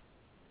fine.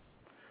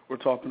 We're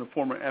talking to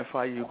former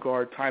FIU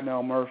guard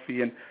Tymel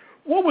Murphy, and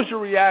what was your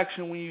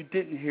reaction when you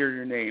didn't hear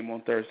your name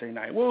on Thursday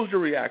night? What was your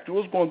reaction?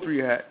 What was going through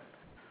your head?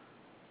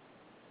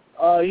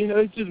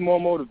 It's just more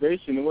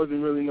motivation. It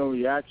wasn't really no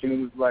reaction. It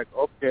was like,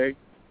 okay,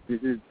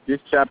 this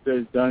chapter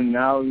is done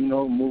now.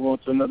 Move on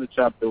to another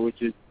chapter,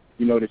 which is,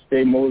 to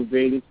stay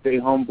motivated, stay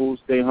humble,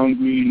 stay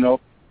hungry.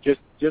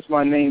 Just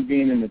my name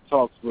being in the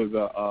talks was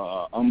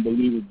a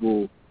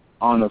unbelievable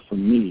honor for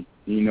me.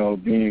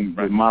 Being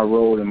with my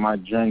road and my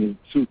journey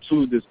to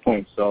this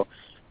point. So,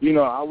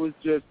 I was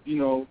just,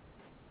 to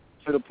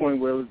the point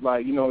where it was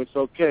like, it's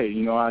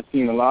okay. I've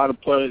seen a lot of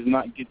players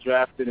not get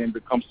drafted and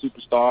become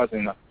superstars,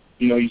 and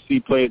you see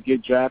players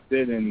get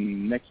drafted,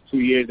 and next 2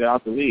 years they're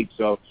out the league.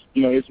 So,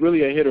 it's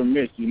really a hit or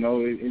miss.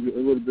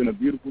 It would have been a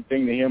beautiful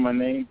thing to hear my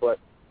name, but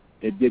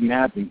it didn't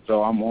happen.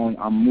 So I'm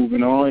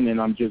moving on, and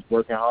I'm just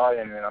working hard,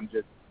 and I'm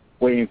just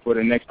waiting for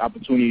the next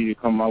opportunity to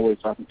come my way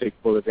so I can take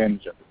full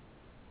advantage of it.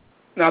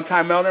 Now,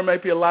 Tymel, there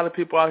might be a lot of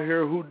people out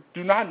here who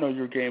do not know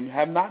your game,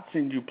 have not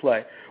seen you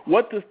play.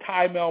 What does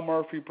Tymel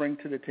Murphy bring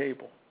to the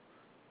table?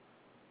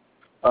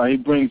 He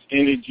brings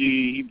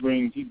energy. He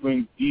brings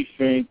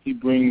defense. He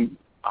brings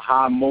a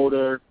high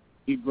motor.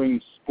 He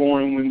brings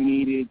scoring when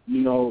needed.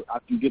 I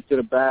can get to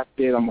the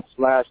basket. I'm a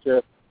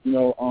slasher.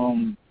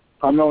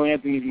 Carmelo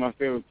Anthony's my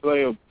favorite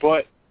player,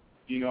 but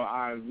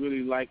I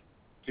really like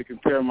to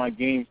compare my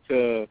games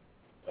to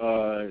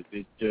the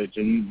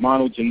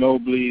Manu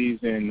Ginobili's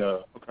and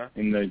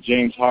the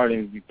James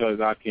Hardens,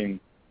 because I can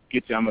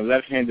get to. I'm a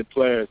left-handed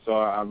player, so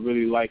I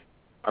really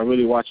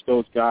watch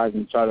those guys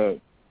and try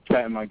to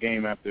pattern my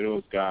game after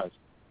those guys.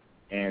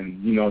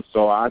 And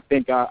so I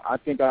think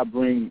I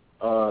bring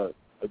a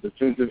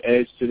defensive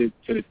edge to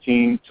the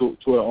team, to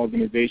an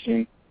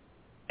organization,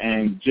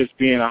 and just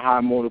being a high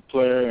motor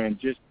player and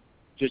just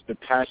the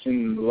passion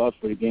and love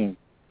for the game.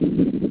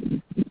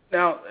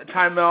 Now,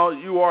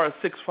 Tymel, you are a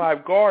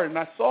 6'5" guard, and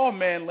I saw a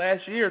man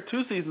last year,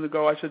 2 seasons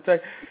ago, I should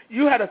say,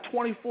 you had a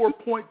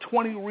 24-point,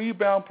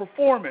 20-rebound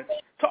performance.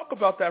 Talk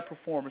about that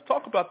performance.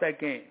 Talk about that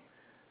game.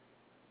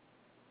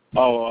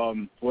 Well,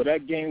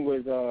 that game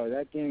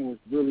was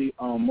really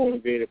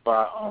motivated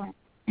by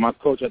my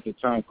coach at the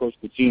time, Coach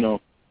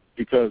Pitino,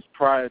 because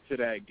prior to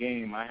that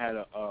game, I had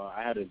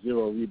a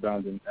 0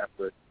 rebounding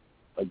effort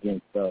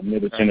against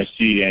Middle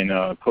Tennessee, and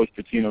Coach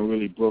Pitino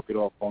really broke it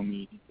off on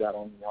me. He got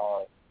on me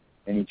hard,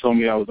 and he told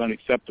me that was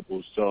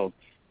unacceptable. So,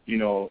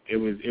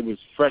 it was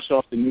fresh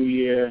off the new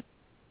year,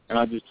 and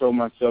I just told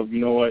myself, you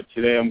know what,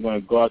 today I'm going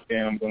to go out there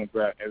and I'm going to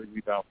grab every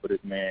rebound for this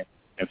man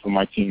and for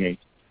my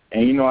teammates.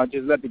 And, I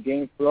just let the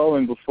game flow,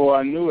 and before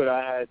I knew it,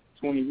 I had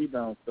 20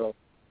 rebounds. So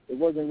it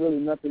wasn't really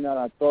nothing that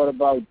I thought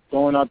about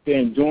going out there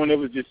and doing. It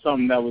was just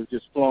something that was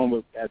just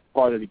flowing as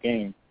part of the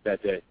game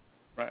that day.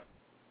 Right.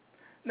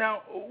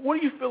 Now, what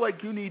do you feel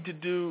like you need to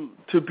do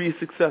to be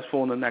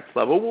successful on the next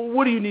level?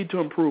 What do you need to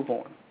improve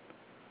on?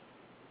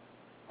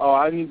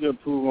 I need to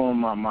improve on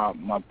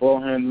my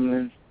ball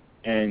handling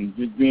and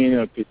just being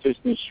a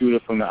consistent shooter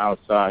from the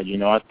outside. You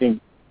know, I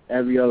think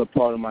every other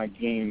part of my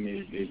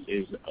game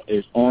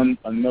is on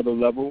another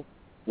level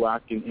where I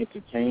can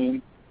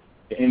entertain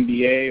the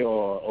NBA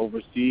or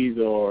overseas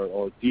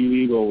or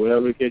D-League or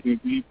whatever it case may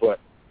be. But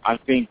I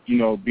think, you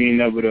know,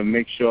 being able to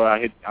make sure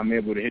I'm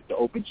able to hit the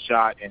open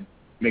shot and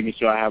making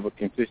sure I have a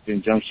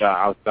consistent jump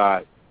shot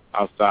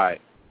outside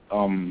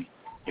in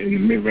the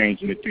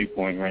mid-range and the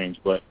three-point range.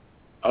 But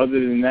other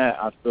than that,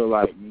 I feel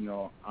like, you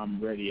know,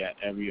 I'm ready at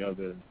every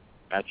other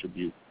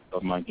attribute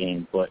of my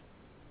game, but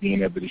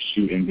being able to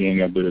shoot and being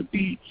able to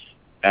be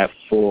at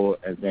full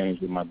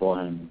advantage with my ball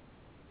handling.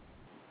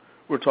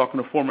 We're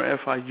talking to former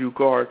FIU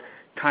guard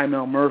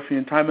Tymel Murphy.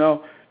 And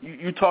Tymel,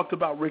 you talked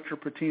about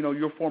Richard Pitino,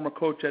 your former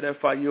coach at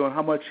FIU, and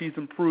how much he's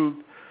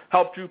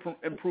helped you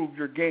improve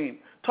your game.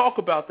 Talk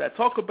about that.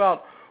 Talk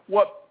about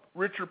what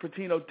Richard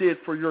Pitino did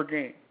for your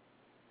game.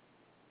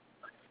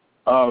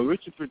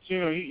 Richard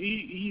Pitino,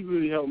 he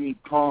really helped me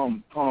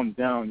calm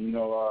down, you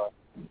know,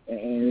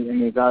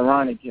 and it's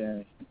ironic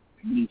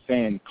me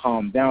saying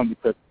calm down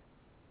because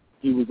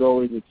he was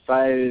always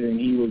excited and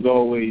he was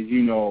always,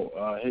 you know,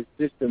 his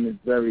system is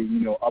very, you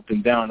know, up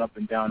and down.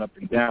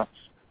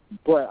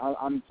 But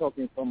I'm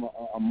talking from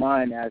a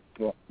mind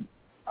aspect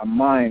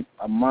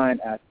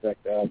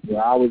of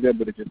where I was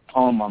able to just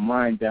calm my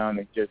mind down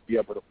and just be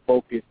able to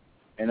focus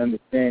and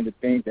understand the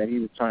things that he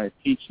was trying to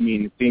teach me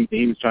and the things that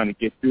he was trying to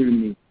get through to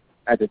me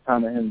at the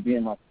time of him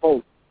being my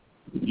coach,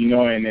 you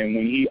know. And then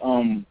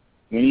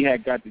when he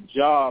had got the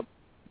job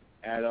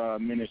at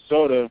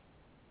Minnesota,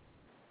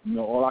 you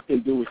know, all I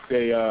could do was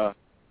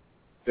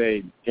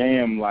say,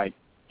 damn, like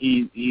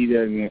he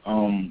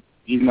doesn't,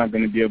 he's not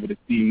going to be able to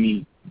see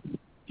me.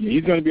 Yeah,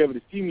 he's going to be able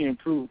to see me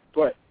improve,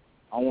 but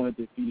I wanted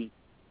him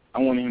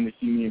to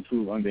see me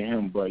improve under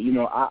him. But, you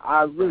know,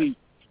 I really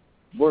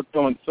worked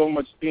on so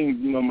much things.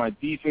 You know, my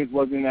defense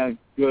wasn't as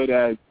good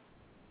as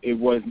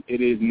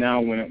it is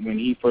now when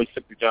he first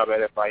took the job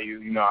at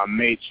FIU. You know, I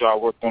made sure I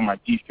worked on my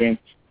defense,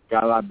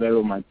 got a lot better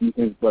with my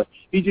defense, but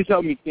he just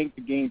helped me think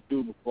the game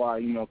through before I,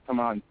 you know, come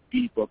out and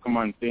speak or come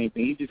out and say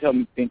anything. He just helped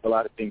me think a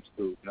lot of things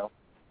through, you know.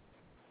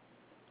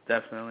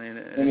 Definitely. And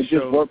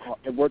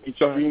it worked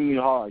extremely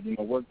hard, you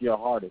know, work your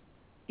hardest.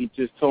 He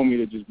just told me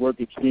to just work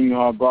extremely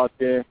hard, go out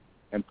there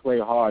and play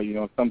hard. You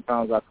know,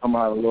 sometimes I come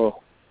out a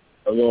little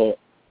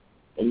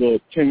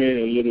timid,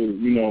 a little,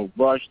 you know,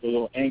 rushed, a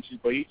little anxious,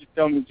 but he just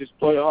told me just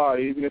play hard.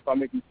 Even if I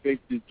make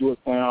mistakes, just do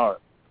it playing hard.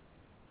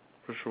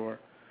 For sure.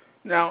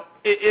 Now,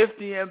 if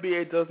the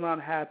NBA does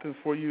not happen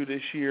for you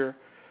this year,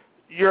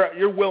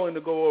 you're willing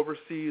to go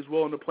overseas,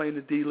 willing to play in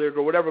the D-League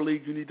or whatever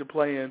league you need to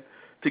play in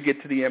to get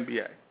to the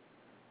NBA?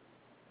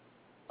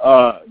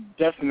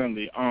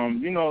 Definitely.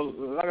 You know,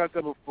 like I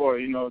said before,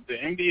 you know, the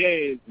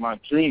NBA is my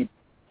dream,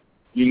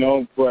 you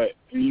know, but,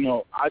 you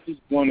know, I just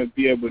want to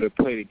be able to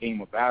play the game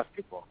of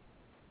basketball.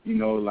 You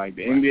know, like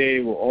the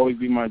NBA will always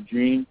be my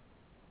dream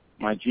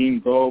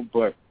goal,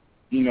 but,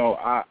 you know,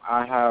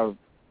 I have,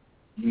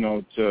 you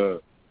know,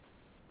 to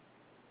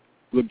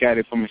look at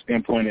it from a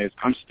standpoint as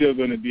I'm still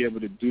going to be able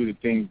to do the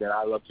things that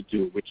I love to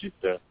do, which is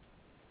to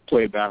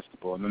play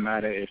basketball, no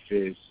matter if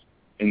it's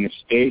in the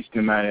States,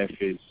 no matter if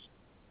it's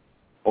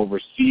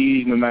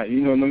overseas, no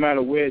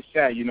matter where it's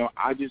at. You know,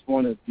 I just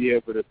want to be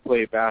able to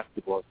play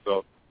basketball.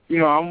 So, you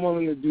know, I'm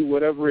willing to do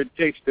whatever it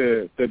takes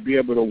to be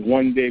able to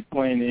one day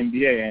play in the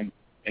NBA.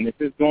 And if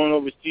it's going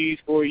overseas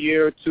for a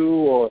year or two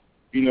or,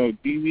 you know,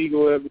 D-League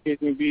or whatever the case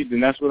may be,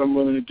 then that's what I'm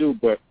willing to do.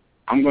 But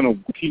I'm going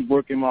to keep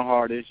working my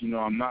hardest. You know,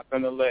 I'm not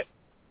going to let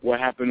what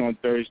happened on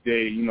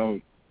Thursday, you know,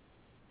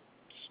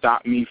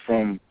 stop me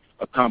from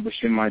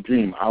accomplishing my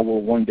dream. I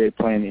will one day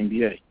play in the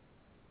NBA.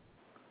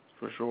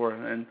 For sure.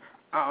 And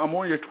I'm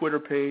on your Twitter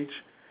page,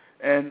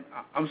 and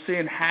I'm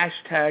seeing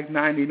hashtag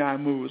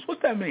 99 moves.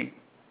 What's that mean?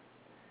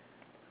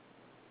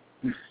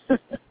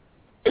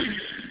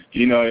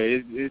 You know,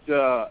 it's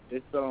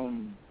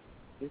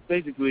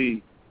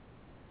basically,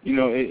 you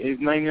know,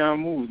 it's 99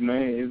 moves,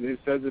 man. It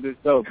says it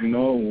itself. You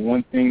know,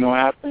 one thing don't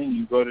happen,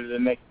 you go to the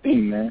next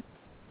thing, man.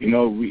 You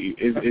know,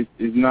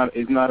 it's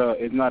not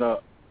a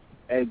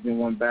eggs in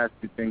one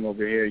basket thing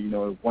over here. You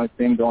know, if one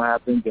thing don't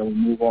happen, then we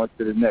move on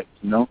to the next.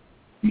 You know,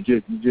 you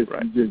just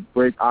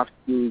break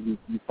obstacles.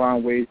 You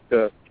find ways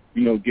to,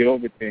 you know, get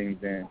over things.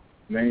 And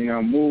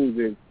 99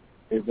 moves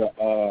is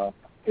a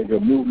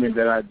movement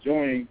that I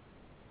joined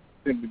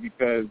simply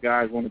because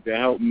guys wanted to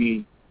help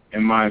me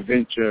in my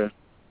venture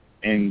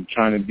and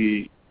trying to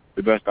be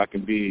the best I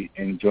can be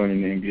in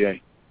joining the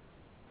NBA.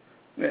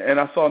 And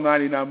I saw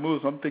 99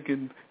 moves. I'm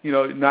thinking, you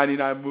know,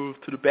 99 moves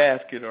to the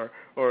basket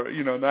or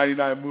you know,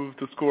 99 moves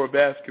to score a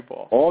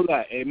basketball. All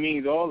that. It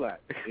means all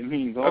that. It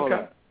means all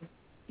that.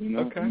 You know,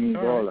 okay. It means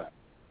all that.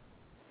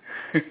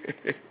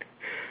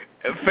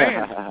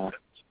 Fans,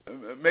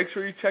 make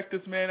sure you check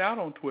this man out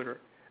on Twitter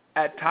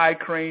at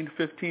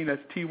TyCrane15.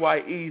 That's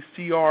TYECRANE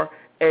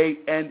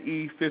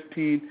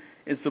 15,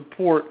 and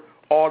support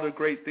all the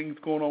great things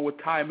going on with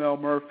Tymel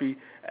Murphy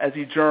as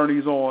he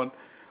journeys on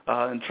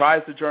and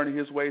tries to journey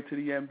his way to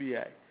the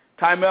NBA.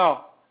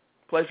 Tymel,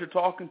 Pleasure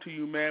talking to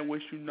you, man.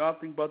 Wish you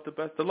nothing but the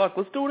best of luck.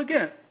 Let's do it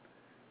again.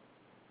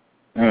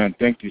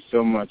 Thank you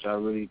so much. I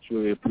really,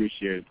 truly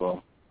appreciate it,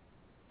 Paul.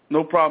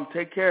 No problem.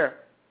 Take care.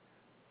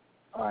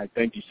 All right.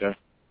 Thank you, sir.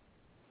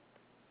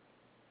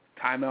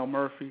 Tymel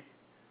Murphy,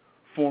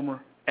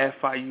 former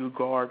FIU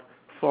guard,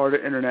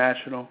 Florida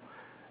International,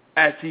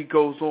 as he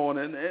goes on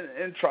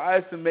and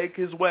tries to make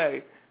his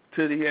way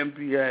to the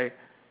NBA.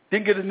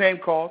 Didn't get his name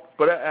called,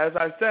 but as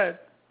I said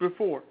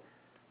before,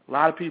 a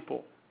lot of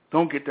people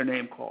don't get their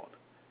name called.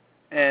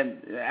 And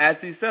as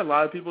he said, a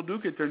lot of people do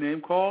get their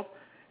name called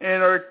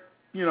and are,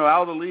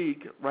 out of the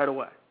league right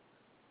away.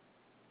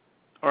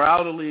 Or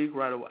out of the league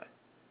right away.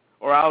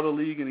 Or out of the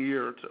league in a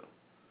year or two.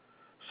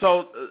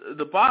 So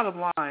the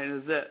bottom line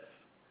is this.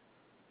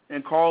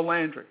 And Carl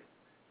Landry,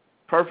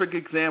 perfect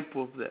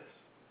example of this.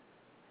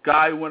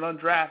 Guy who went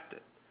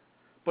undrafted.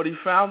 But he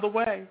found a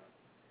way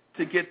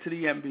to get to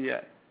the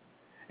NBA.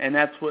 And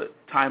that's what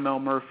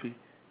Tymel Murphy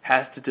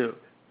has to do.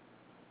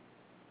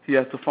 He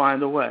has to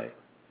find a way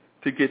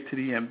to get to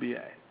the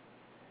NBA.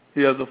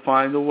 He has to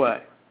find a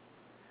way.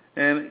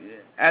 And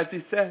as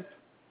he said,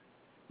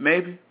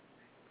 maybe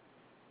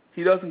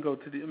he doesn't go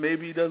to the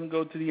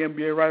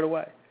NBA right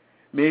away.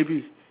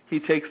 Maybe he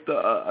takes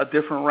a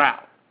different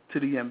route to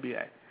the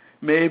NBA.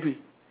 Maybe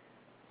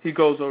he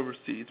goes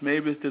overseas.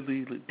 Maybe it's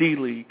the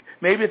D-League.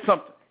 Maybe it's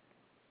something.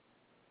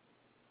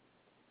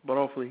 But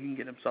hopefully he can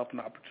get himself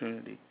an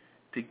opportunity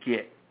to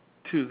get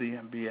to the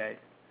NBA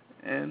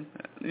and,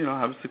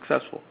 have a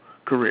successful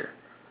career.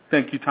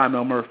 Thank you,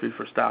 Tymel Murphy,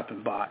 for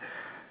stopping by.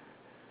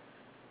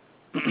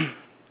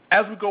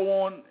 As we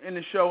go on in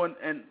the show,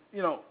 and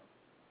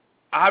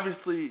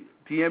obviously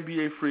the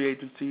NBA free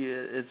agency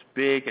is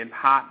big and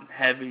hot and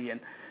heavy, and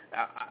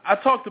I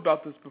talked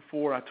about this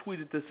before. I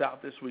tweeted this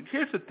out this week.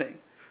 Here's the thing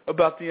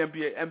about the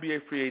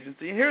NBA free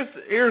agency. And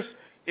here's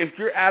if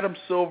you're Adam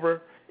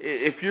Silver,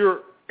 if you're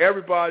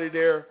everybody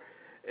there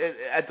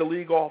at the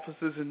league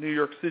offices in New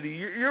York City,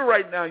 you're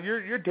right now,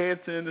 you're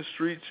dancing in the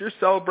streets, you're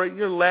celebrating,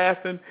 you're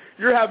laughing,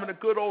 you're having a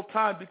good old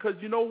time because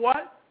you know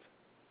what?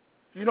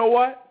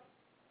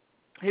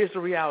 Here's the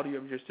reality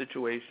of your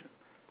situation.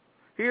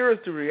 Here is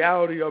the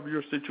reality of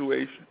your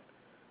situation.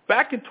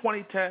 Back in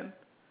 2010,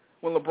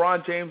 when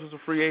LeBron James was a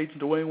free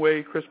agent, Dwayne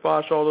Wade, Chris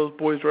Bosh, all those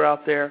boys were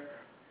out there.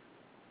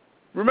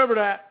 Remember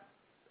that?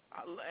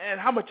 And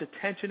how much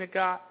attention it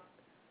got?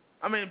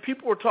 I mean,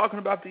 people were talking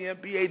about the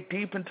NBA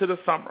deep into the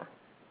summer.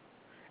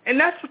 And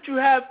that's what you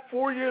have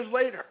 4 years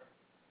later.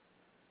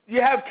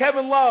 You have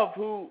Kevin Love,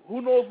 who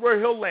knows where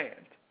he'll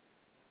land.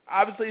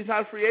 Obviously, he's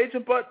not a free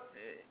agent, but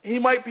he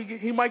might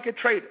get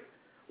traded.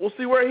 We'll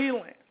see where he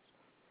lands.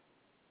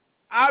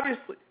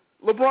 Obviously,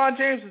 LeBron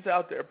James is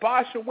out there.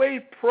 Bosh and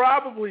Wade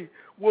probably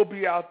will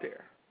be out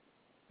there.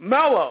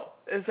 Melo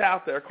is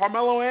out there.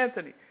 Carmelo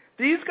Anthony.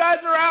 These guys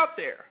are out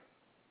there.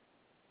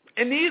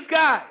 And these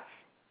guys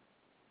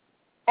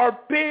are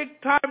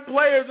big-time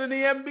players in the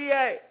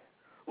NBA.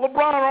 LeBron,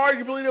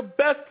 arguably the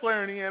best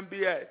player in the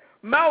NBA.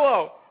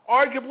 Melo,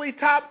 arguably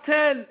top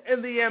 10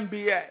 in the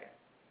NBA.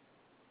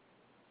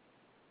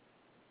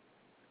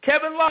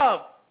 Kevin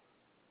Love,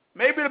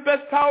 maybe the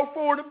best power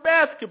forward in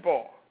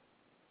basketball.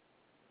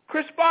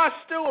 Chris Bosh,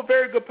 still a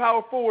very good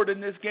power forward in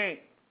this game.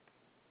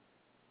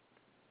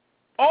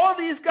 All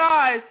these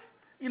guys,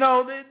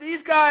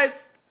 these guys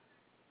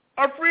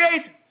are free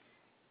agents.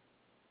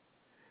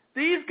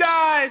 These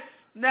guys,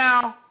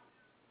 now,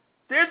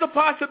 there's a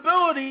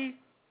possibility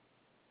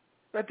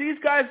that these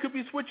guys could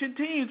be switching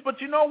teams.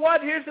 But you know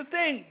what? Here's the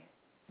thing.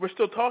 We're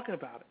still talking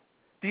about it.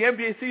 The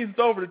NBA season's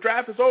over. The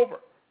draft is over.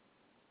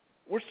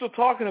 We're still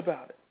talking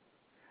about it.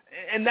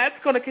 And that's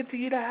going to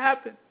continue to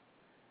happen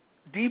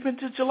deep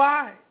into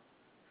July.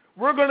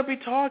 We're going to be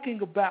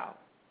talking about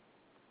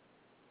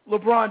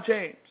LeBron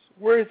James.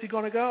 Where is he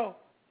going to go?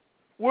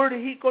 What are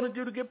the Heat going to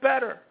do to get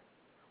better?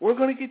 We're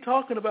going to keep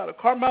talking about it.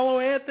 Carmelo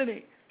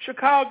Anthony,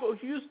 Chicago,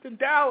 Houston,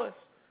 Dallas,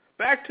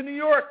 back to New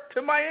York,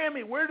 to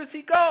Miami. Where does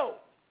he go?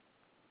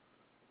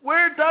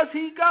 Where does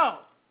he go?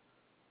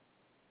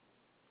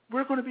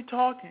 We're going to be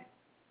talking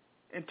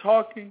and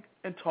talking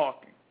and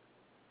talking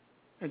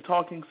and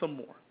talking some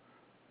more.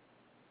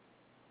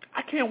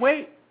 I can't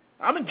wait.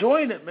 I'm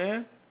enjoying it,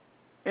 man.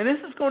 And this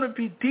is going to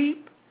be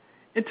deep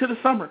into the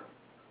summer.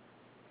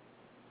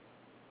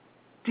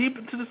 Deep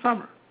into the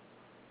summer.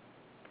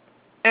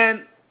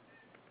 And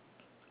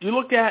you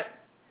look at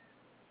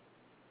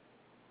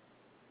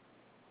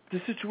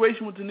the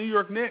situation with the New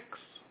York Knicks.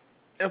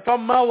 If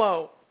I'm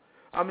Melo,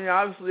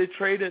 obviously they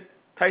traded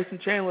Tyson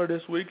Chandler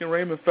this week and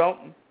Raymond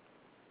Felton.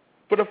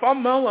 But if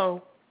I'm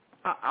Melo,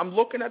 I'm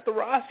looking at the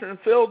roster, and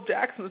Phil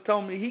Jackson is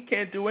telling me he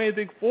can't do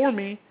anything for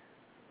me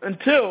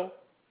until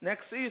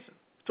next season,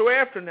 till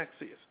after next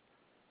season.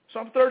 So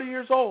I'm 30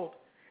 years old,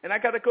 and I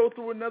got to go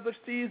through another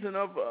season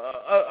of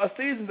a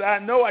season that I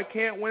know I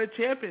can't win a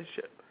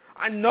championship.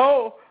 I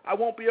know I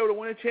won't be able to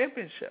win a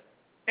championship.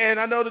 And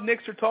I know the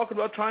Knicks are talking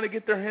about trying to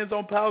get their hands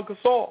on Pau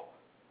Gasol.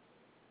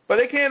 But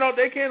they can't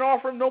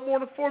offer him no more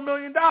than $4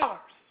 million.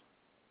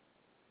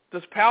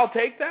 Does Pau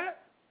take that?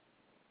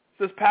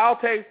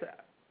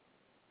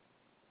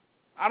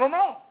 I don't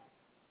know.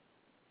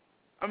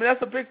 I mean,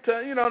 that's a big,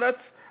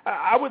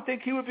 I would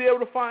think he would be able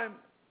to find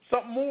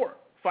something more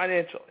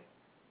financially.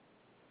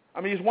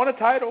 I mean, he's won a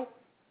title.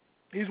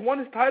 He's won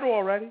his title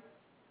already.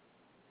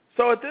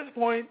 So at this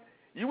point,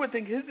 you would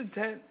think his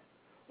intent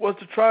was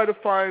to try to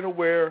find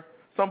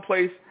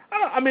someplace.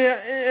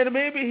 And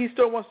maybe he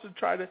still wants to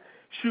try to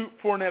shoot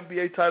for an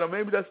NBA title.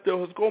 Maybe that's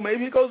still his goal.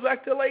 Maybe he goes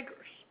back to the Lakers.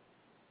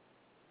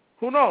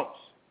 Who knows?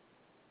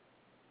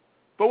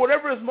 But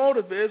whatever his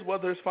motive is,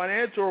 whether it's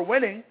financial or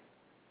winning,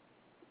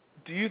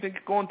 do you think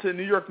going to the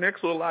New York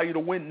Knicks will allow you to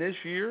win this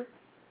year?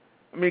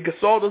 I mean,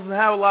 Gasol doesn't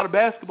have a lot of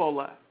basketball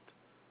left.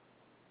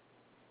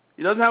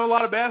 He doesn't have a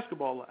lot of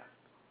basketball left.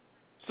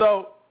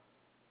 So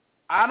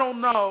I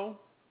don't know,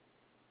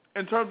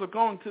 in terms of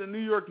going to the New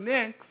York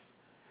Knicks,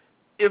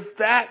 if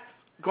that's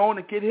going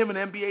to get him an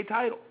NBA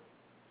title.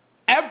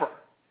 Ever.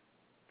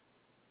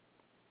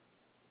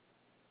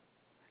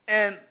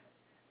 And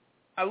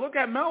I look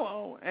at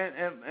Melo,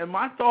 and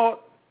my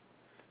thought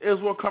is,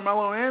 well,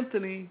 Carmelo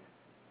Anthony,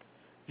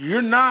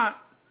 you're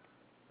not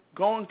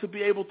going to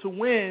be able to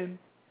win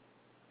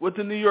with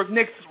the New York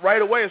Knicks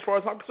right away. As far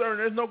as I'm concerned,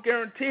 there's no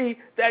guarantee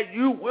that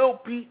you will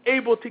be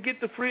able to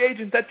get the free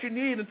agents that you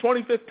need in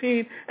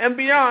 2015 and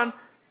beyond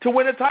to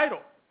win a title.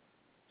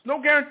 There's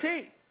no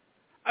guarantee.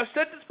 I've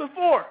said this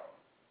before.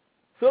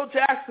 Phil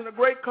Jackson, a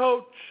great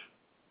coach,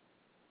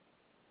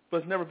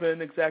 but has never been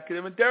an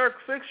executive. And Derek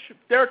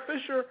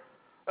Fisher,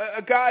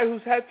 a guy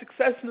who's had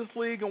success in this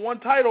league and won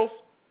titles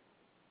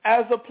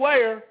as a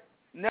player,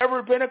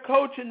 never been a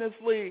coach in this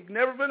league,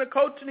 never been a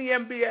coach in the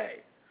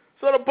NBA.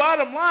 So the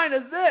bottom line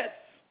is this.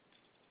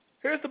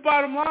 Here's the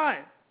bottom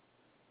line.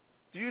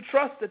 Do you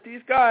trust that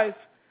these guys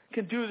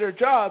can do their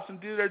jobs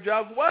and do their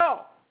jobs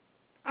well?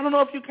 I don't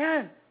know if you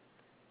can.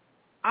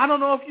 I don't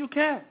know if you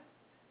can.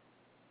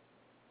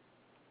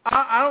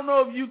 I don't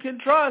know if you can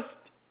trust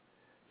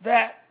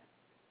that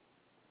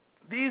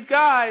these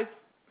guys,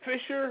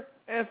 Fisher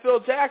and Phil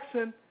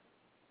Jackson,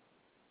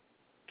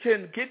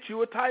 can get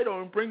you a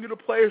title and bring you the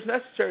players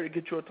necessary to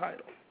get you a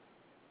title.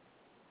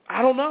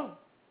 I don't know.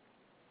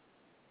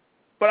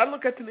 But I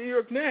look at the New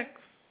York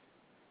Knicks,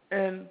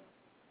 and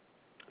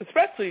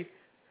especially,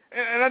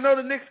 and I know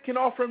the Knicks can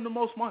offer him the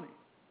most money.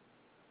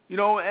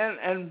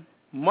 And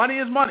money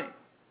is money.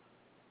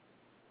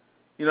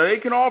 They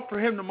can offer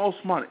him the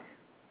most money.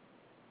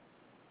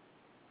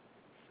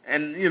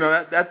 And,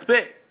 that's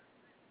big.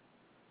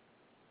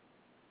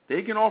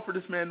 They can offer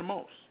this man the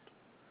most,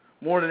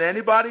 more than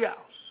anybody else.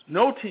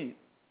 No team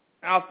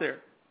out there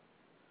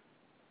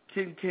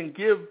can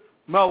give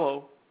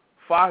Melo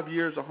 5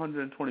 years,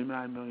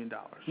 $129 million.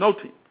 No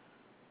team.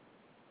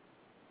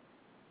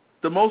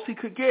 The most he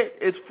could get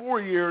is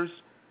 4 years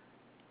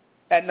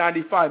at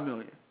 $95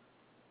 million.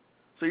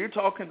 So you're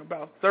talking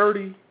about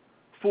 $34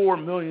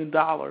 million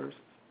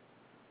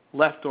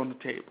left on the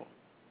table.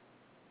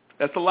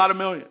 That's a lot of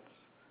millions.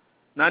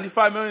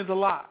 $95 million is a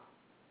lot.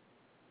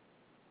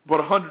 But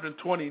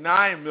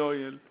 $129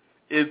 million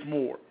is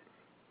more.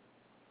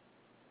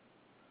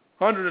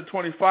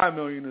 $125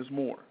 million is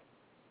more.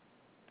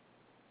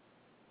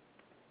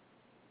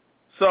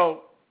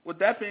 So, with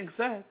that being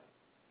said,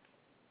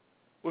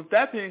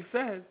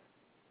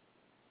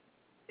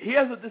 he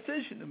has a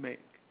decision to make.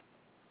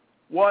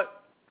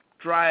 What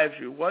drives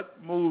you? What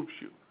moves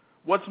you?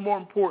 What's more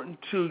important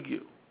to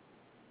you?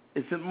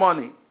 Is it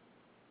money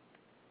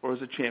or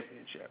is it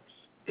championships?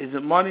 Is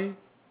it money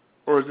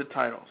or is it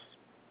titles?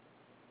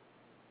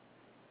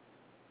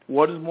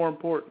 What is more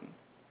important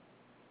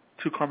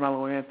to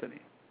Carmelo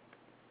Anthony?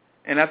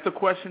 And that's the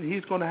question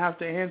he's going to have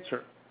to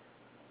answer.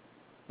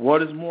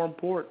 What is more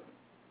important?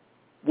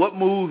 What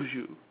moves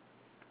you?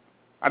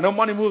 I know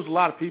money moves a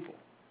lot of people.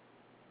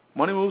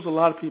 Money moves a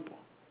lot of people.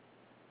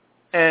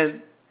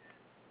 And,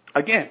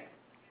 again,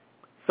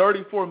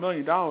 $34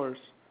 million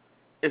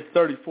is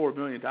 $34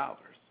 million.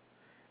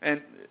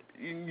 And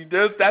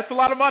that's a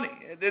lot of money.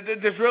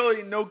 There's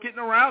really no getting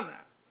around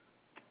that.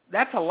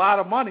 That's a lot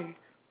of money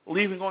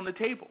leaving on the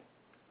table.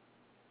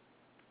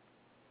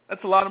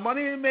 That's a lot of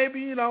money, and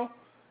maybe,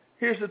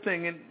 here's the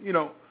thing,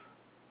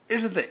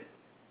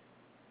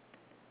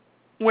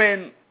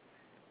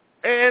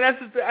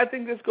 I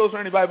think this goes for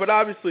anybody, but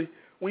obviously,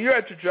 when you're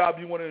at your job,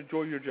 you want to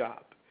enjoy your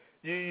job.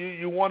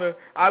 You want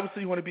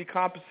to be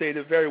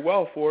compensated very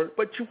well for it,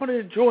 but you want to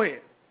enjoy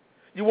it.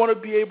 You want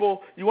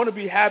to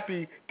be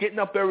happy getting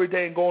up every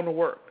day and going to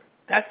work.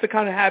 That's the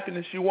kind of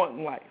happiness you want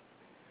in life.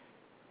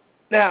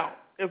 Now,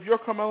 if you're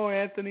Carmelo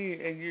Anthony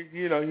and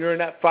you're in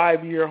that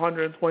 5-year,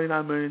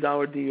 $129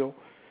 million deal,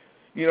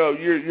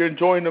 you're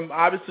enjoying them.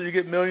 Obviously, you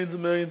get millions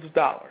and millions of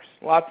dollars.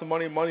 Lots of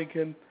money.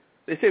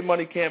 They say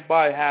money can't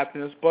buy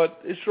happiness,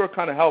 but it sure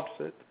kind of helps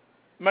it.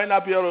 You might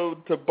not be able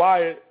to buy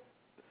it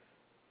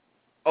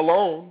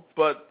alone,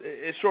 but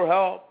it sure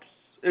helps.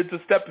 It's a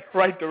step in the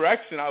right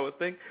direction, I would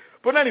think.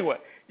 But anyway,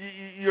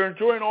 you're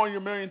enjoying all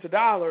your millions of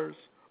dollars,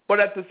 but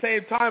at the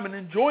same time, in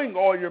enjoying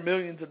all your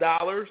millions of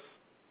dollars,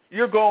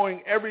 you're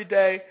going every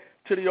day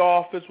to the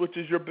office, which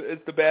is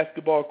the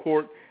basketball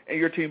court, and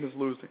your team is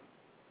losing,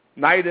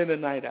 night in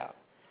and night out.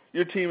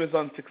 Your team is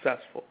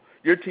unsuccessful.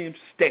 Your team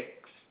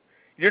stinks.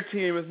 your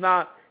team is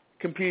not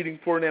competing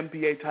for an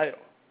NBA title.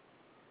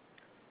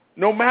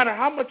 No matter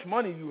how much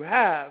money you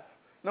have,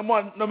 no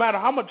matter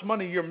how much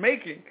money you're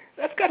making,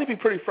 that's got to be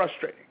pretty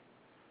frustrating.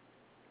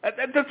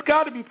 That's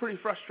got to be pretty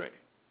frustrating.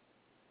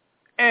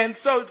 And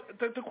so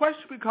the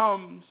question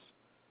becomes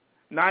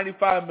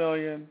 $95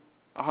 million,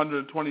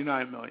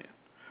 $129 million.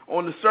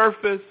 On the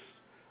surface,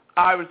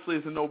 obviously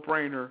it's a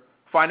no-brainer.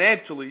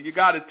 Financially, you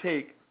got to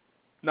take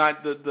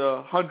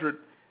the $129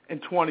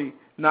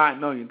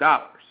 million. You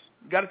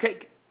got to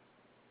take it.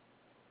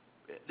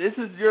 This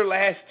is your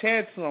last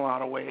chance in a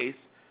lot of ways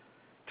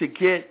to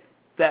get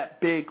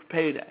that big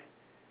payday.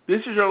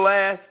 This is your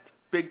last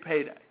big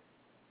payday.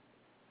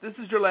 This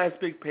is your last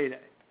big payday.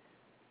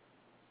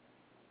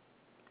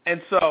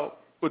 And so,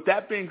 with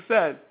that being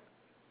said,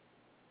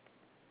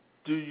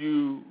 do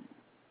you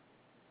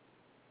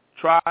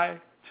try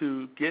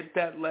to get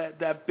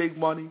that big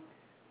money?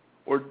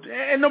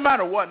 And no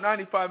matter what,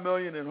 $95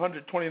 million and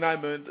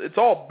 $129 million, it's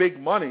all big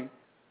money.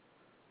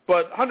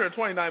 But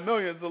 $129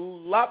 million is a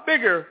lot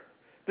bigger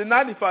than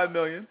 $95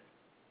 million.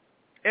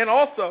 And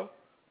also,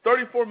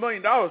 $34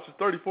 million is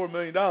 $34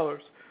 million.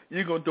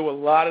 You're going to do a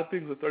lot of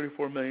things with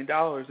 $34 million.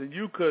 And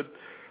you could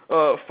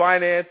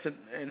finance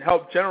and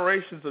help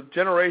generations of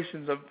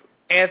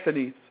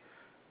Anthonys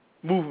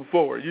moving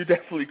forward. You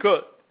definitely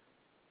could.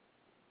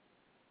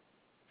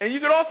 And you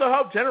could also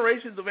help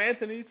generations of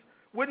Anthonys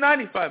with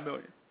 $95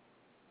 million.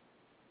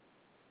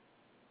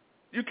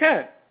 You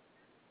can.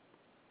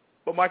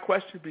 But my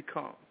question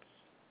becomes,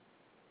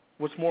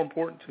 what's more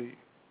important to you?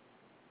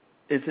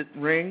 Is it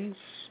rings,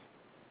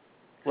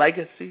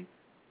 legacy,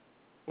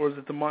 or is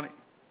it the money?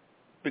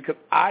 Because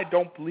I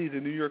don't believe the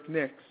New York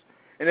Knicks,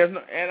 and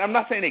I'm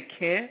not saying they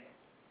can't,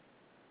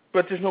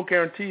 but there's no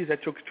guarantees that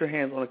you'll get your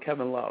hands on a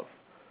Kevin Love,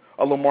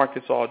 a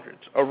LaMarcus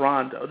Aldridge, a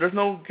Rondo. There's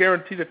no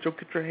guarantee that you'll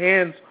get your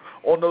hands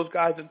on those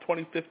guys in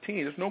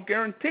 2015. There's no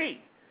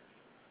guarantee.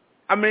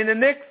 I mean, the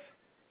Knicks,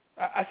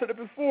 I said it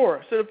before,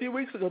 I said a few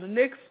weeks ago, the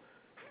Knicks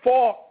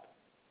fought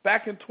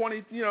back in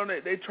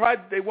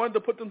they wanted to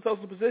put themselves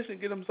in a position to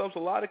get themselves a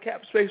lot of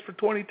cap space for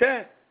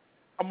 2010.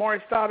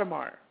 Amari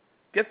Stoudemire.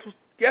 Guess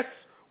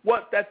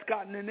what that's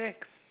gotten the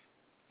Knicks?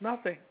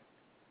 Nothing.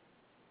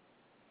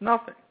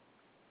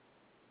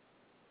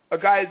 A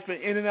guy that's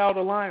been in and out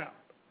of the lineup.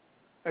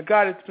 A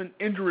guy that's been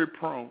injury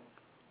prone.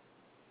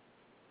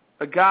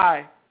 A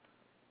guy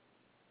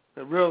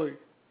that really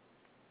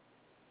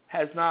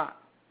has not,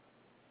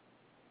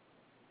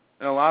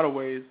 in a lot of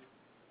ways,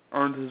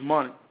 earned his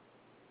money.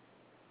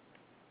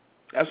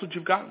 That's what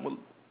you've gotten with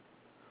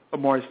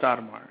Amari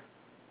Stoudemire.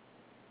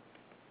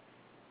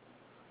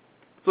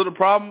 So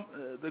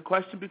the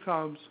question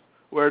becomes,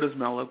 where does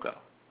Melo go?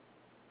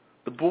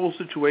 The Bulls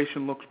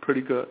situation looks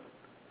pretty good,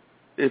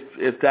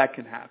 if that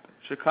can happen.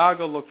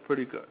 Chicago looks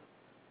pretty good.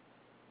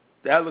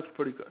 That looks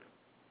pretty good.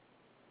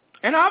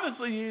 And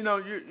obviously, you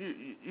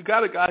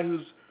got a guy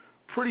who's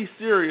pretty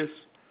serious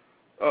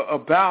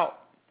about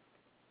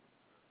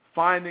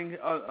finding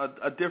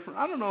a different,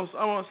 I don't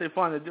want to say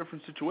find a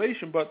different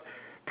situation, but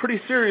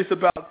pretty serious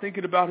about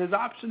thinking about his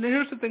options. And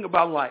here's the thing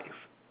about life.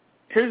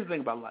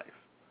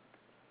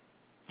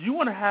 You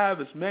want to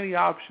have as many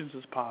options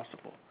as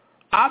possible.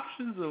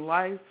 Options in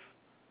life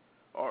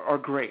are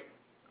great,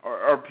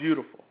 are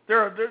beautiful.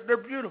 They're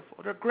beautiful.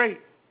 They're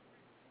great.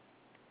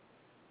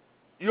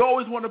 You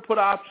always want to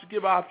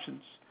give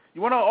options.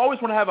 You always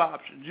want to have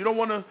options. You don't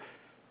want to.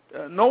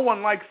 No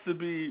one likes to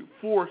be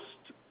forced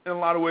in a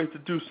lot of ways to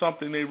do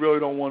something they really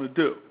don't want to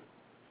do.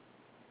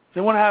 They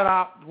want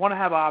to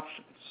have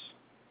options.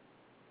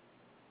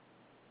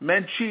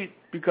 Men cheat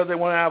because they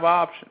want to have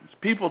options.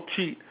 People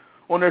cheat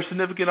on their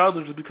significant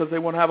others because they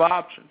want to have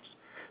options,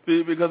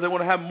 because they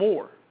want to have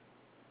more.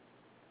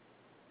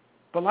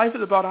 But life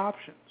is about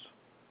options.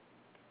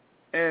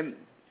 And,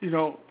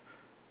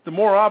 the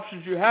more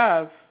options you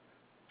have,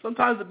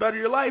 sometimes the better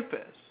your life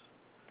is,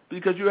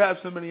 because you have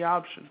so many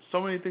options,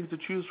 so many things to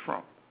choose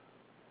from.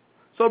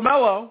 So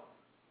Melo,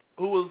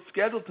 who was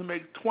scheduled to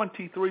make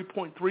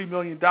 $23.3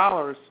 million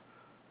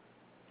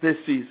this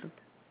season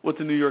with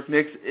the New York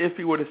Knicks if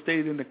he would have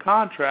stayed in the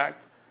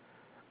contract,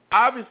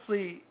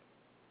 obviously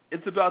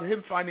it's about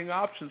him finding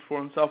options for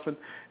himself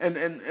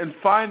and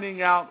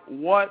finding out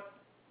what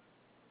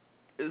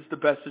is the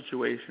best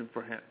situation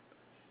for him.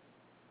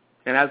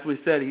 And as we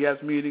said, he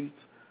has meetings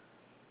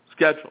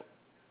scheduled.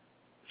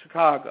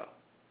 Chicago,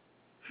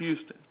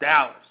 Houston,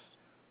 Dallas,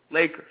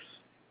 Lakers.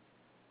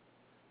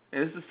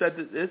 And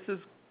this is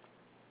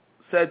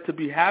said to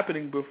be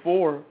happening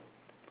before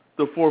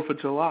the 4th of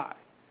July.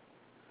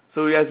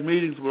 So he has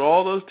meetings with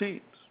all those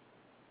teams.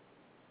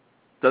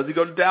 Does he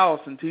go to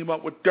Dallas and team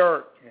up with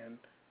Dirk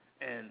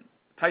and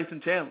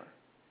Tyson Chandler?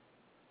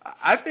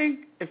 I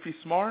think if he's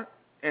smart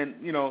and,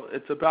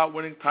 it's about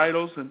winning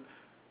titles and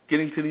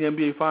getting to the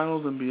NBA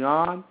Finals and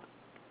beyond,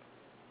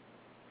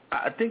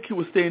 I think he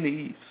would stay in the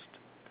East.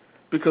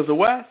 Because the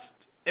West,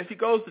 if he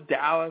goes to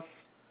Dallas,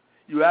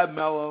 you add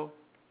Melo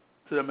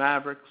to the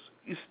Mavericks,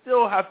 you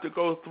still have to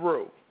go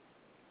through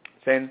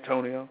San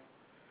Antonio.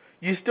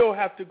 You still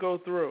have to go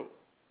through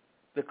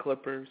the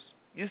Clippers,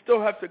 You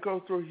still have to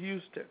go through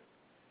Houston.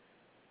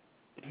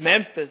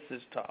 Memphis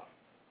is tough.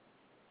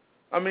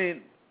 I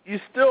mean, you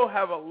still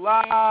have a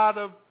lot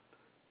of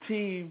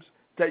teams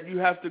that you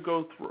have to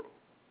go through.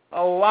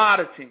 A lot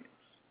of teams.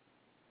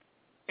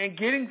 And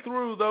getting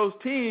through those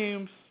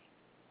teams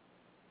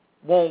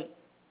won't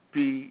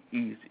be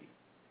easy.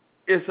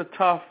 It's a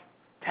tough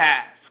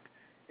task.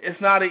 It's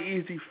not an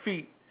easy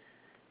feat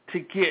to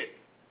get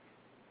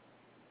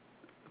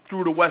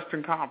through the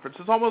Western Conference.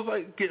 It's almost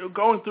like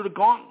going through the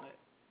gauntlet.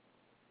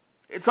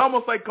 It's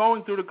almost like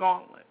going through the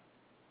gauntlet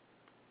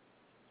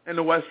in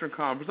the Western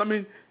Conference. I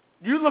mean,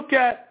 you look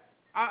at,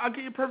 I'll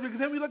give you a perfect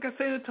example. You look at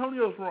San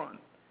Antonio's run.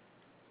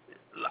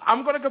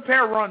 I'm going to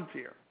compare runs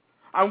here.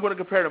 I'm going to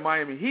compare the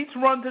Miami Heat's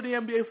run to the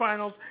NBA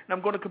Finals, and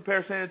I'm going to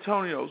compare San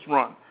Antonio's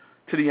run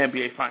to the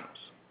NBA Finals.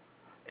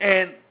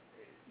 And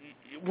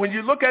when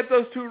you look at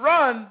those two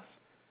runs,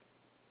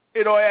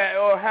 it'll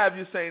have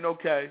you saying,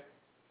 okay,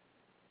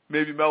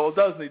 maybe Melo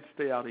does need to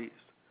stay out east.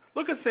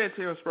 Look at San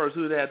Antonio Spurs,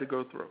 who they had to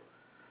go through.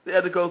 They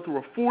had to go through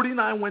a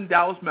 49-win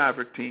Dallas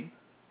Maverick team,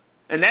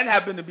 and that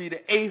happened to be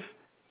the eighth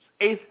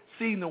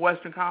seed in the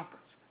Western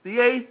Conference. The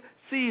eighth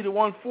seed who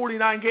won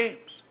 49 games.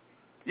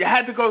 You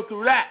had to go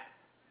through that.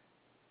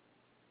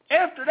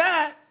 After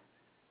that,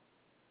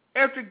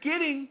 after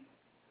getting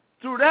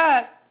through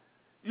that,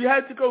 you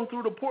had to go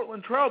through the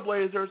Portland Trail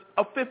Blazers,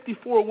 a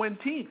 54-win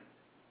team.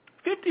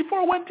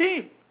 54-win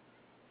team.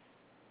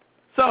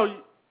 So,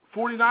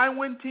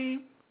 49-win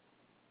team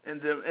in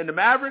the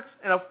Mavericks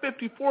and a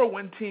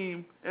 54-win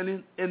team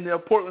in the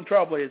Portland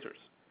Trail Blazers.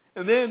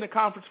 And then in the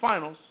conference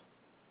finals,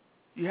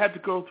 you had to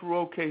go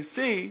through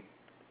OKC,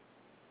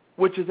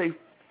 which is a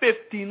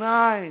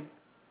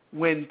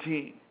 59-win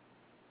team.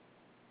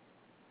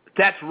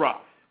 That's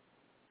rough.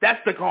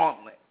 That's the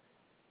gauntlet.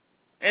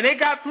 And they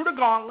got through the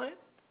gauntlet,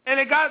 and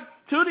they got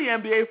to the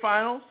NBA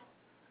Finals,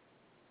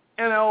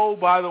 and oh,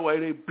 by the way,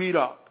 they beat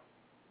up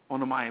on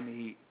the Miami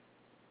Heat.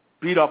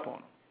 Beat up on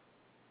them.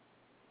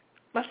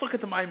 Let's look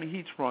at the Miami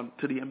Heat's run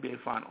to the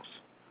NBA Finals.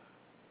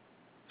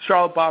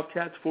 Charlotte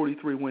Bobcats,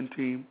 43-win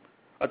team,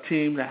 a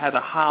team that had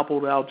a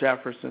hobbled Al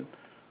Jefferson.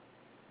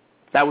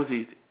 That was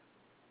easy.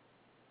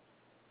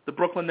 The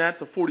Brooklyn Nets,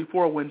 a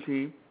 44-win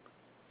team.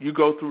 You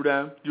go through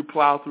them, you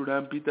plow through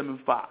them, beat them in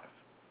 5.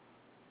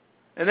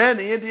 And then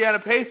the Indiana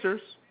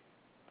Pacers,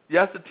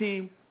 yes, a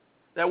team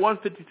that won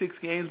 56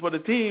 games, but a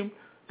team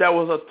that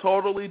was a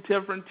totally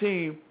different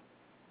team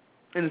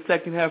in the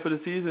second half of the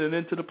season and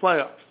into the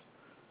playoffs.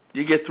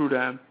 You get through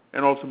them,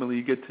 and ultimately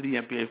you get to the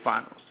NBA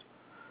Finals.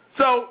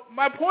 So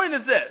my point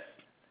is this.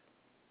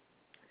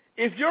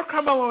 If you're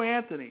Carmelo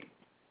Anthony,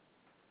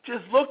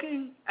 just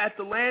looking at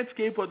the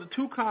landscape of the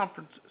two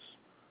conferences,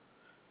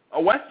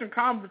 a Western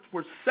Conference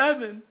where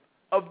 7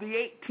 of the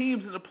 8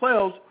 teams in the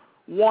playoffs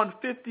won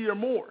 50 or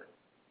more.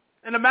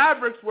 And the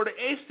Mavericks were the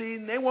 8th seed,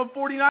 and they won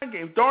 49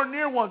 games, darn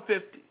near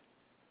 150.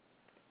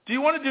 Do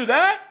you want to do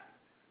that?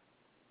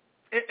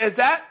 Is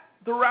that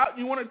the route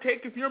you want to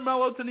take if you're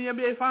Melo to the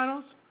NBA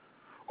Finals?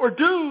 Or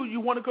do you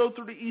want to go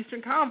through the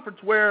Eastern Conference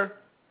where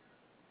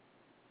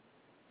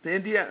the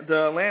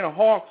Atlanta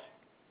Hawks,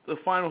 the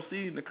final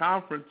seed in the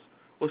conference,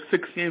 was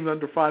 6 games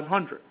under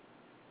 500?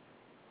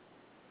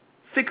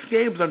 6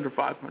 games under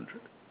 500.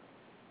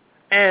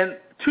 And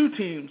 2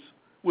 teams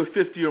with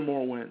 50 or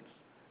more wins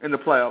in the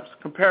playoffs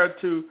compared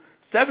to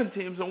 7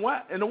 teams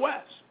in the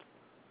West.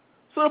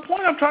 So the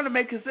point I'm trying to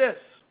make is this.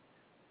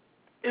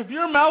 If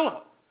you're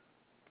Melo,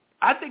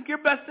 I think your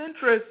best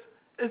interest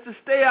is to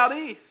stay out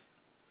east.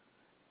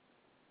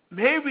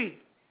 Maybe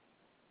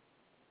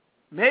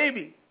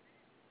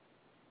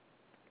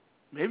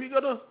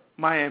go to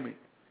Miami,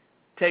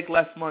 take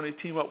less money,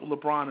 team up with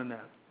LeBron and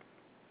them.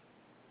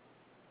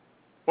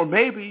 Or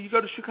maybe you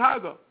go to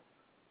Chicago,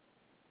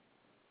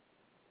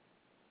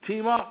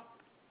 team up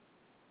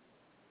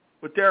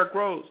with Derrick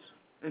Rose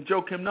and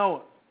Joakim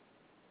Noah.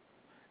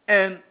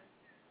 And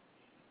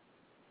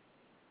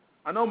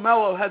I know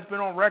Melo has been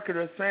on record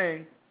as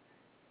saying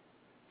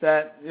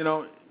that,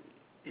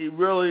 he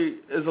really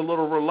is a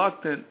little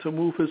reluctant to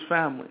move his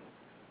family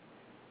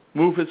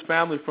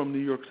from New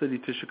York City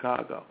to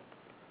Chicago.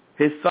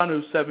 His son,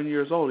 who's 7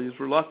 years old, he's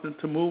reluctant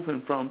to move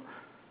him from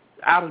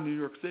out of New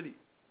York City.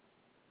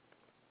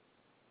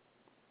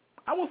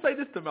 I will say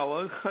this to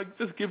Melo,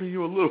 just giving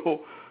you a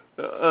little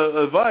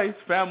advice,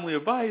 family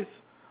advice.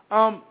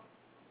 Your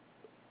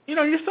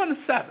son is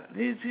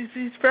 7.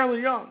 He's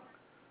fairly young.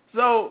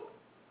 So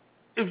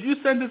if you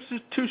send him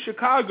to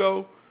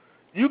Chicago,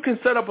 you can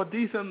set up a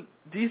decent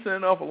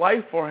enough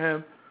life for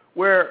him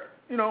where,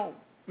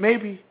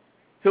 maybe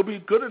he'll be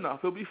good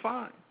enough. He'll be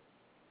fine.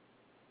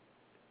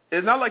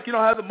 It's not like you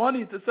don't have the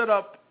money to set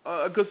up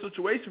a good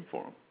situation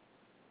for him.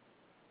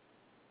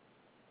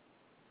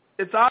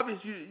 It's obvious,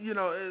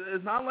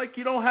 it's not like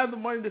you don't have the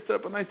money to set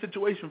up a nice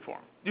situation for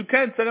him. You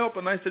can set up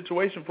a nice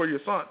situation for your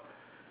son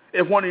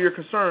if one of your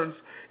concerns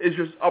is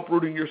just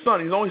uprooting your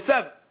son. He's only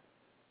 7.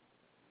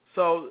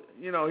 So,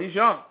 he's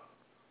young,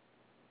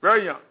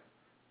 very young.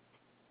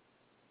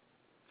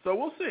 So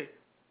we'll see.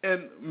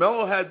 And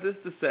Melo had this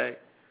to say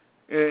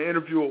in an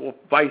interview with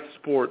Vice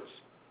Sports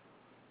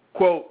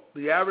quote,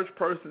 the average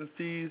person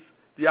sees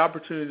the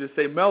opportunity to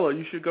say, Melo,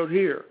 you should go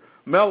here.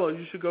 Melo,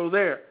 you should go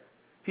there.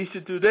 He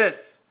should do this.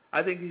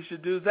 I think he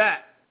should do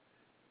that.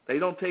 They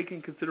don't take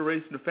in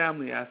consideration the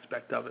family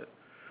aspect of it.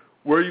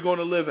 Where are you going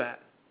to live at?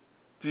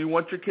 Do you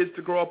want your kids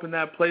to grow up in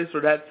that place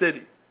or that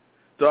city?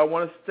 Do I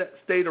want to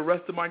stay the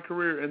rest of my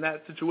career in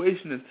that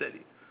situation and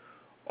city?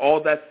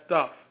 All that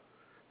stuff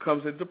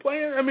comes into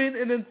play. I mean,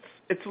 and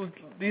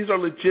these are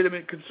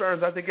legitimate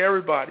concerns. I think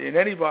everybody and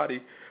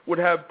anybody would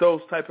have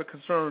those type of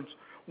concerns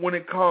when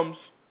it comes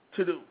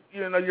to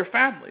your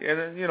family, and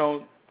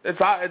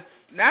it's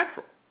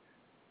natural.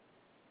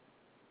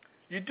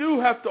 You do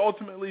have to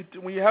ultimately,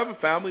 when you have a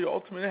family, you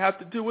ultimately have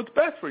to do what's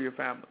best for your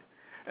family.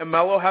 And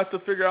Melo has to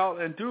figure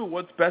out and do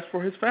what's best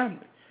for his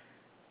family.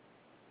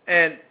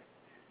 And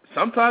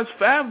sometimes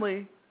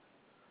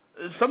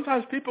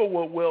people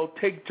will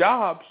take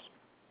jobs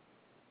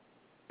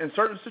in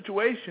certain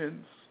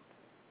situations,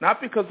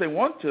 not because they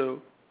want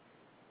to,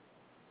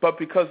 but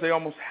because they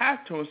almost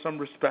have to in some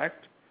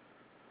respect,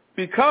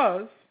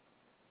 because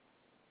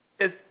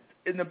it's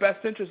in the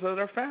best interest of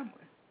their family.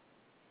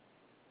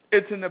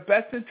 It's in the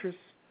best interest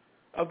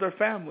of their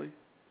family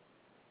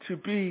to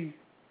be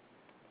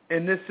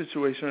in this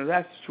situation or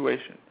that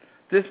situation,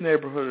 this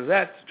neighborhood or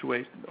that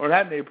situation, or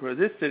that neighborhood,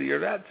 this city or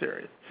that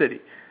city.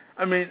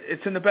 I mean,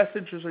 it's in the best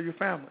interest of your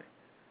family.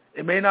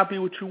 It may not be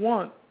what you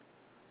want,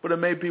 but it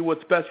may be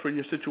what's best for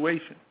your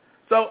situation.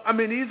 So, I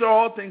mean, these are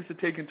all things to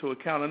take into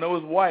account. I know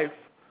his wife,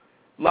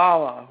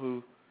 Lala,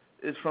 who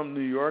is from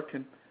New York,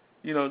 and,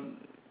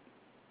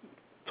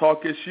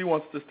 talk is she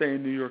wants to stay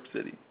in New York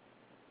City.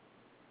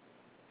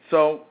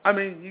 So, I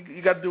mean,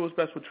 you got to do what's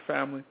best with your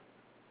family,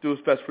 do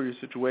what's best for your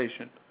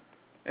situation.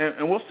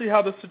 And we'll see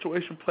how the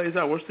situation plays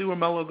out. We'll see where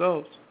Melo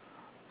goes.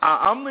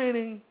 I'm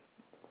leaning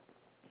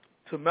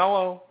to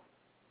Melo,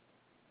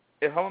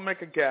 if I'm going to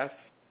make a guess,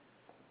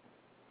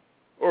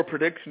 or a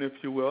prediction, if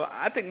you will.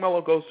 I think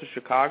Melo goes to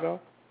Chicago.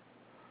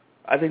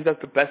 I think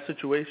that's the best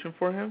situation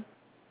for him,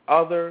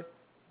 other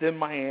than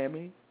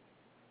Miami.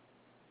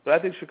 But I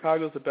think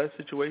Chicago's the best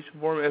situation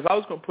for him. If I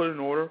was going to put it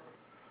in order,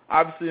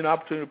 obviously an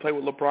opportunity to play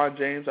with LeBron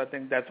James, I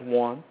think that's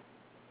one.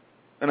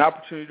 An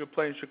opportunity to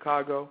play in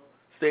Chicago,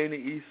 stay in the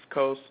East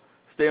Coast,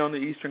 stay in the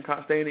Eastern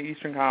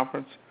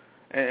Conference,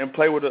 and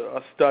play with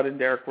a stud in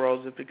Derrick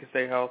Rose if he can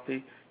stay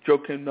healthy.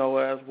 Joakim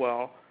Noah as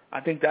well. I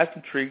think that's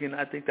intriguing.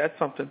 I think that's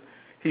something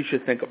he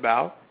should think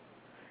about.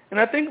 And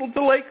I think with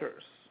the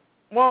Lakers,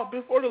 well,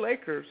 before the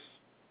Lakers,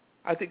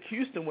 I think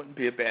Houston wouldn't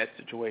be a bad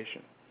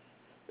situation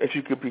if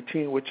you could be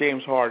teaming with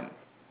James Harden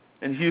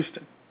in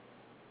Houston.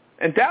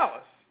 And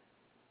Dallas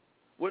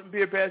wouldn't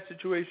be a bad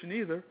situation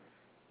either,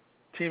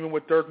 teaming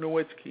with Dirk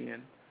Nowitzki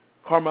and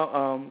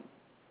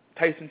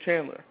Tyson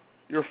Chandler,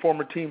 your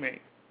former teammate,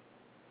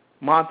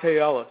 Monte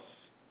Ellis.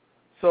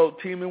 So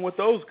teaming with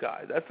those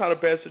guys, that's not a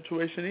bad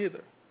situation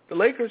either. The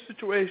Lakers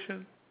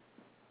situation,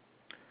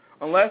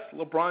 unless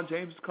LeBron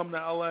James is coming to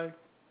L.A.,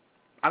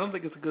 I don't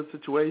think it's a good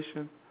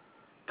situation.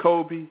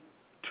 Kobe,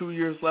 2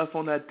 years left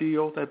on that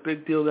deal, that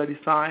big deal that he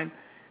signed,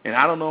 and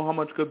I don't know how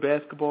much good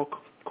basketball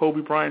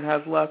Kobe Bryant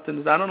has left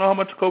in I don't know how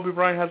much Kobe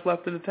Bryant has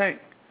left in the tank.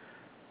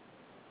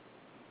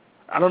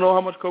 I don't know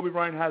how much Kobe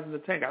Bryant has in the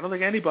tank. I don't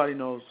think anybody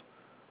knows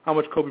how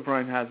much Kobe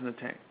Bryant has in the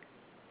tank.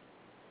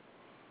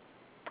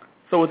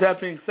 So with that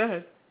being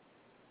said,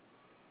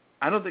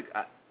 I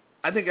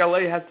think LA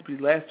has to be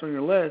last on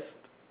your list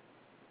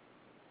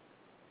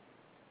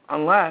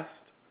unless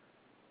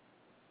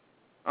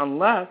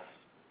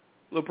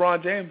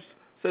LeBron James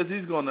says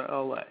he's going to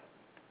LA.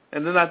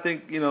 And then I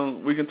think,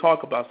 we can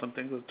talk about some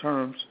things in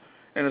terms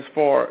and as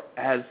far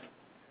as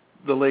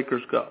the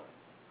Lakers go.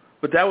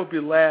 But that would be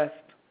last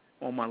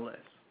on my list.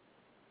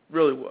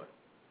 Really would.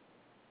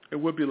 It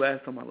would be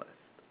last on my list.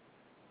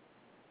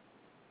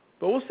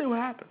 But we'll see what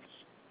happens.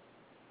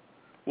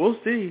 We'll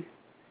see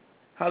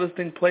how this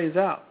thing plays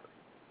out.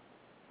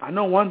 I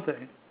know one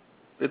thing.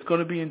 It's going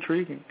to be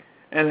intriguing.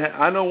 And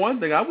I know one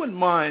thing. I wouldn't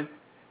mind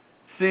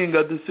seeing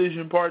a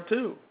decision part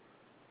 2.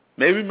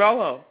 Maybe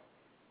Melo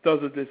does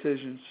a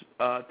decision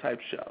type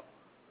show.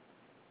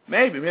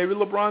 Maybe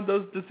LeBron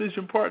does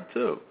decision part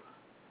 2.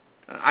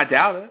 I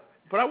doubt it.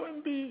 But I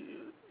wouldn't be,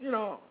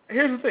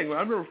 here's the thing.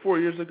 I remember 4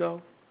 years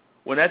ago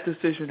when that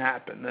decision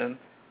happened, and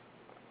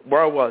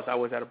where I was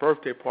at a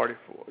birthday party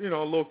for, a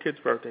little kid's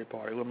birthday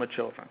party with my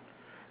children.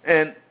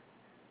 And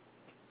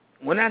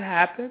when that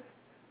happened,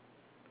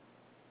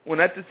 when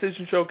that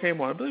decision show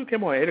came on, I believe it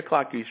came on at 8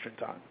 o'clock Eastern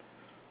time,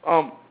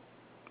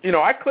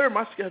 I cleared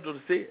my schedule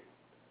to see it.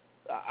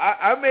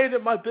 I made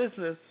it my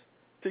business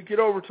to get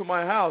over to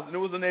my house, and it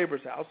was a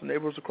neighbor's house. The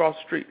neighbor was across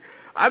the street.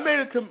 I made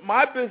it to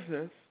my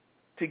business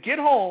to get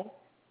home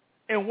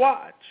and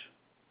watch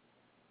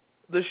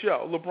the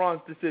show,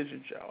 LeBron's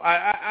decision show.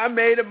 I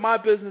made it my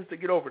business to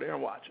get over there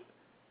and watch it.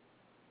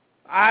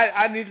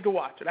 I needed to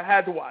watch it. I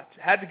had to watch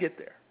it. I had to get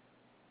there.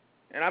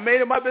 And I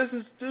made it my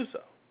business to do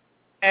so.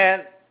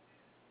 And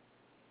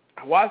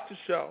I watched the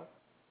show.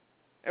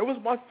 It was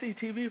must-see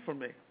TV for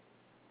me.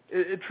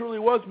 It truly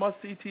was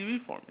must-see TV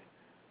for me.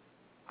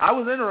 I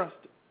was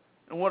interested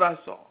in what I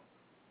saw.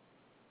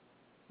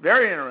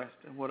 Very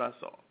interested in what I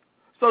saw.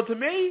 So to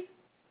me,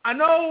 I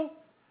know,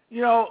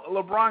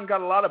 LeBron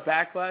got a lot of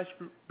backlash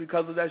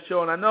because of that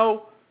show, and I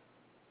know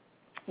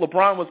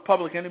LeBron was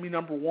public enemy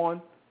number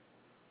one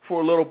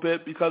for a little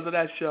bit because of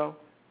that show.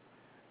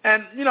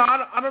 And,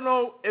 I don't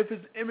know if his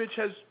image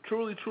has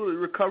truly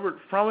recovered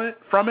from it.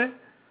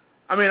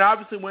 I mean,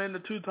 obviously winning the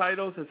 2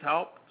 titles has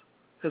helped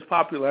his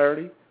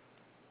popularity.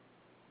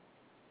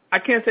 I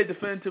can't say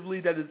definitively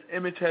that his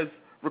image has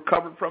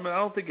recovered from it. I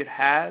don't think it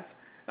has.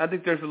 I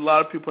think there's a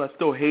lot of people that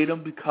still hate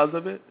him because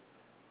of it.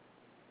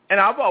 And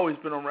I've always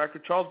been on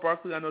record.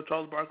 I know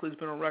Charles Barkley's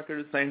been on record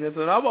as saying this,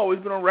 and I've always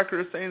been on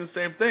record as saying the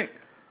same thing.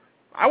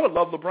 I would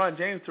love LeBron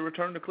James to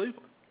return to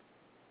Cleveland.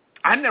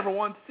 I never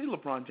wanted to see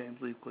LeBron James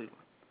leave Cleveland.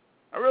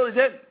 I really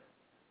didn't.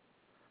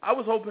 I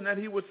was hoping that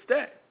he would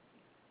stay.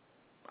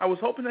 I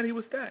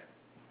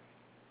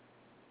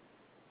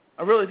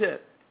really did.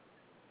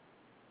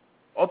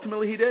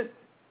 Ultimately, he did.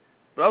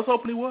 But I was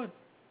hoping he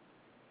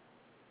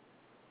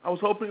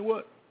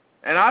would.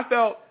 And I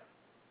felt,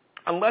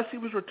 unless he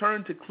was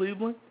returned to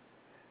Cleveland,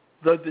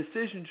 the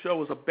decision show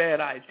was a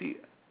bad idea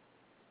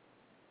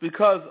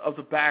because of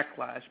the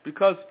backlash.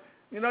 Because,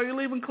 you're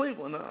leaving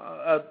Cleveland,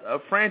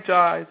 a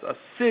franchise, a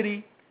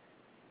city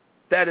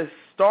that is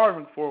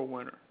starving for a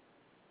winner.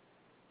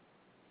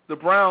 The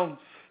Browns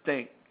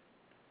stink.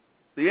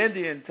 The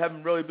Indians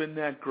haven't really been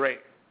that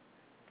great.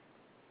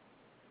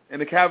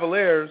 And the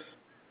Cavaliers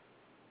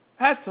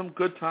had some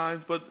good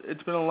times, but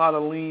it's been a lot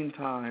of lean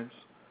times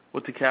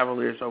with the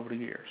Cavaliers over the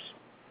years.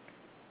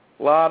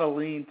 A lot of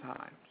lean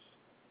times.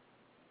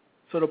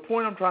 So the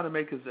point I'm trying to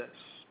make is this.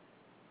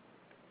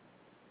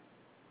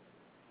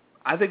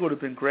 I think it would have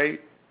been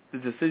great. The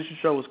decision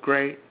show was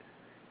great.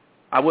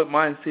 I wouldn't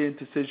mind seeing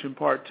Decision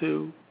Part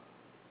 2.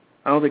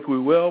 I don't think we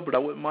will, but I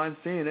wouldn't mind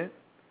seeing it.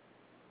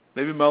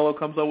 Maybe Melo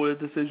comes up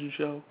with a decision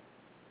show.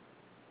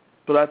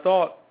 But I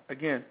thought,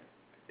 again,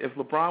 if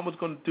LeBron was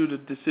going to do the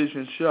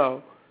decision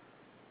show,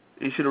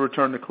 he should have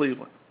returned to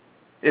Cleveland.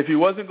 If he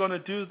wasn't going to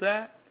do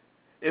that,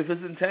 if his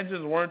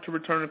intentions weren't to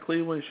return to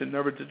Cleveland, he should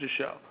never did the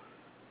show.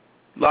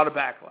 A lot of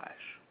backlash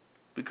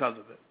because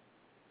of it.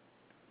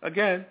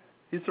 Again,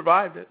 he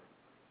survived it.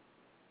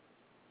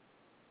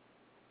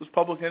 Was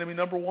public enemy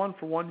number one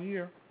for 1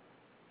 year.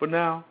 But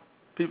now,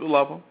 people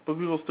love him, but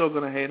people are still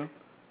going to hate him,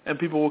 and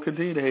people will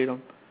continue to hate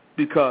him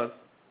because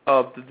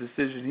of the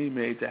decision he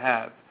made to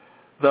have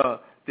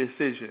the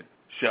decision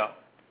show.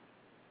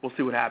 We'll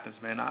see what happens,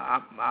 man.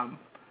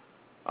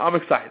 I'm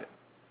excited.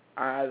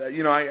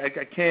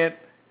 I can't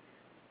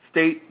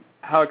state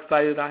how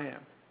excited I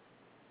am.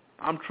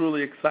 I'm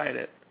truly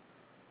excited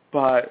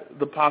by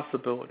the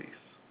possibilities.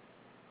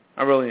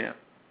 I really am.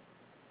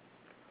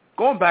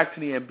 Going back to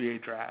the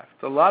NBA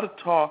draft, a lot of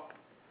talk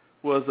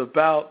was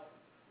about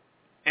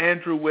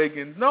Andrew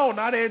Wiggins. No,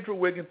 not Andrew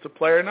Wiggins, the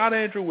player. Not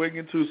Andrew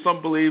Wiggins, who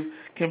some believe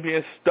can be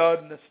a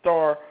stud and a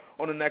star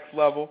on the next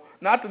level.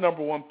 Not the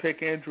number 1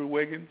 pick, Andrew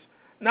Wiggins.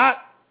 Not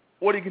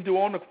what he can do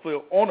on the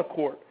field, on the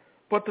court.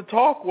 But the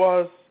talk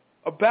was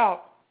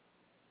about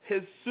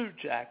his suit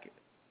jacket.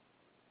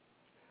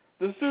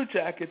 The suit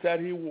jacket that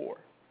he wore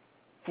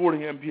for the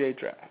NBA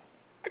draft.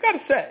 I got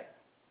to say,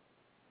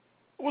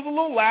 it was a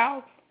little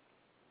loud.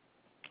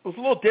 It was a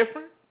little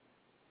different.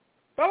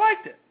 But I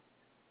liked it.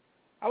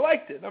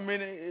 I mean,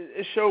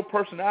 it showed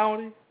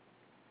personality.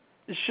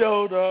 It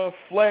showed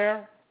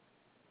flair.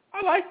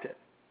 I liked it.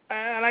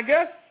 And I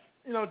guess,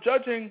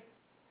 judging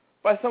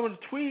by some of the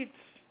tweets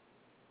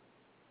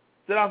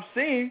that I'm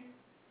seeing,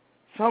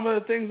 some of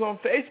the things on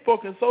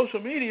Facebook and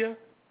social media,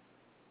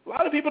 a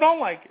lot of people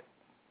don't like it.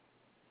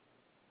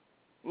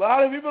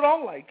 I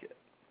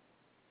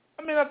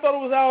mean, I thought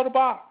it was out of the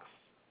box.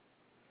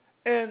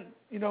 And,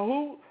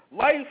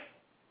 life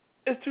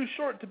is too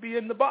short to be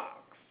in the box.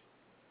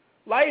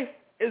 Life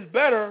is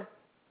better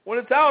when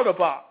it's out of the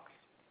box.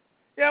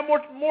 Yeah,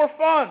 more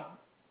fun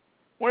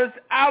when it's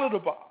out of the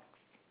box.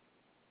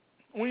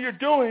 When you're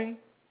doing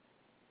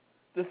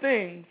the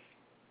things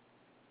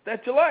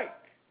that you like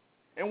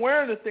and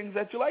wearing the things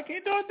that you like, and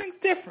you're doing things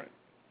different.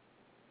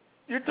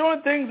 You're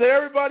doing things that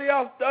everybody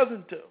else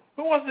doesn't do.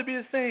 Who wants to be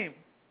the same?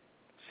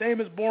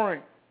 Same is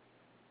boring.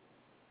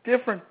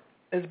 Different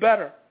is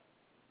better.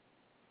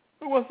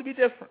 Who wants to be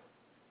different?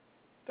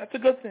 That's a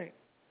good thing.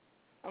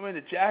 I mean,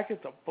 the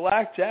jacket's a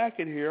black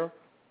jacket here.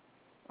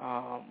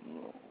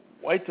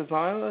 White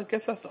design. I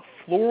guess that's a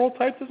floral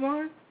type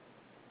design.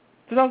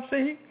 Did I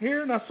see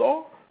here and I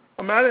saw?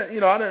 I mean,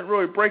 I didn't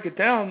really break it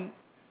down,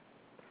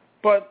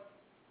 but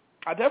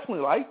I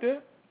definitely liked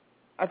it.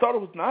 I thought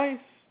it was nice.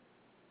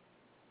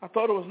 It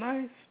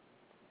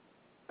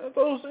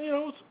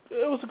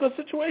was a good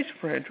situation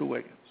for Andrew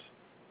Wiggins.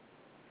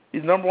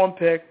 He's number 1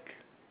 pick.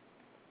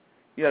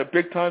 He had a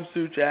big-time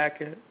suit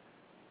jacket.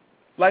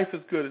 Life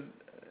is good.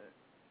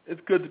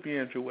 It's good to be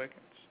Andrew Wiggins.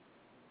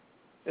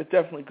 It's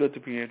definitely good to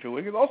be Andrew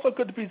Wiggins. Also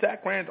good to be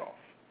Zach Randolph.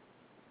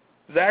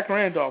 Zach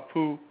Randolph,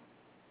 who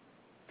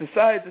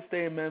decided to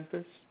stay in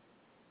Memphis,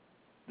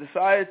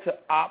 decided to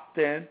opt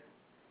in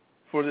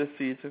for this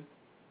season.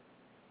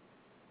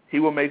 he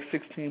will make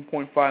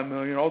 $16.5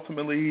 million.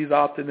 Ultimately, he's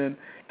opted in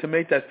to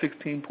make that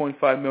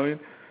 $16.5 million.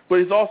 But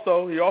he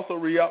also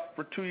re-upped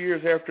for 2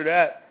 years after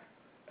that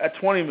at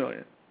 $20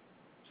 million.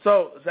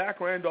 So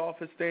Zach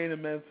Randolph is staying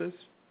in Memphis.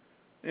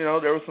 You know,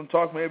 there was some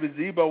talk maybe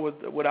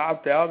Zebo would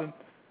opt out, and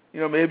you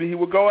know maybe he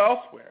would go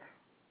elsewhere.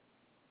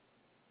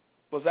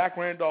 But Zach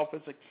Randolph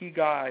is a key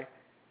guy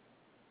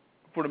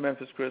for the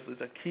Memphis Grizzlies,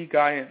 a key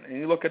guy. And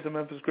you look at the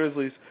Memphis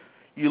Grizzlies,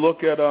 you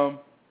look at the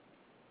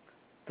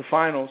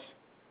finals,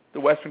 the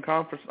Western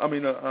Conference.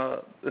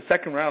 The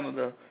second round of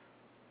the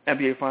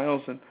NBA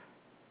Finals, and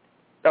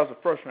that was the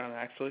first round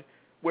actually,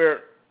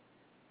 where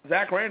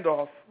Zach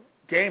Randolph,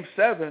 Game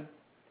 7,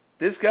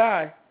 this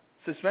guy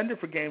suspended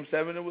for Game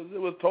 7. It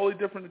was a totally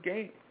different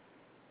game.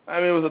 I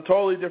mean, it was a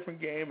totally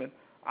different game, and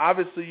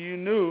obviously you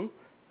knew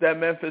that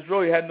Memphis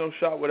really had no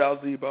shot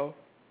without Zebo.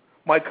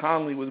 Mike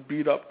Conley was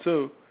beat up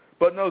too,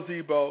 but no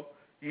Zebo.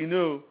 You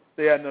knew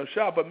they had no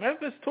shot. But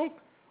Memphis took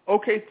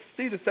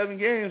OKC to 7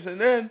 games, and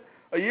then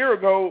a year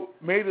ago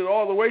made it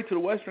all the way to the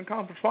Western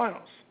Conference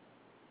Finals.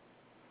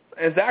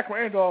 And Zach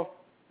Randolph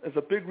is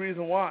a big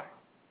reason why.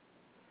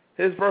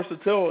 His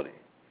versatility,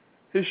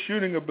 his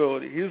shooting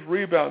ability, his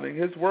rebounding,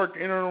 his work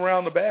in and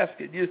around the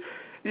basket.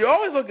 You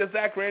always look at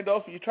Zach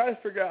Randolph and you try to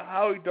figure out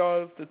how he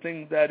does the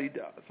things that he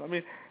does. I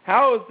mean,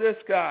 how is this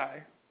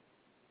guy,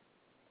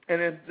 and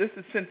this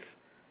is since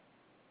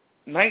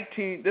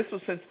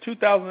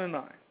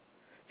 2009.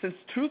 Since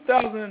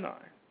 2009,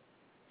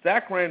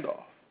 Zach Randolph,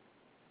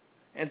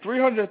 in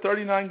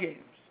 339 games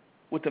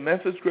with the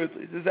Memphis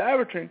Grizzlies, is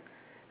averaging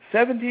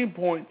 17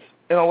 points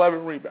and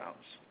 11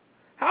 rebounds.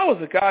 How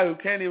is a guy who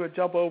can't even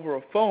jump over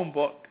a phone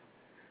book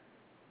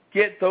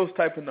get those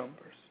type of numbers?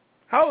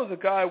 How is a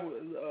guy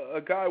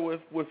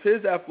with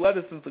his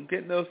athleticism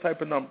getting those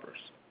type of numbers?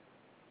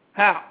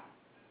 How?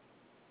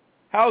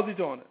 How is he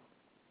doing it?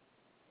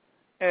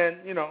 And,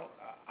 you know,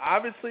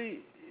 obviously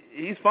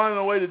he's finding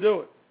a way to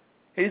do it.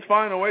 He's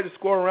finding a way to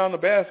score around the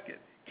basket.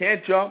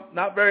 Can't jump,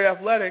 not very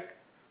athletic,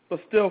 but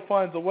still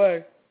finds a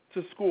way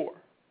to score.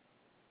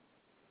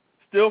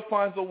 Still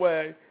finds a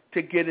way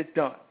to get it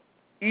done,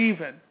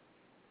 even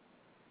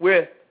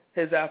with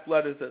his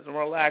athleticism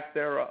or lack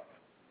thereof.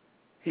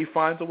 He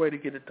finds a way to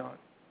get it done.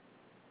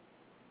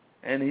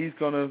 And he's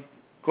going to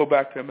go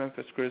back to the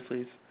Memphis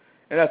Grizzlies,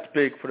 and that's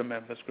big for the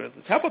Memphis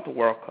Grizzlies. How about the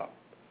World Cup?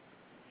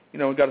 You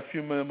know, we've got a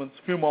few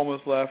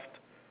moments left.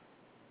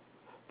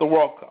 The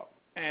World Cup.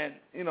 And,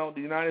 you know,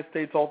 the United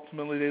States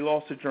ultimately, they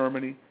lost to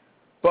Germany,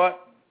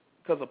 but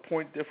because of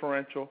point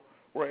differential,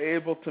 were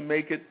able to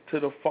make it to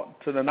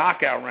the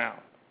knockout round,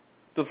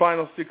 the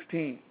final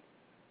 16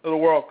 of the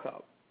World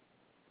Cup.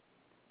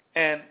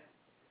 And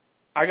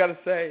I got to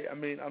say, I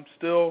mean, I'm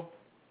still,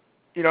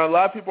 you know, a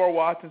lot of people are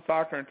watching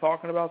soccer and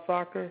talking about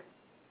soccer,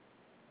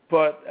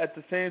 but at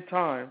the same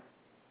time,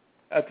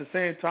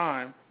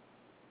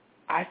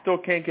 I still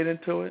can't get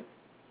into it.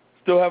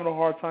 Still having a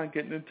hard time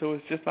getting into it.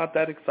 It's just not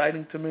that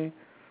exciting to me.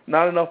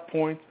 Not enough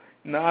points,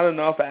 not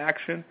enough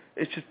action.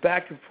 It's just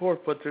back and forth,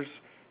 but there's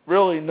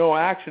really no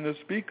action to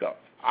speak of.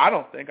 I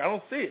don't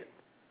see it.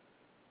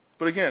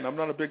 But again, I'm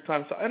not a big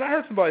time, and I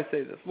heard somebody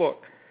say this.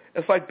 Look,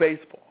 it's like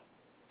baseball.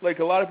 Like,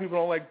 a lot of people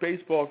don't like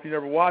baseball if you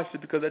never watched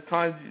it because at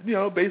times, you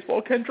know,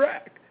 baseball can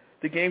drag.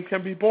 The game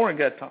can be boring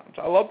at times.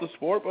 I love the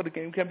sport, but the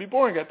game can be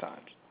boring at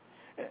times.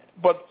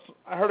 But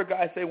I heard a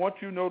guy say once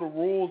you know the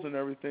rules and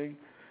everything,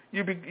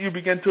 you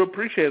begin to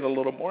appreciate it a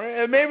little more.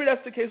 And maybe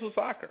that's the case with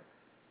soccer.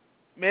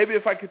 Maybe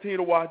if I continue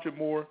to watch it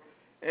more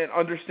and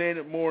understand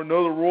it more,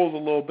 know the rules a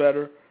little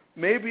better,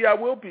 maybe I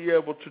will be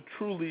able to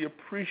truly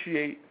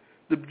appreciate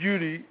the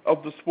beauty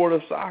of the sport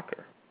of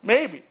soccer.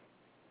 Maybe.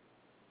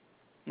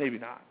 Maybe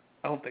not.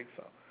 I don't think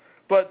so.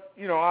 But,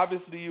 you know,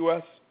 obviously the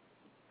U.S.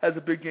 has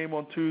a big game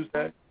on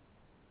Tuesday.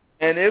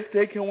 And if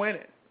they can win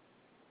it,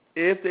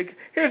 here's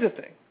the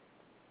thing.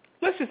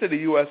 Let's just say the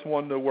U.S.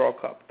 won the World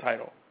Cup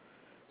title.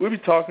 We'd be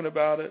talking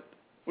about it.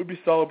 We'd be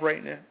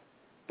celebrating it.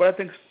 But I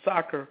think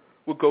soccer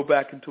would go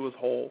back into its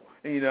hole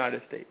in the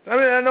United States. I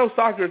mean, I know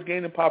soccer is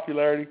gaining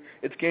popularity.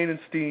 It's gaining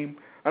steam.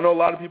 I know a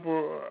lot of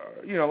people,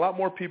 you know, a lot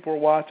more people are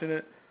watching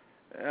it.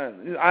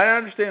 And I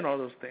understand all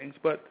those things,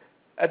 but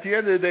at the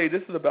end of the day,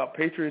 this is about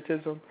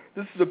patriotism.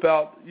 This is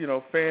about, you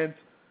know, fans,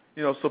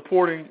 you know,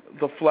 supporting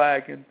the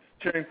flag and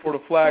cheering for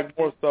the flag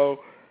more so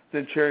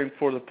than cheering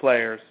for the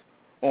players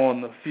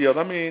on the field.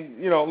 I mean,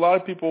 you know, a lot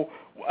of people,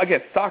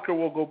 again, soccer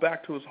will go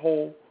back to its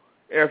hole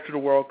after the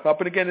World Cup.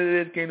 And again,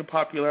 it is gaining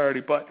popularity,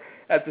 but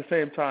at the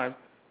same time,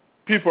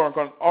 people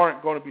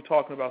aren't going to be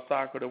talking about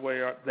soccer the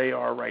way they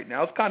are right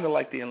now. It's kind of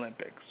like the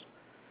Olympics.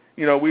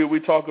 You know, we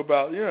talk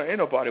about, you know, ain't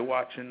nobody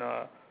watching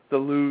the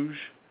luge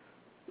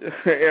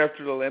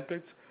after the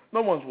Olympics.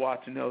 No one's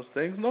watching those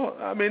things. No,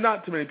 I mean,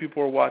 not too many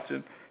people are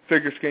watching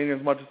figure skating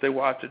as much as they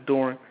watch it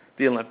during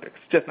the Olympics.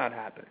 It's just not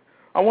happening.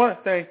 I want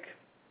to thank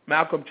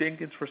Malcolm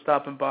Jenkins for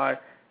stopping by.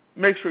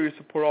 Make sure you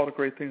support all the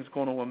great things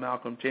going on with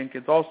Malcolm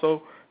Jenkins.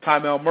 Also,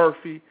 Tymel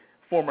Murphy,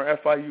 former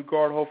FIU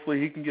guard. Hopefully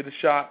he can get a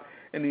shot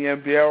in the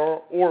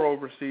NBA or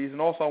overseas.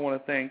 And also I want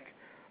to thank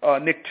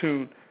Nick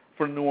Toon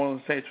for the New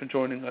Orleans Saints for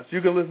joining us.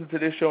 You can listen to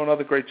this show and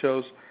other great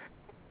shows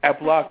at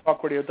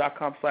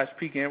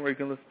blogtalkradio.com/pgame, where you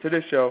can listen to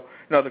this show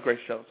and other great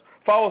shows.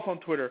 Follow us on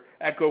Twitter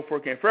at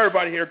Go4Game. For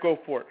everybody here, go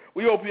for it.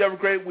 We hope you have a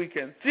great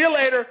weekend. See you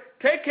later.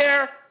 Take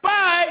care.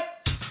 Bye.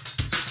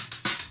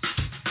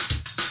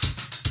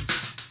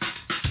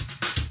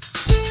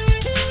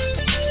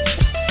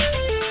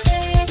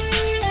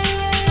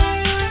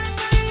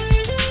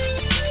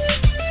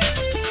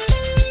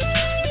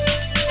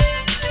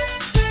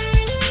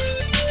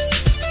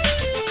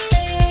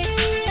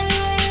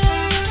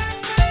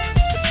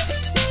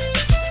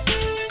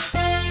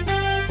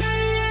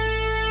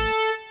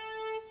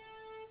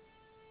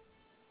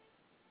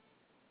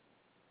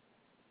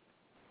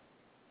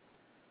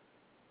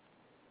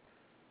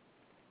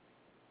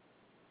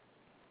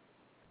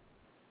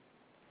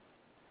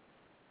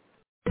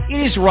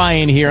 It is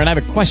Ryan here, and I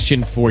have a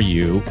question for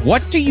you.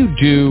 What do you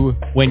do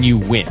when you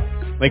win?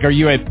 Like, are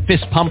you a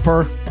fist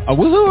pumper, a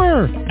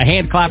woohooer, a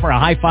hand clapper, a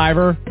high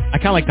fiver? I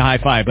kind of like the high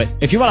five, but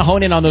if you want to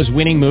hone in on those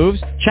winning moves,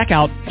 check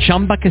out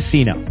Chumba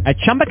Casino. At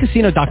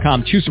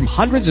ChumbaCasino.com, choose from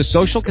hundreds of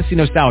social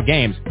casino-style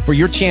games for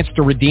your chance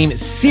to redeem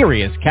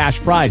serious cash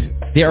prizes.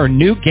 There are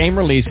new game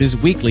releases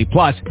weekly,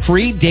 plus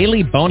free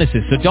daily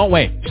bonuses, so don't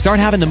wait. Start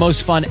having the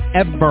most fun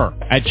ever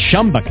at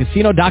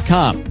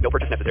ChumbaCasino.com. No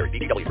purchase necessary.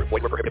 VGW. Void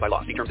where prohibited by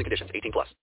law. See terms and conditions. 18+.